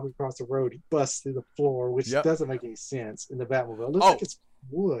lady walking across the road. He busts through the floor, which Yep. doesn't make any sense in the Batmobile. It looks Oh. like it's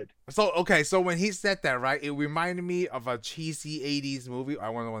wood. So okay, so when he said that, right, it reminded me of a cheesy '80s movie. I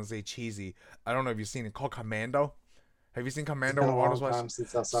want to say cheesy. I don't know if you've seen it, called Commando. Have you seen It's Commando? been a on long Arnold Schwarzenegger? time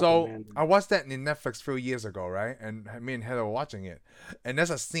since I saw So Commando. I watched that in Netflix a few years ago, right? And me and Heather were watching it, and there's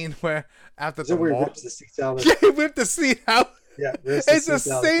a scene where after Is the that where he war, rips the seats out of yeah, he ripped the seat out. Yeah, rips It's the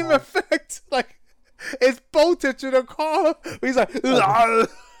seats out of same car. effect. Like it's bolted to the car. He's like,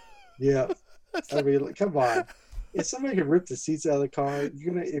 Yeah. I mean, like, come on. If somebody can rip the seats out of the car,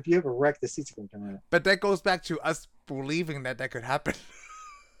 if you have a wreck, the seats are going to come out. but that goes back to us believing that could happen.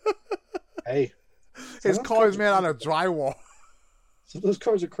 Hey. His those car is cars made are- out of drywall. So those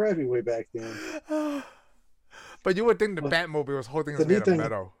cars are crappy way back then. But you would think the Well, Batmobile was holding the his neat made of thing-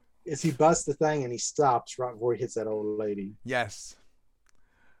 metal. Is he busts the thing and he stops right before he hits that old lady. Yes.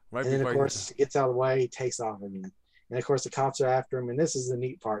 Right And then, of before he course, he gets out of the way, he takes off again. And, of course, the cops are after him. And this is the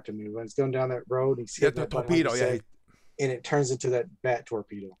neat part to me. When it's going down that road, he's yeah, hitting the that button, torpedo. like you Yeah. said, and it turns into that bat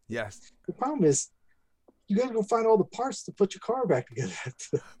torpedo. Yes. The problem is, you got to go find all the parts to put your car back together.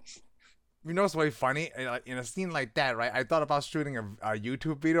 You know what's really funny? Like in a scene like that, right? I thought about shooting a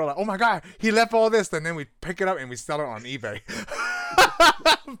YouTube video. Like, oh my god, he left all this, and then we pick it up and we sell it on eBay.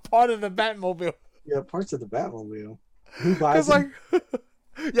 Part of the Batmobile. Yeah, parts of the Batmobile. Who buys It's them? like,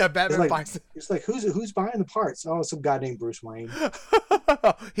 yeah, Batman like- buys it. It's like, who's buying the parts? Oh, some guy named Bruce Wayne.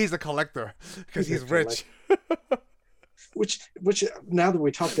 He's a collector because He's a he's rich. Which now that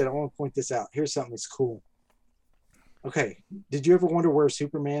we talked that, I want to point this out. Here's something that's cool. Okay, did you ever wonder where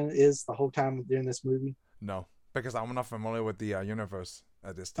Superman is the whole time during this movie? No, because I'm not familiar with the universe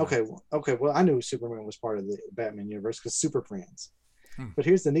at this time. Okay. Well, I knew Superman was part of the Batman universe because Super Friends. Hmm. But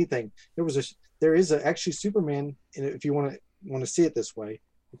here's the neat thing: there is actually Superman, and if you want to see it this way,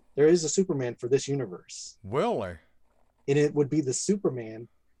 there is a Superman for this universe, Really? and it would be the Superman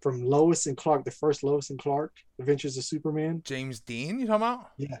from Lois and Clark, the first Lois and Clark Adventures of Superman. James Dean? You talking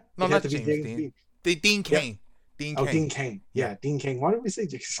about? Yeah, No, it'd have not to be James Dean. Dean Yep. Kane. Dean Oh, Kane. Dean Kane. Yeah, Dean Kane. Why did we say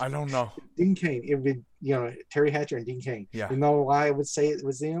I don't know. Dean Kane? It would be, Terry Hatcher and Dean Kane. Yeah. You know why I would say it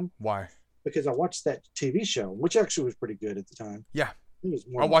was them? Why? Because I watched that TV show, which actually was pretty good at the time. Yeah. It was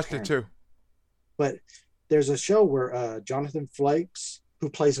more I of my watched it parents. too. But there's a show where Jonathan Frakes, who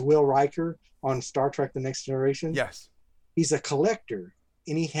plays Will Riker on Star Trek: The Next Generation, Yes. he's a collector,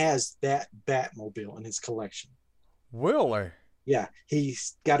 and he has that Batmobile in his collection. Really? Yeah,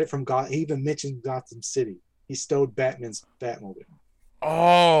 he's got it from God. He even mentioned Gotham City. He stole Batman's Batmobile.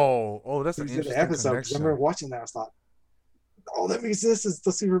 Oh, that's an He was in interesting the episode. 'Cause I connection. remember watching that. I thought, oh, that means this is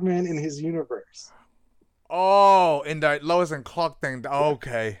the Superman in his universe. Oh, in the Lois and Clark thing.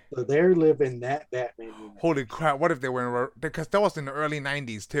 Okay. So they're living that Batman universe. Holy crap! What if they were in? Because that was in the early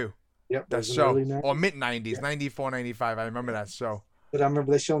 '90s too. Yep, That those in the show, early 90s. or mid '90s, Yeah. 94, 95. I remember that show. But I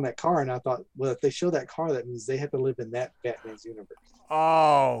remember they showing that car, and I thought, well, if they show that car, that means they have to live in that Batman's universe.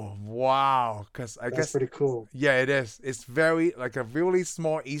 Oh wow! Because I That's guess pretty cool. yeah, it is. It's very like a really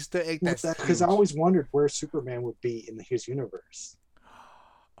small Easter egg. That's Because I huge. always wondered where Superman would be in his universe.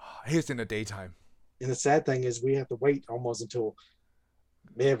 Here's in the daytime. And the sad thing is, we have to wait almost until,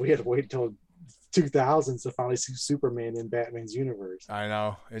 man, we had to wait until 2000s to finally see Superman in Batman's universe. I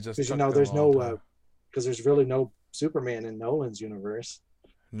know. It just Because took them a long time. because there's really no Superman in Nolan's universe.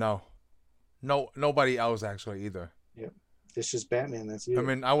 No, nobody else actually either. Yep, it's just Batman. That's it. I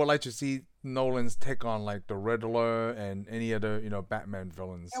mean, I would like to see Nolan's take on like the Riddler and any other Batman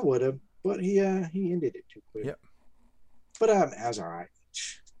villains. I would have, but he ended it too quick. Yep. But I was all right.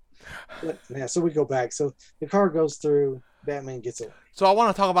 But yeah, so we go back. So the car goes through. Batman gets away. So I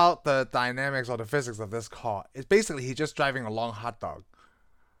want to talk about the dynamics or the physics of this car. It's basically he's just driving a long hot dog.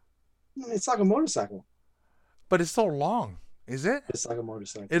 It's like a motorcycle. But it's so long, is it? It's like a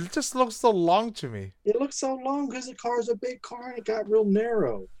motorcycle. It just looks so long to me. It looks so long because the car is a big car and it got real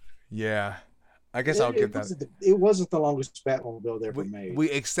narrow. Yeah. I guess I'll give that. It wasn't the longest Batmobile ever made. We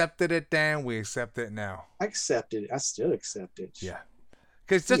accepted it then. We accept it now. I accepted it. I still accept it. Yeah.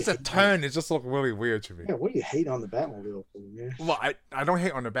 Because just a turn, it just looked really weird to me. Yeah, what do you hate on the Batmobile for, man? Well, I don't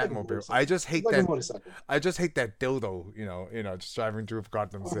hate on the Batmobile. I just hate that. I just hate that dildo. Just driving through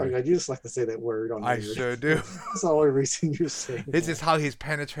Gotham City. Oh my God, you just like to say that word on. I sure do. That's the only reason you're saying. This is how he's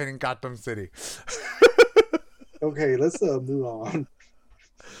penetrating Gotham City. Okay, let's move on.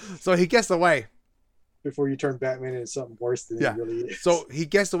 So he gets away. Before you turn Batman into something worse than he really is. So he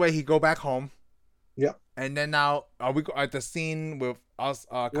gets away. He go back home. Yep. And then now, are we at the scene with us,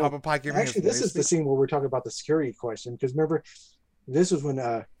 Copper Pie giving actually, this is the scene where we're talking about the security question. Because remember, this was when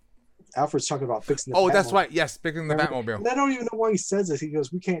Alfred's talking about fixing the Batmobile. That's right. Yes, fixing the Batmobile. And I don't even know why he says this. He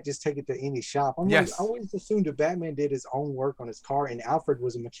goes, we can't just take it to any shop. I'm like, I always assumed that Batman did his own work on his car, and Alfred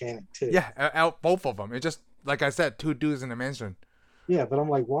was a mechanic, too. Yeah, both of them. It just, like I said, two dudes in a mansion. Yeah, but I'm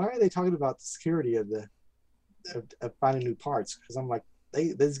like, why are they talking about the security of finding new parts? Because I'm like,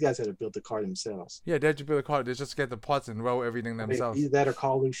 these guys had to build the car themselves. Yeah, they had to build the car. They just get the parts and roll everything themselves. Either that or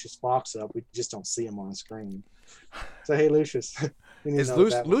call Lucius Fox up. We just don't see him on screen. So hey, Lucius.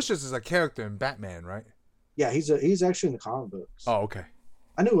 Lucius is a character in Batman, right? Yeah, he's actually in the comic books. Oh, okay.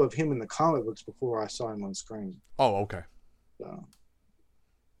 I knew of him in the comic books before I saw him on screen. Oh, okay. So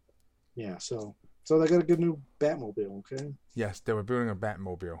yeah, so they got a good new Batmobile. Okay. Yes, they were building a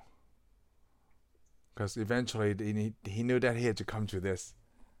Batmobile. Because eventually he knew that he had to come to this.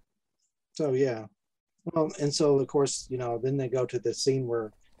 So yeah, well, and so of course then they go to the scene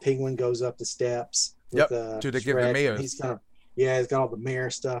where Penguin goes up the steps. With, to give the mayor. He's got all the mayor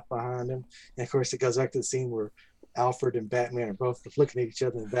stuff behind him, and of course it goes back to the scene where Alfred and Batman are both looking at each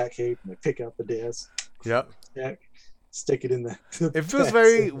other in the Batcave, and they pick up the desk. Yep. Stick it in the. It feels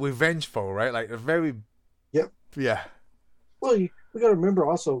very revengeful, right? Like a very. Yep. Yeah. Well, we got to remember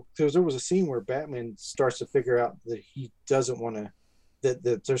also, because there was a scene where Batman starts to figure out that he doesn't want to,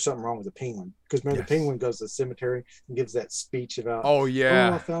 that there's something wrong with the Penguin. Because remember, the Penguin goes to the cemetery and gives that speech about,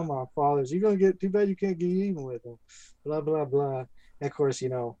 I found my father's. You're going to get, too bad you can't get even with him. Blah, blah, blah. And of course,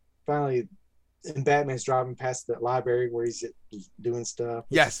 finally, and Batman's driving past the library where he's doing stuff.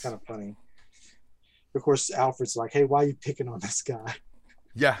 It's kind of funny. Of course, Alfred's like, hey, why are you picking on this guy?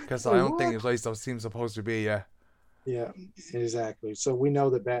 Yeah, because I don't think it's like it seems supposed to be, Yeah, exactly. So we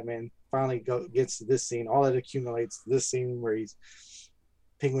know that Batman finally gets to this scene. All that accumulates to this scene where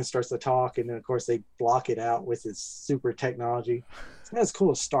Penguin starts to talk, and then of course they block it out with his super technology. It's not as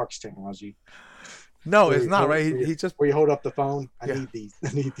cool as Stark's technology. No, it's not, right? He just where you hold up the phone. I need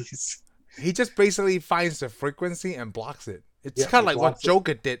these. He just basically finds the frequency and blocks it. It's kind of like what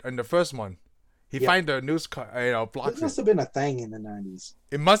Joker did in the first one. He find the news, blocks it. It must have been a thing in the 90s.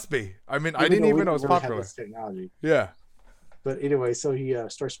 It must be. I mean, I didn't even know it was popular. Technology. Yeah. But anyway, so he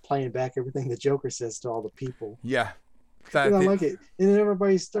starts playing back everything the Joker says to all the people. Yeah. I like it. And then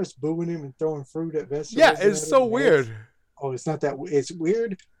everybody starts booing him and throwing fruit at vegetables. Yeah, it's so weird. Oh, it's not that. It's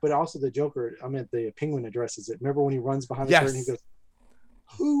weird, but also the Joker, the Penguin addresses it. Remember when he runs behind the curtain, he goes,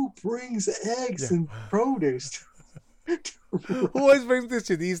 who brings eggs and produce? Who always brings this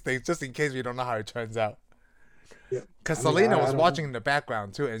to these things, just in case we don't know how it turns out? Because Selena was watching in the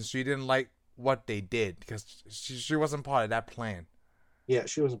background too, and she didn't like what they did because she wasn't part of that plan. Yeah,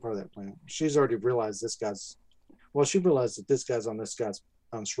 she wasn't part of that plan. She's already realized this guy's. Well, she realized that this guy's on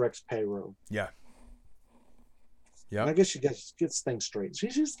Shrek's payroll. Yeah. Yeah. I guess she gets things straight.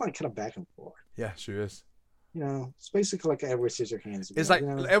 She's just like kind of back and forth. Yeah, she is. It's basically like Edward Scissorhands. It's like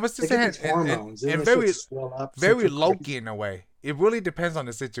Edward Scissorhands and very Loki in a way. It really depends on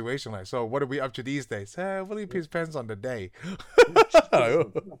the situation. Like, so what are we up to these days? It really depends on the day.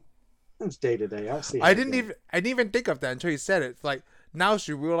 It's day to day. I'll see. I didn't even think of that until you said it. It's like now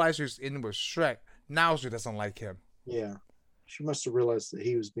she realized she's in with Shrek. Now she doesn't like him. Yeah, she must have realized that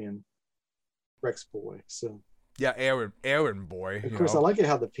he was being Rex boy. So yeah, Aaron boy. Of course, I like it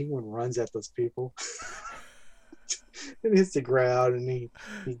how the Penguin runs at those people. and hits the ground, and he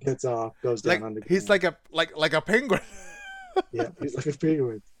gets off, goes down Like on the he's ground. like a penguin. Yeah, he's like a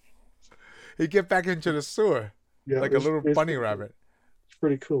penguin. He get back into the sewer Yeah, like a little it's bunny pretty cool. rabbit. It's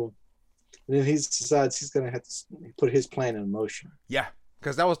pretty cool. And then he decides he's gonna have to put his plan in motion. Yeah,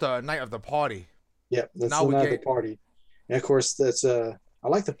 because that was the night of the party. Yep, that's Now the we night of the get party. And of course, that's I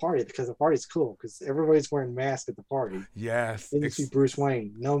like the party because the party's cool because everybody's wearing masks at the party. yes, Then you see Bruce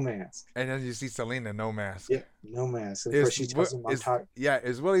Wayne, no mask. and then you see Selena no mask. Yep, no mask. And of course, she tells him, "I'm tired." Yeah,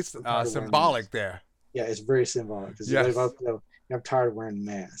 it's really I'm tired of wearing symbolic masks. there. Yeah, it's very symbolic because Yes. I'm tired of wearing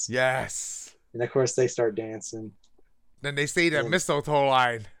masks. Yes. And of course, they start dancing. Then they say the Yeah. mistletoe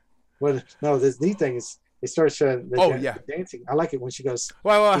line. Well, no, this neat thing is they start showing Yeah. dancing. I like it when she goes,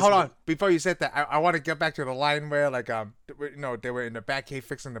 Well, This hold is- on. Before you said that, I want to get back to the line where like they were in the Batcave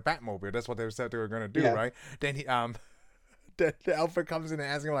fixing the Batmobile. That's what they said they were gonna do, Yeah. right? Then he the Alfred comes in and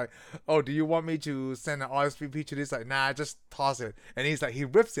asks him like, "Oh, do you want me to send an RSVP to this?" Like, nah, just toss it. And he's like, he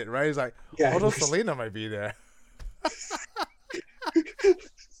rips it, right? He's like, yeah, although Selena might be there.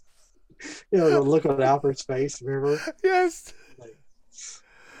 the look on Alfred's face. Remember? Yes. Like,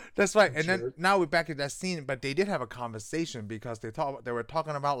 That's right. And then jerk. now we're back in that scene, but they did have a conversation because they were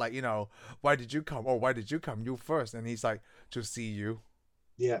talking about like, why did you come? Oh, why did you come? You first. And he's like, to see you.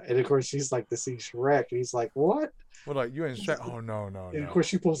 Yeah, and of course she's like to see Shrek, and he's like, "What?" Well, like you and Shrek. Oh no. And of course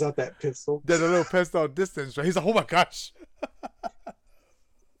she pulls out that pistol, There's a little pistol distance. Right? He's like, oh my gosh.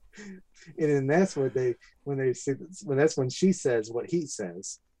 and then that's that's when she says what he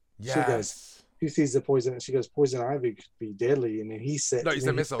says. Yes. She sees the poison, and she goes, "Poison ivy could be deadly." And then he said, No, he's the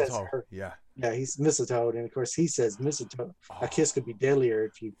and then he says mistletoe. her- Yeah. Yeah, he's mistletoe, and of course he says mistletoe. Oh, A kiss could be deadlier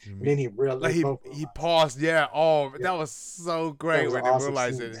if you. And then he like realized he paused. Yeah. Oh, Yeah. that was so great when they awesome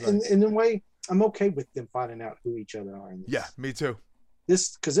realized scene. it. It's And like, in a way, I'm okay with them finding out who each other are. In this. yeah, me too.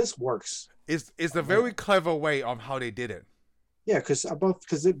 This works. It's a very clever way on how they did it. Yeah, because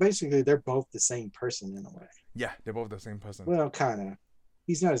basically they're both the same person in a way. Yeah, they're both the same person. Well, kind of.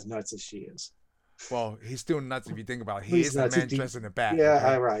 He's not as nuts as she is. Well, he's still nuts if you think about it. He He's is a nuts. man He's deep. dressed in the bat. Yeah,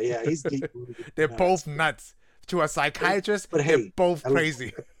 okay? right. Yeah, he's deep. They're nuts. both nuts. To a psychiatrist, But they're hey, both at least-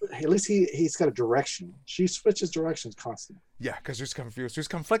 crazy. At least he's got a direction. She switches directions constantly. Yeah, because she's confused. She's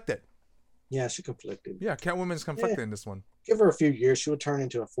conflicted. Yeah, she's conflicted. Yeah, Catwoman's conflicted in this one. Give her a few years, she will turn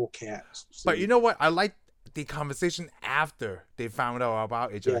into a full cat. But you know what? I like the conversation after they found out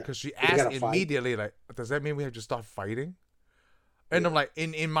about each other Yeah, because she they gotta asked fight. immediately, like, does that mean we have to start fighting? And I'm like,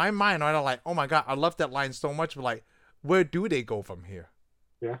 in my mind, I'm like, oh my God, I love that line so much. But like, where do they go from here?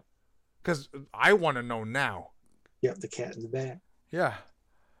 Yeah. Because I want to know now. Yep, the cat in the bag. Yeah.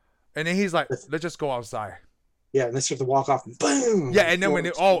 And then he's like, let's just go outside. Yeah, and they start to walk off and boom. Yeah, and then when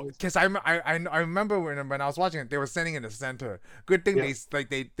Floor because I remember when I was watching it, they were standing in the center. Good thing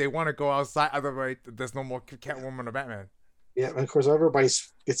Yeah. they want to go outside, otherwise there's no more Catwoman or Batman. Yeah, and of course everybody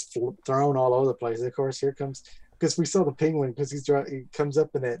gets thrown all over the place. And of course, here comes because we saw the penguin because he comes up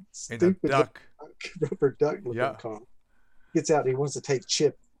in that And stupid the duck. rubber duck looking Yeah. car. Gets out and he wants to take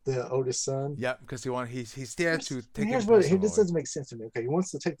Chip, the oldest son. Yep, because he's there to take Here's him what personally. this doesn't make sense to me. Okay, he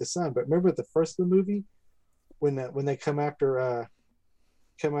wants to take the son, but remember at the first of the movie when they come after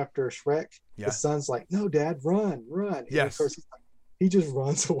Shrek, Yeah. the son's like, "No, Dad, run!" And Yes. of course he just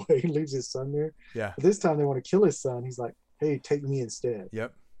runs away and leaves his son there. Yeah. But this time they want to kill his son. He's like, "Hey, take me instead."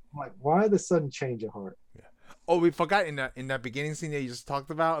 Yep. I'm like, why the sudden change of heart? Oh, we forgot in that beginning scene that you just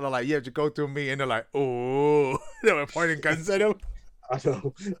talked about. They're like, you have to go through me, and they're like, oh, they were pointing guns at him. I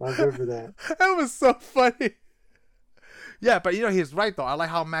know, I remember that. That was so funny. Yeah, but he's right though. I like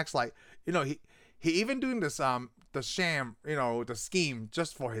how Max he even doing this the sham, the scheme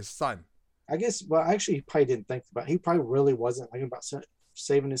just for his son. I guess. Well, actually, he probably didn't think about. He probably really wasn't thinking about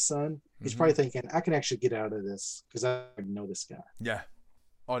saving his son. He's Mhm. probably thinking, "I can actually get out of this because I know this guy." Yeah.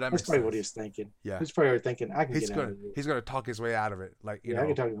 Oh, that That's makes probably sense. what he was thinking. Yeah. He's probably thinking, "I can He's get out gonna of this." he's gonna talk his way out of it. Like I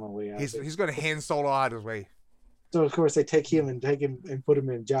can talk my way out. of it. he's gonna hand Solo out his way. So of course they take him and put him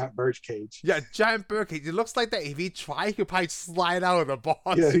in a giant bird cage. Yeah, giant birdcage. It looks like that if he tried, he could probably slide out of the box.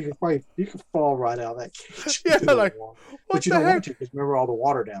 Yeah, you could fall right out of that cage. Yeah, into the like, wall. what But you the don't heck? want to because remember all the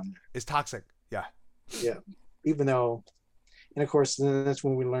water down It's toxic. Yeah. there. Yeah, even though, and of course then that's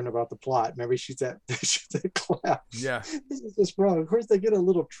when we learn about the plot. Remember she's at cloud. Yeah. This is just wrong. Of course they get a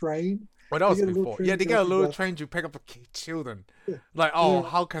little train. Well, that was They get a little before. train Yeah, they to get a go little to train to pick up the children. Yeah. Like, oh, Yeah.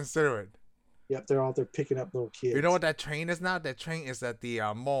 how considerate. Yep, they're out there picking up little kids. You know what that train is now? That train is at the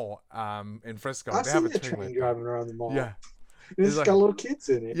mall in Frisco. I've They have seen a a train train like driving around the mall. that. Yeah. And it's like- got little kids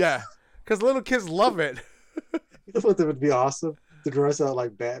in it. Yeah. Because little kids love it. You know what that would be awesome? To dress out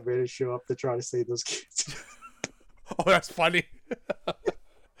like Batman and show up to try to save those kids. Oh, that's funny.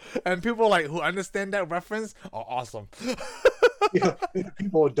 And people like who understand that reference are awesome. Yeah,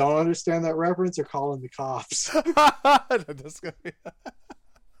 people who don't understand that reference are calling the cops. That's gonna be...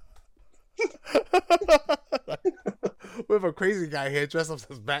 We have a crazy guy here dressed up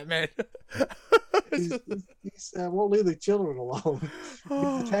as Batman. He's won't leave the children alone.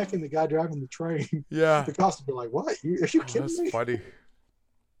 He's attacking the guy driving the train. Yeah. The cops will be like, "What? Are you kidding That's me?" funny.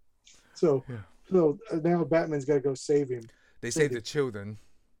 So, Yeah. so now Batman's got to go save him. They save the children.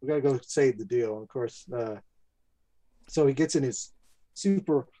 We got to go save the deal. And of course, so he gets in his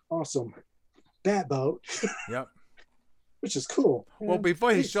super awesome bat boat. Yep. Which is cool. Well,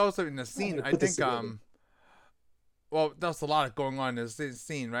 before he shows up in the scene, gonna I put this think together. well, there's a lot going on in this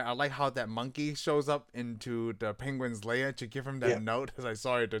scene, right? I like how that monkey shows up into the penguin's lair to give him that note. As I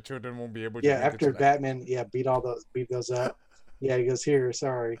saw it, the children won't be able to. Yeah, make it after to Batman, beat those up. Yeah, he goes, "Here,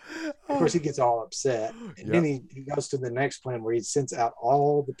 sorry." Of course, he gets all upset. And then he goes to the next plan where he sends out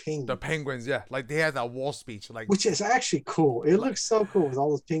all the penguins. The penguins, yeah, like they had that wall speech, like which is actually cool. It looks so cool with all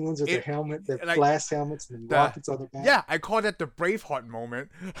those penguins with their helmet, their like, blast helmets, and rockets on their back. Yeah, I call that the Braveheart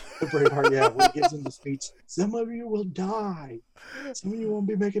moment. The Braveheart, yeah, where he gives him the speech. Some of you will die. Some of you won't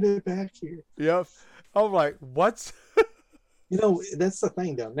be making it back here. Yep. I'm like, what? You know, that's the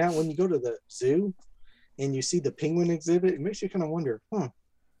thing, though. Now, when you go to the zoo and you see the penguin exhibit, it makes you kind of wonder,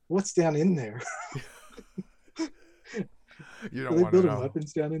 what's down in there? You Are don't they want to building know.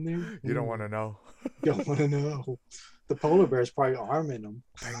 weapons down in there? You don't want to know. You don't want to know. The polar bear's probably arming them.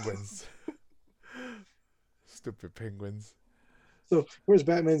 Penguins. Stupid penguins. So where's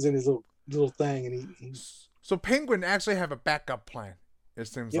Batman's in his little thing, and he's So Penguin actually have a backup plan. It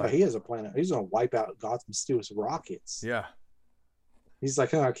seems like. he has a plan. He's gonna wipe out Gotham City with rockets. Yeah. He's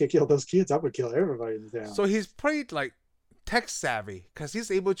like, I can't kill those kids. I'm gonna kill everybody in town. So he's pretty like tech savvy because he's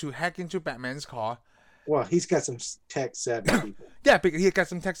able to hack into Batman's car. Well, he's got some tech savvy people. Yeah, because he got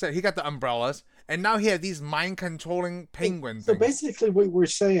some tech savvy. He got the umbrellas, and now he has these mind controlling penguins. So basically, what we're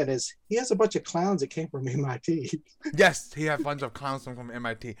saying is he has a bunch of clowns that came from MIT. Yes, he has a bunch of clowns from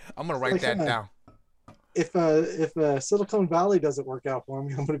MIT. I'm gonna write that down. If Silicon Valley doesn't work out for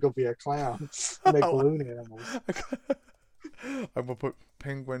me, I'm gonna go be a clown, make balloon animals. I'm gonna put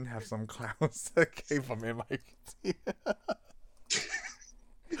penguin have some clowns that came from MIT.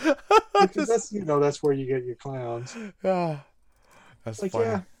 Because that's where you get your clowns. Yeah, that's like, funny.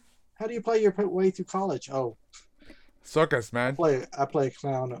 yeah, how do you play your way through college? Oh, circus, man. I play a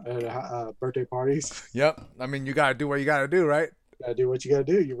clown at birthday parties. Yep. I mean, you gotta do what you gotta do, right? Gotta do what you gotta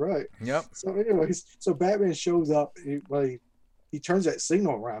do. You're right. Yep. So, anyways, Batman shows up. He turns that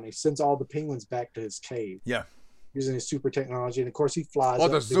signal around. He sends all the penguins back to his cave. Yeah. Using his super technology, and of course he flies. Oh,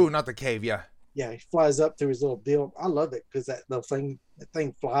 the zoo, not the cave. Yeah. Yeah, he flies up through his little deal. I love it because that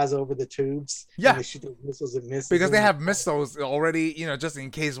thing flies over the tubes. Yeah. And they shoot the missiles and misses. Because they have missiles already, just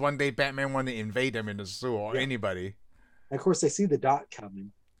in case one day Batman wanted to invade them in the zoo or anybody. And of course, they see the dot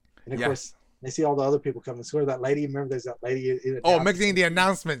coming, and of course they see all the other people coming. So that lady, remember, there's that lady. Making the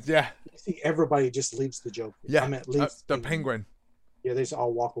announcements. Yeah. You see, everybody just leaves the Joker. Yeah. I mean, leaves the penguin. Yeah, they just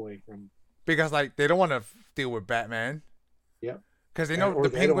all walk away from. Because they don't want to deal with Batman. Yeah. Because they know the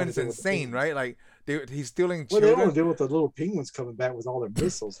penguin's insane, right? Like he's stealing children. Well, they don't want to deal with the little penguins coming back with all their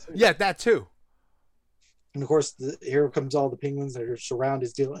missiles. Too. Yeah, that too. And of course, here comes all the penguins that are surround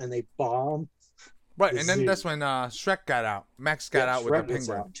his deal, and they bomb. Right, and then that's when Shrek got out. Max got out with the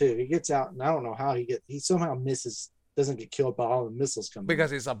penguin out too. He gets out, and I don't know how he somehow doesn't get killed by all the missiles coming.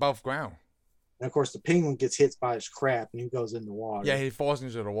 Because it's above ground. And of course, the penguin gets hit by his crap, and he goes in the water. Yeah, he falls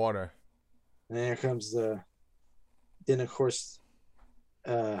into the water. And then here comes then of course.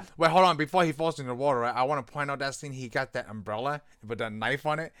 Wait, hold on. Before he falls in the water, right, I want to point out that scene. He got that umbrella with that knife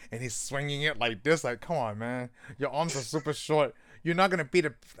on it, and he's swinging it like this. Like, come on, man. Your arms are super short. You're not going to beat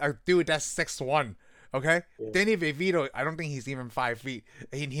a dude that's 6'1", okay? Yeah. Danny DeVito, I don't think he's even 5 feet.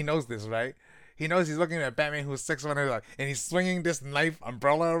 He knows this, right? He knows he's looking at Batman who's 6'1", and he's swinging this knife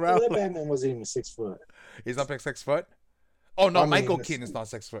umbrella around. Well, that Batman wasn't even 6 foot. He's not like 6 foot? Oh, no, Michael Keaton is not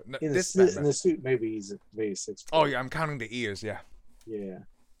 6 foot. No, in the suit, maybe he's 6 foot. Oh, yeah, I'm counting the ears, yeah. Yeah.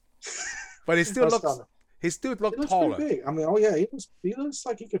 But he still looks taller. Pretty big. I mean, he looks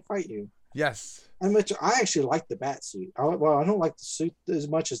like he could fight you. Yes. I actually like the bat suit. I don't like the suit as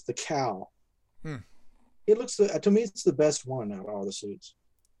much as the cowl. It looks to me it's the best one out of all the suits.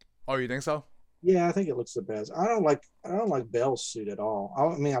 Oh, you think so? Yeah, I think it looks the best. I don't like Bell's suit at all.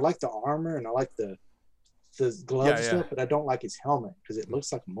 I mean, I like the armor and I like the gloves and stuff, but I don't like his helmet because it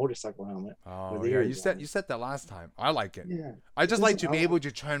looks like a motorcycle helmet. Oh, yeah. You said that last time. I like it. Yeah. I just like to be able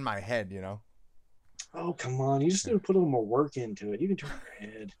to turn my head, Oh, come on. You just need to put a little more work into it. You can turn your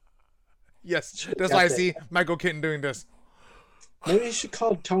head. Yes. That's why I see Michael Keaton doing this. Maybe he should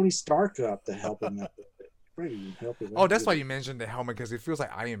call Tony Stark up to help him out with it. Maybe help him Oh, out that's with why it. you mentioned the helmet because it feels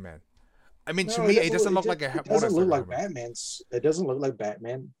like Iron Man. I mean, to No, me, it doesn't look like a it doesn't look motorcycle like helmet. Batman's. It doesn't look like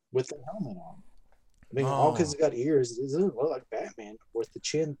Batman with the helmet on. I mean, all because Oh, he's got ears, it doesn't look like Batman with the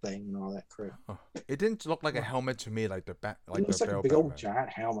chin thing and all that crap. oh. It didn't look like a helmet to me, like the It like the looks like a Bale big old Batman. giant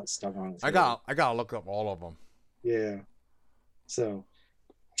helmet stuck on his I head. gotta look up all of them. Yeah. So,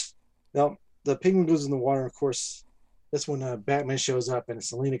 now the penguin goes in the water. Of course, that's when Batman shows up and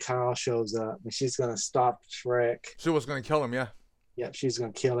Selena Kyle shows up and she's gonna stop Shrek. She was gonna kill him, yeah. Yep, she's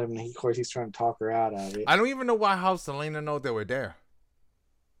gonna kill him, and of course he's trying to talk her out of it. I don't even know why how Selena know they were there.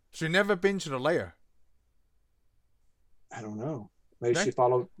 She never been to the lair. I don't know. Maybe Right. she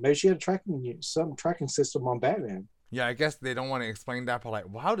followed. Maybe she had some tracking system on Batman. Yeah, I guess they don't want to explain that part. Like,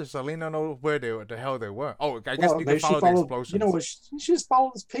 well, how does Selena know where the hell they were? Oh, I guess Well, you can maybe she follow the followed. explosions. You know what? She just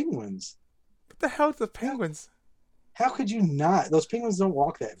followed those penguins. What the hell is the penguins? How could you not? Those penguins don't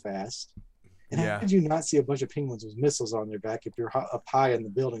walk that fast. And how Yeah. could you not see a bunch of penguins with missiles on their back if you're up high in the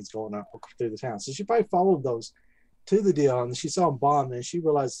buildings going up through the town? So she probably followed those to the deal, and she saw them bomb, and she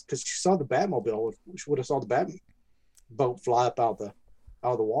realized because she saw the Batmobile, she would have saw the Bat boat fly up out the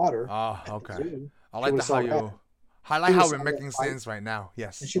water. Oh, at the okay. zoo. I like would've how saw that. you. I like She how would've we're saw making that fight. sense right now.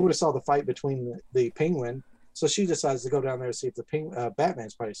 Yes. And she would have saw the fight between the penguin. So she decides to go down there to see if the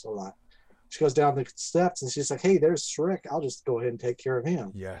Batman's probably still alive. She goes down the steps and she's like, "Hey, there's Shrek. I'll just go ahead and take care of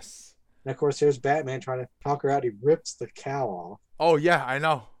him." Yes. And of course, there's Batman trying to talk her out. He rips the cow off. Oh yeah, I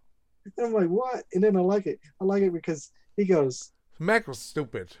know. And I'm like, "What?" And then I like it. I like it because he goes, Mac was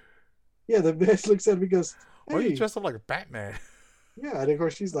stupid. "Yeah." The bitch looks at him. He goes, Why are "Hey, you dressed up like a Batman? yeah." And of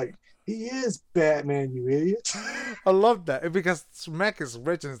course, she's like, "He is Batman, you idiot." I love that because Mac is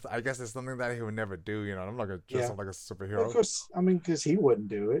rich and I guess it's something that he would never do. You know, I'm not gonna dress Yeah. up like a Of superhero. course, I mean, because he wouldn't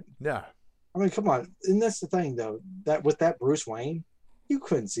do it. Yeah. I mean, come on. And that's the thing, though, that with that Bruce Wayne, you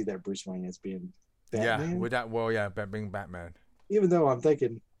couldn't see that Bruce Wayne as being Batman. Yeah. With that, well, yeah, being Batman. Even though I'm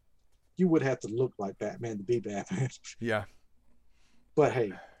thinking you would have to look like Batman to be Batman. Yeah, But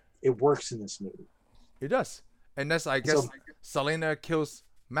hey, it works in this movie. it does. And that's, I guess, So- Selena kills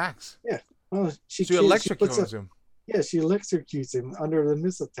Max. Well, She puts electrocutes him. Yeah, she electrocutes him under the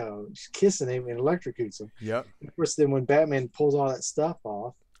mistletoe. She's kissing him and electrocutes him. Yep. Of course, then when Batman pulls all that stuff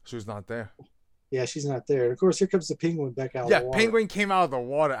off, She was not there. yeah, she's not there. And of course, here comes the penguin back out of Yeah, the water. Penguin came out of the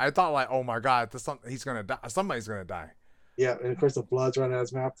water. I thought like, oh my god, he's gonna die. Somebody's gonna die. Yeah, and of course the blood's running out of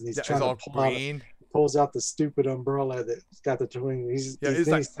his mouth, and he's Yeah, it's trying all to pull out, green. pulls out the stupid umbrella that's got the twin. He's, Yeah, he's, it's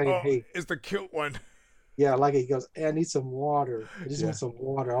then like, he's saying, oh, "Hey, it's the cute one. yeah, I like it." He goes, "Hey, I need some water. I just Yeah. want some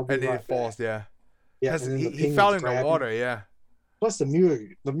water. I'll be And then right it falls. back." Yeah. Yeah, 'Cause and then he, the he penguins fell in the grab him. water. Yeah. Plus the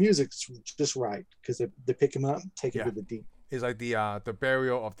music's just right because they pick him up, and take him Yeah. to the deep. It's like the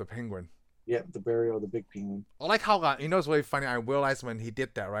burial of the penguin. Yeah, the burial of the big penguin. I like how you know it's really funny. I realized when he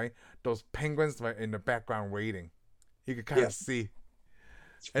did that, right? Those penguins were in the background waiting. You could kind of Yeah. see,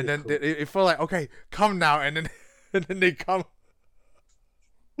 It's and pretty then cool. it felt like okay, come now, and then and then they come.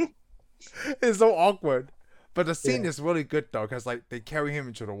 It's so awkward, but the scene Yeah. is really good though, cause like they carry him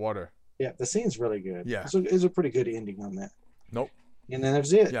into the water. Yeah, the scene's really good. Yeah. So it's a pretty good ending on that. Nope. And then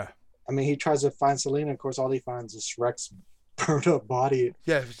that's it. Yeah, I mean, he tries to find Selena. Of course, all he finds is Shrek's burnt up body.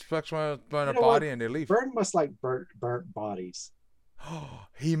 yeah. Flex burn a You know what? body and they leave. Burn must like burnt bodies.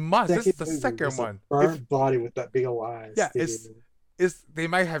 He must. This is the movie second was a one. Burnt body with that big old eyes. Yeah, sticking it's- in it. It's they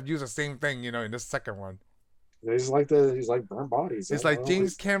might have used the same thing, you know, in the second one. He's like burnt bodies. It's I like don't know.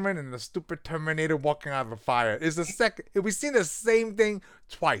 James Cameron and the stupid Terminator walking out of the fire. It's the second. We've seen the same thing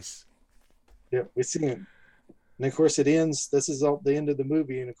twice. Yeah, we see him. And of course, it ends. This is the end of the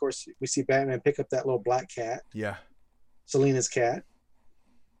movie. And of course, we see Batman pick up that little black cat, Yeah, Selena's cat,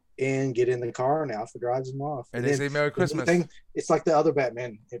 and get in the car, and Alfred drives him off. and they say Merry the Christmas. thing, it's like the other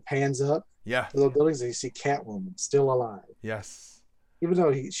Batman. It pans up Yeah. to the buildings, and you see Catwoman still alive. Yes. Even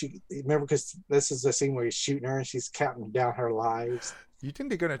though she remember, because this is the scene where he's shooting her and she's counting down her lives. You think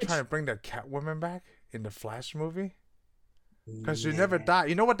they're gonna try to bring that Catwoman back in the Flash movie? Because she never Nah. died.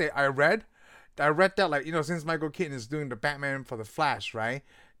 You know what I read? I read that like since Michael Keaton is doing the Batman for the Flash, right?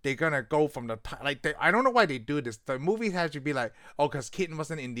 They're gonna go from the I don't know why they do this. The movie has to be like, oh, because Keaton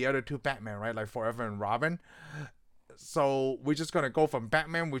wasn't in the other two Batman, right? Like Forever and Robin. So we're just gonna go from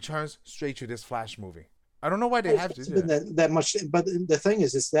Batman Returns straight to this Flash movie. I don't know why they have to It's do been that. that much, but the thing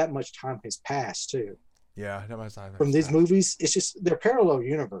is, it's that much time has passed too. Yeah, that must have From these movies, it's just they're parallel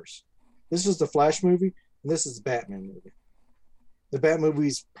universe. This is the Flash movie, and this is the Batman movie. The Bat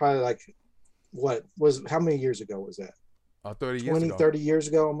movie's probably like how many years ago was that? 30 years 20, ago. 30 years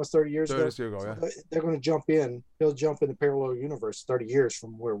ago, almost 30 years 30 ago. years ago, yeah. So they're going to jump in. He'll jump in the parallel universe 30 years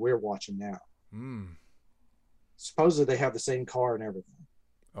from where we're watching now. Mm. Supposedly they have the same car and everything.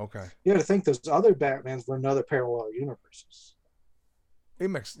 Okay. You got to think those other Batmans were in other parallel universes. It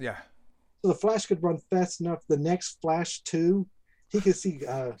makes, yeah. So the Flash could run fast enough. The next Flash 2, he could see.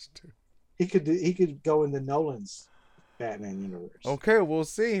 He could go in the Nolan's Batman universe. Okay, we'll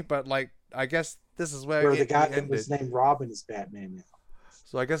see. But like, I guess this is where the guy we that was named Robin is Batman now.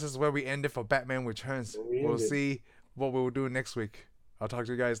 So I guess this is where we ended for Batman Returns. We'll see what we will do next week. I'll talk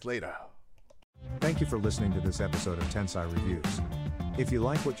to you guys later. Thank you for listening to this episode of Tensai Reviews. If you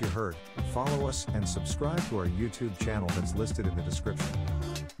like what you heard, follow us and subscribe to our YouTube channel that's listed in the description.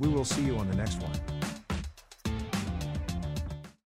 We will see you on the next one.